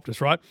do to Optus,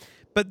 right?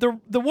 But the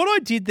what I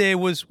did there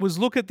was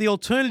look at the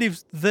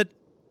alternatives that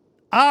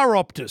are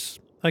Optus,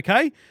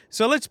 okay?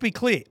 So let's be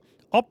clear.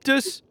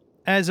 Optus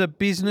as a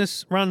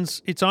business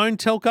runs its own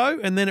telco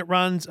and then it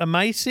runs a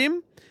MaySim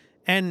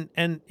and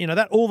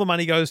that all the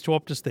money goes to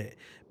Optus there.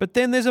 But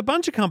then there's a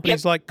bunch of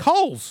companies like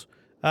Coles,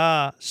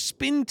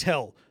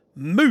 Spintel,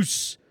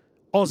 Moose,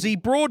 Aussie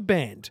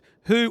Broadband,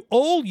 who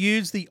all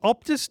use the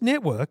Optus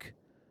network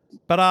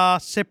but are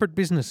separate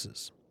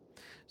businesses.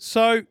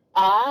 So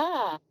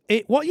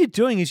what you're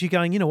doing is you're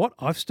going, you know what,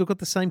 I've still got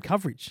the same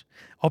coverage.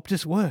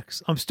 Optus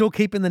works. I'm still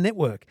keeping the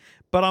network,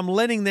 but I'm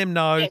letting them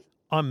know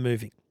I'm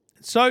moving.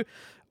 So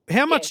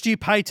how much do you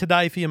pay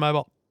today for your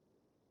mobile?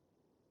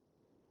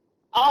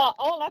 Oh,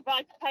 all I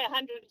pay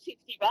 $160.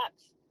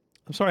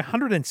 I'm sorry,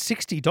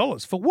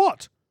 $160 for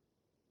what?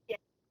 Yeah.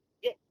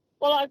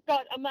 Well, I've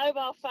got a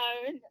mobile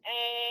phone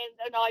and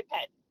an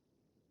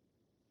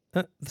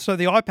iPad. So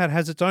the iPad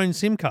has its own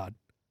SIM card?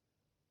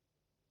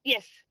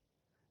 Yes.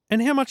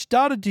 And how much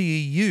data do you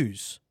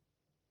use?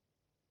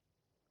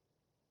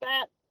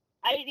 About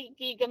 80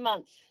 gig a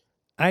month.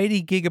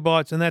 80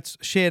 gigabytes, and that's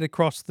shared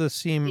across the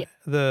SIM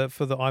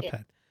for the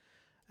iPad.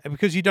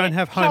 Because you don't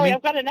have home. Sorry,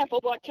 I've got an Apple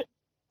Watch.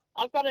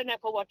 I've got an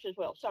Apple Watch as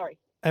well. Sorry.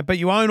 But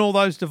you own all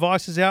those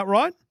devices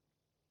outright?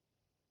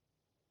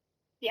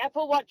 The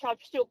Apple Watch I'm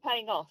still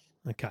paying off.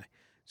 Okay.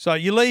 So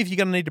you leave, you're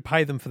going to need to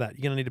pay them for that.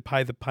 You're going to need to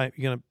pay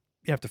you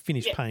have to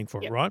finish paying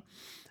for it, right?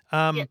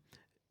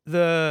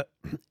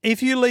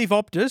 If you leave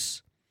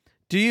Optus,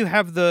 do you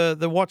have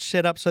the watch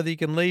set up so that you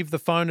can leave the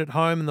phone at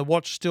home and the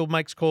watch still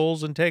makes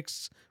calls and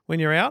texts when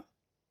you're out?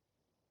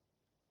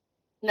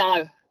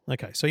 No.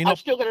 Okay, so I've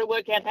still got to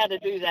work out how to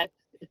do that.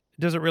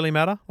 Does it really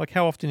matter? Like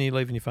how often are you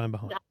leaving your phone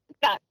behind? No.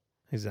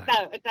 Exactly.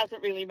 No, it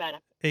doesn't really matter.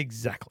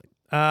 Exactly.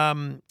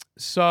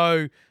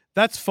 So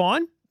that's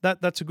fine.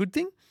 That's a good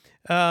thing.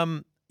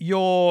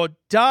 Your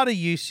data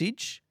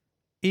usage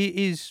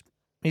is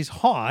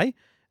high.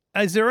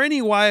 Is there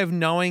any way of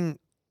knowing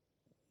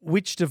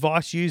which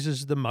device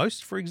uses the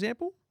most, for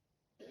example?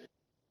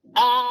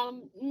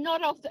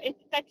 Not off.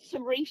 That's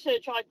some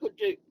research I could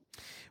do.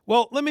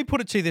 Well, let me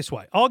put it to you this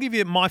way. I'll give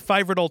you my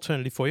favourite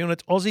alternative for you, and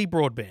it's Aussie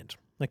Broadband.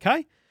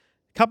 Okay?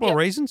 Couple of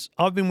reasons.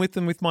 I've been with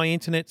them with my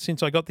internet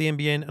since I got the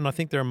NBN, and I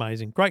think they're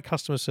amazing. Great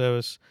customer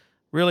service.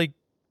 Really,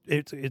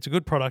 it's a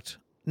good product.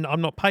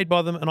 I'm not paid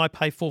by them, and I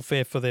pay full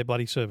fare for their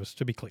bloody service,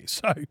 to be clear.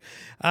 So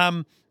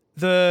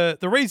the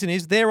reason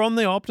is they're on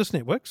the Optus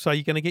network, so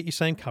you're going to get your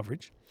same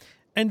coverage.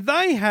 And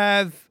they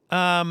have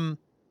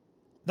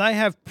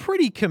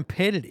pretty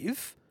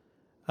competitive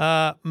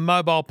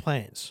mobile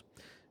plans.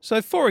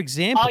 So, for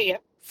example,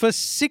 for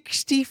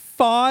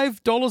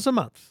 $65 a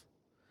month,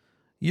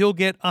 you'll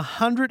get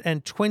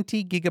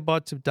 120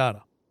 gigabytes of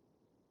data.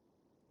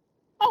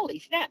 Holy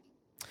snap.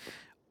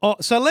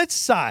 So let's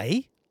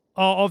say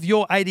of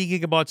your 80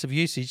 gigabytes of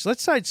usage,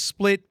 let's say it's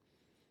split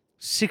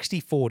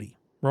 60/40,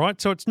 right?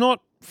 So it's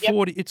not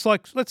 40. It's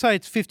like, let's say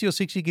it's 50 or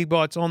 60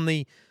 gigabytes on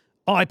the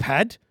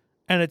iPad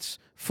and it's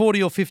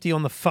 40 or 50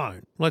 on the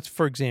phone,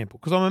 for example,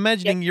 because I'm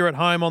imagining you're at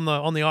home on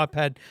the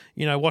iPad,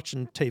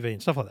 watching TV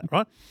and stuff like that,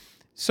 right?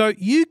 So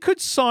you could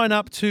sign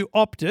up to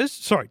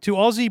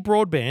Aussie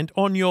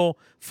Broadband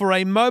for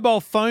a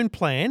mobile phone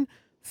plan,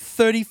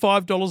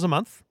 $35 a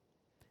month,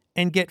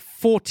 and get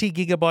 40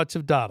 gigabytes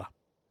of data,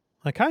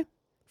 okay,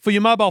 for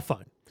your mobile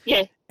phone.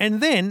 Yeah.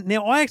 And then,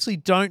 now I actually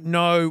don't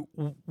know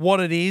what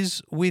it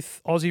is with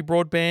Aussie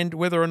Broadband,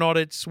 whether or not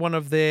it's one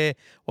of their,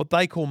 what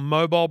they call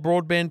mobile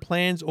broadband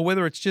plans, or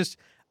whether it's just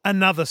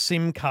another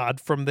SIM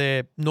card from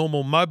their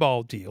normal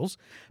mobile deals.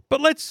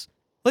 But let's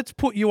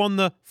put you on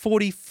the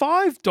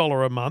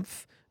 $45 a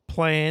month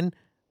plan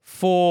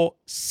for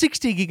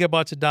 60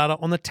 gigabytes of data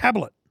on the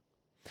tablet.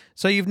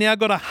 So you've now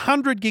got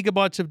 100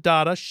 gigabytes of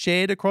data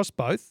shared across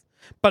both.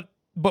 But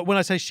when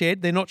I say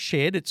shared, they're not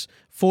shared. It's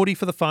 40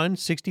 for the phone,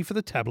 60 for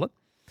the tablet.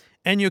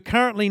 And you're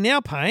currently now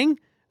paying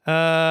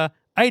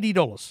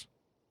 $80.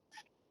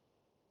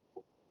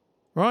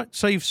 Right?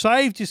 So you've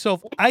saved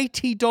yourself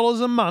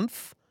 $80 a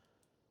month,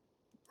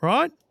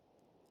 right?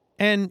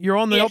 And you're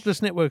on the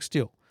Optus network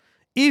still.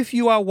 If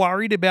you are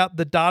worried about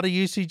the data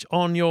usage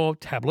on your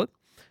tablet,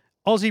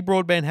 Aussie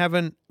Broadband have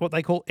what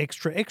they call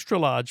extra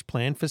large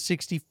plan for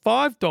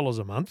 $65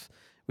 a month,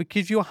 which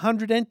gives you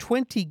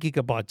 120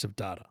 gigabytes of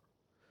data.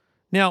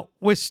 Now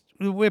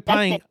we're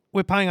paying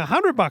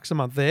 $100 a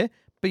month there,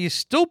 but you're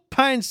still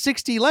paying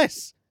 60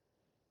 less.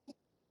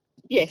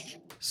 Yes.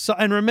 So,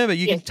 and remember,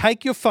 you can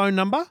take your phone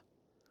number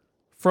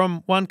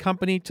from one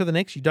company to the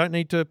next. You don't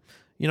need to,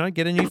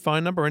 get a new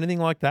phone number or anything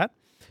like that.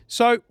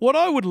 So what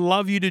I would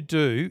love you to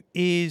do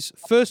is,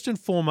 first and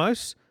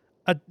foremost,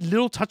 a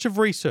little touch of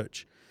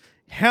research.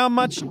 How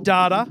much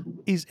data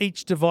is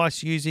each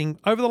device using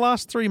over the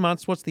last 3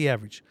 months? What's the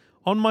average?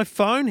 On my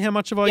phone, how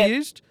much have I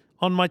used?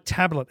 On my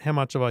tablet, how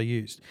much have I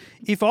used?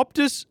 If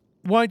Optus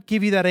won't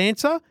give you that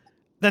answer,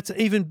 that's an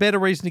even better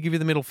reason to give you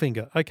the middle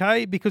finger,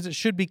 okay? Because it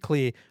should be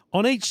clear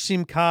on each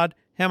SIM card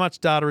how much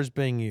data is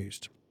being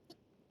used.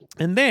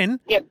 And then,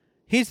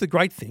 here's the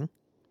great thing.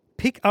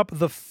 Pick up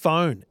the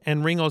phone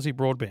and ring Aussie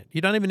Broadband.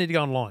 You don't even need to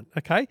go online,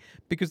 okay?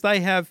 Because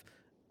they have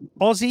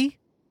Aussie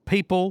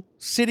people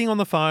sitting on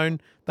the phone.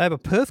 They have a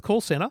Perth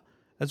call centre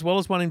as well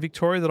as one in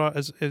Victoria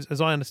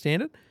as I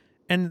understand it.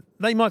 And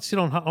they might sit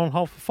on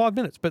hold for 5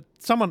 minutes, but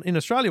someone in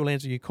Australia will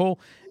answer your call.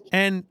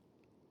 And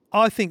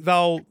I think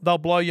they'll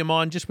blow your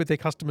mind just with their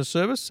customer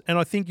service. And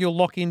I think you'll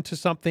lock into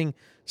something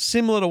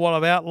similar to what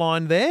I've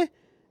outlined there.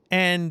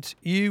 And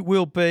you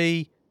will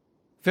be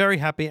very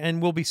happy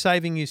and will be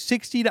saving you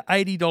 $60 to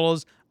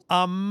 $80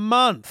 a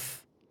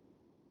month.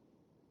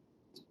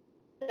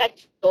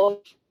 That's good.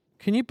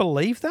 Can you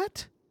believe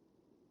that?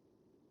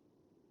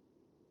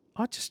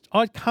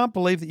 I can't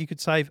believe that you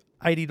could save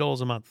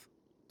 $80 a month.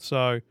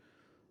 So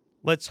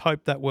let's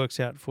hope that works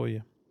out for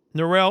you.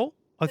 Narelle,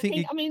 the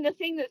thing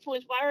that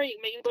was worrying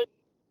me was...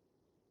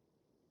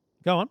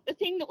 Go on. The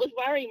thing that was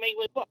worrying me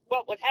was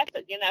what would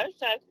happen,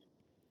 so...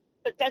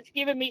 But that's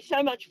given me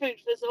so much food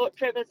for thought,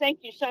 Trevor. Thank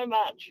you so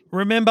much.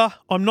 Remember,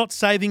 I'm not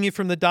saving you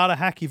from the data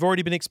hack. You've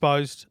already been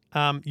exposed.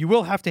 You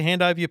will have to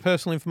hand over your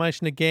personal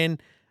information again.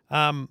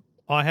 I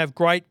have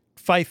great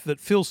faith that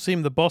Phil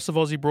Sim, the boss of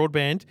Aussie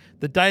Broadband,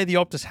 the day the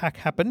Optus hack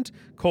happened,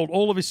 called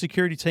all of his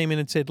security team in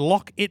and said,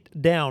 "Lock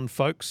it down,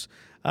 folks."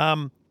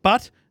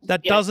 But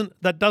that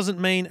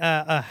doesn't mean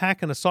a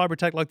hack and a cyber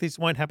attack like this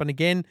won't happen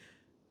again.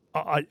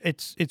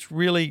 It's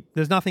really,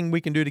 there's nothing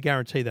we can do to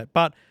guarantee that.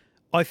 But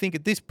I think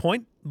at this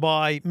point,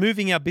 by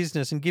moving our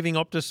business and giving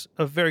Optus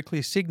a very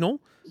clear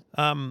signal,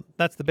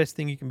 that's the best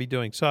thing you can be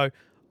doing. So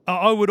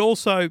I would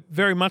also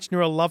very much,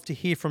 Narelle, love to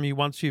hear from you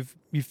once you've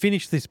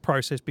finished this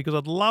process, because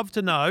I'd love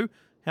to know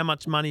how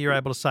much money you're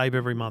able to save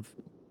every month.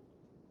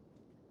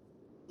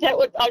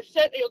 I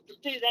certainly will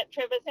do that,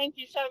 Trevor. Thank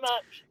you so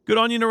much. Good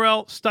on you,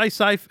 Narelle. Stay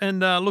safe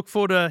and look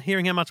forward to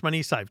hearing how much money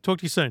you save. Talk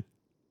to you soon.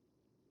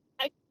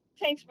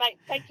 Thanks, mate.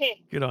 Take care.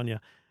 Good on you.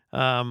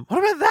 What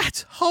about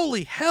that?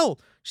 Holy hell.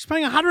 She's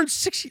paying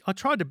 $160. I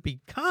tried to be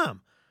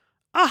calm.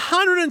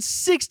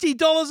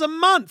 $160 a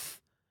month.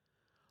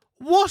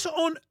 What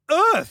on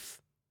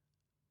earth?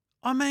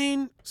 I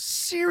mean,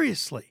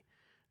 seriously.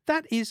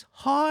 That is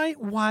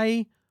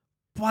highway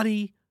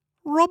bloody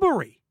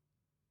robbery.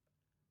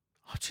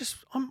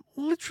 I'm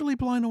literally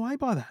blown away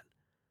by that.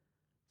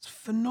 It's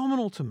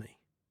phenomenal to me.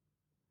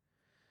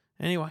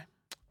 Anyway,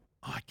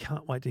 I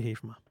can't wait to hear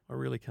from her. I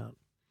really can't.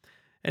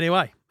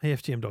 Anyway,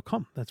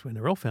 EFTM.com. That's where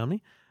Narelle found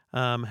me.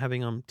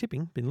 I'm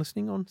tipping, been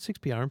listening on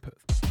 6PR in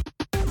Perth.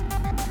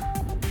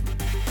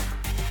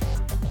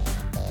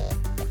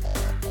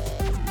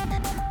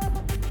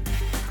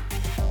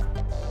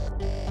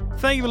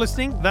 Thank you for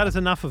listening. That is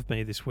enough of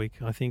me this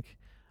week. I think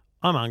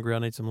I'm hungry. I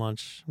need some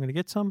lunch. I'm going to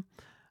get some.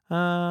 We've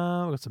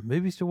got some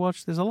movies to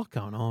watch. There's a lot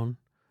going on.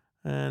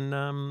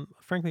 And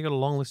frankly, got a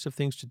long list of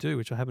things to do,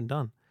 which I haven't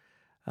done.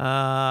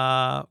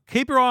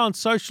 Keep your eye on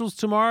socials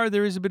tomorrow.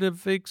 There is a bit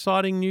of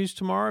exciting news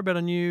tomorrow about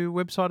a new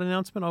website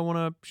announcement I want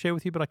to share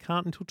with you, but I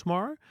can't until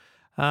tomorrow.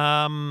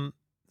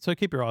 So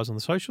keep your eyes on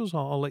the socials.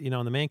 I'll let you know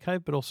in the Man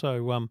Cave, but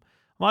also I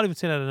might even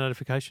send out a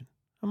notification.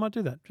 I might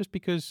do that just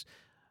because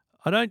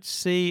I don't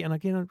see, and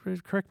again,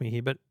 correct me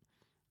here, but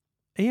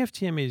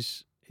EFTM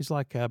is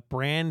like a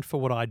brand for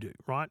what I do,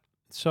 right?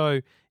 So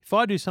if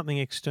I do something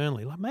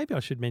externally, like maybe I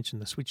should mention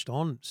the switched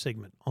on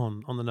segment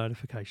on the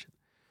notification.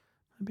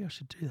 Maybe I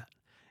should do that.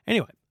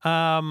 Anyway,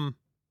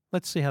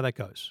 let's see how that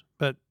goes.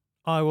 But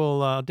I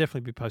will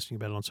definitely be posting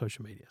about it on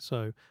social media.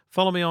 So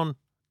follow me on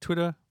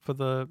Twitter for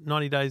the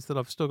 90 days that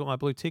I've still got my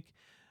blue tick,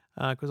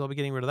 because I'll be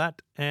getting rid of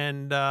that.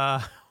 And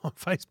on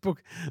Facebook,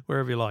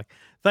 wherever you like.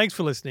 Thanks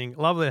for listening.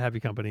 Lovely to have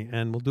your company.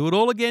 And we'll do it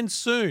all again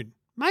soon.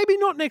 Maybe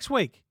not next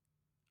week.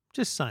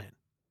 Just saying.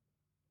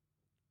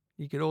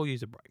 You could all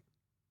use a break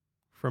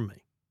from me.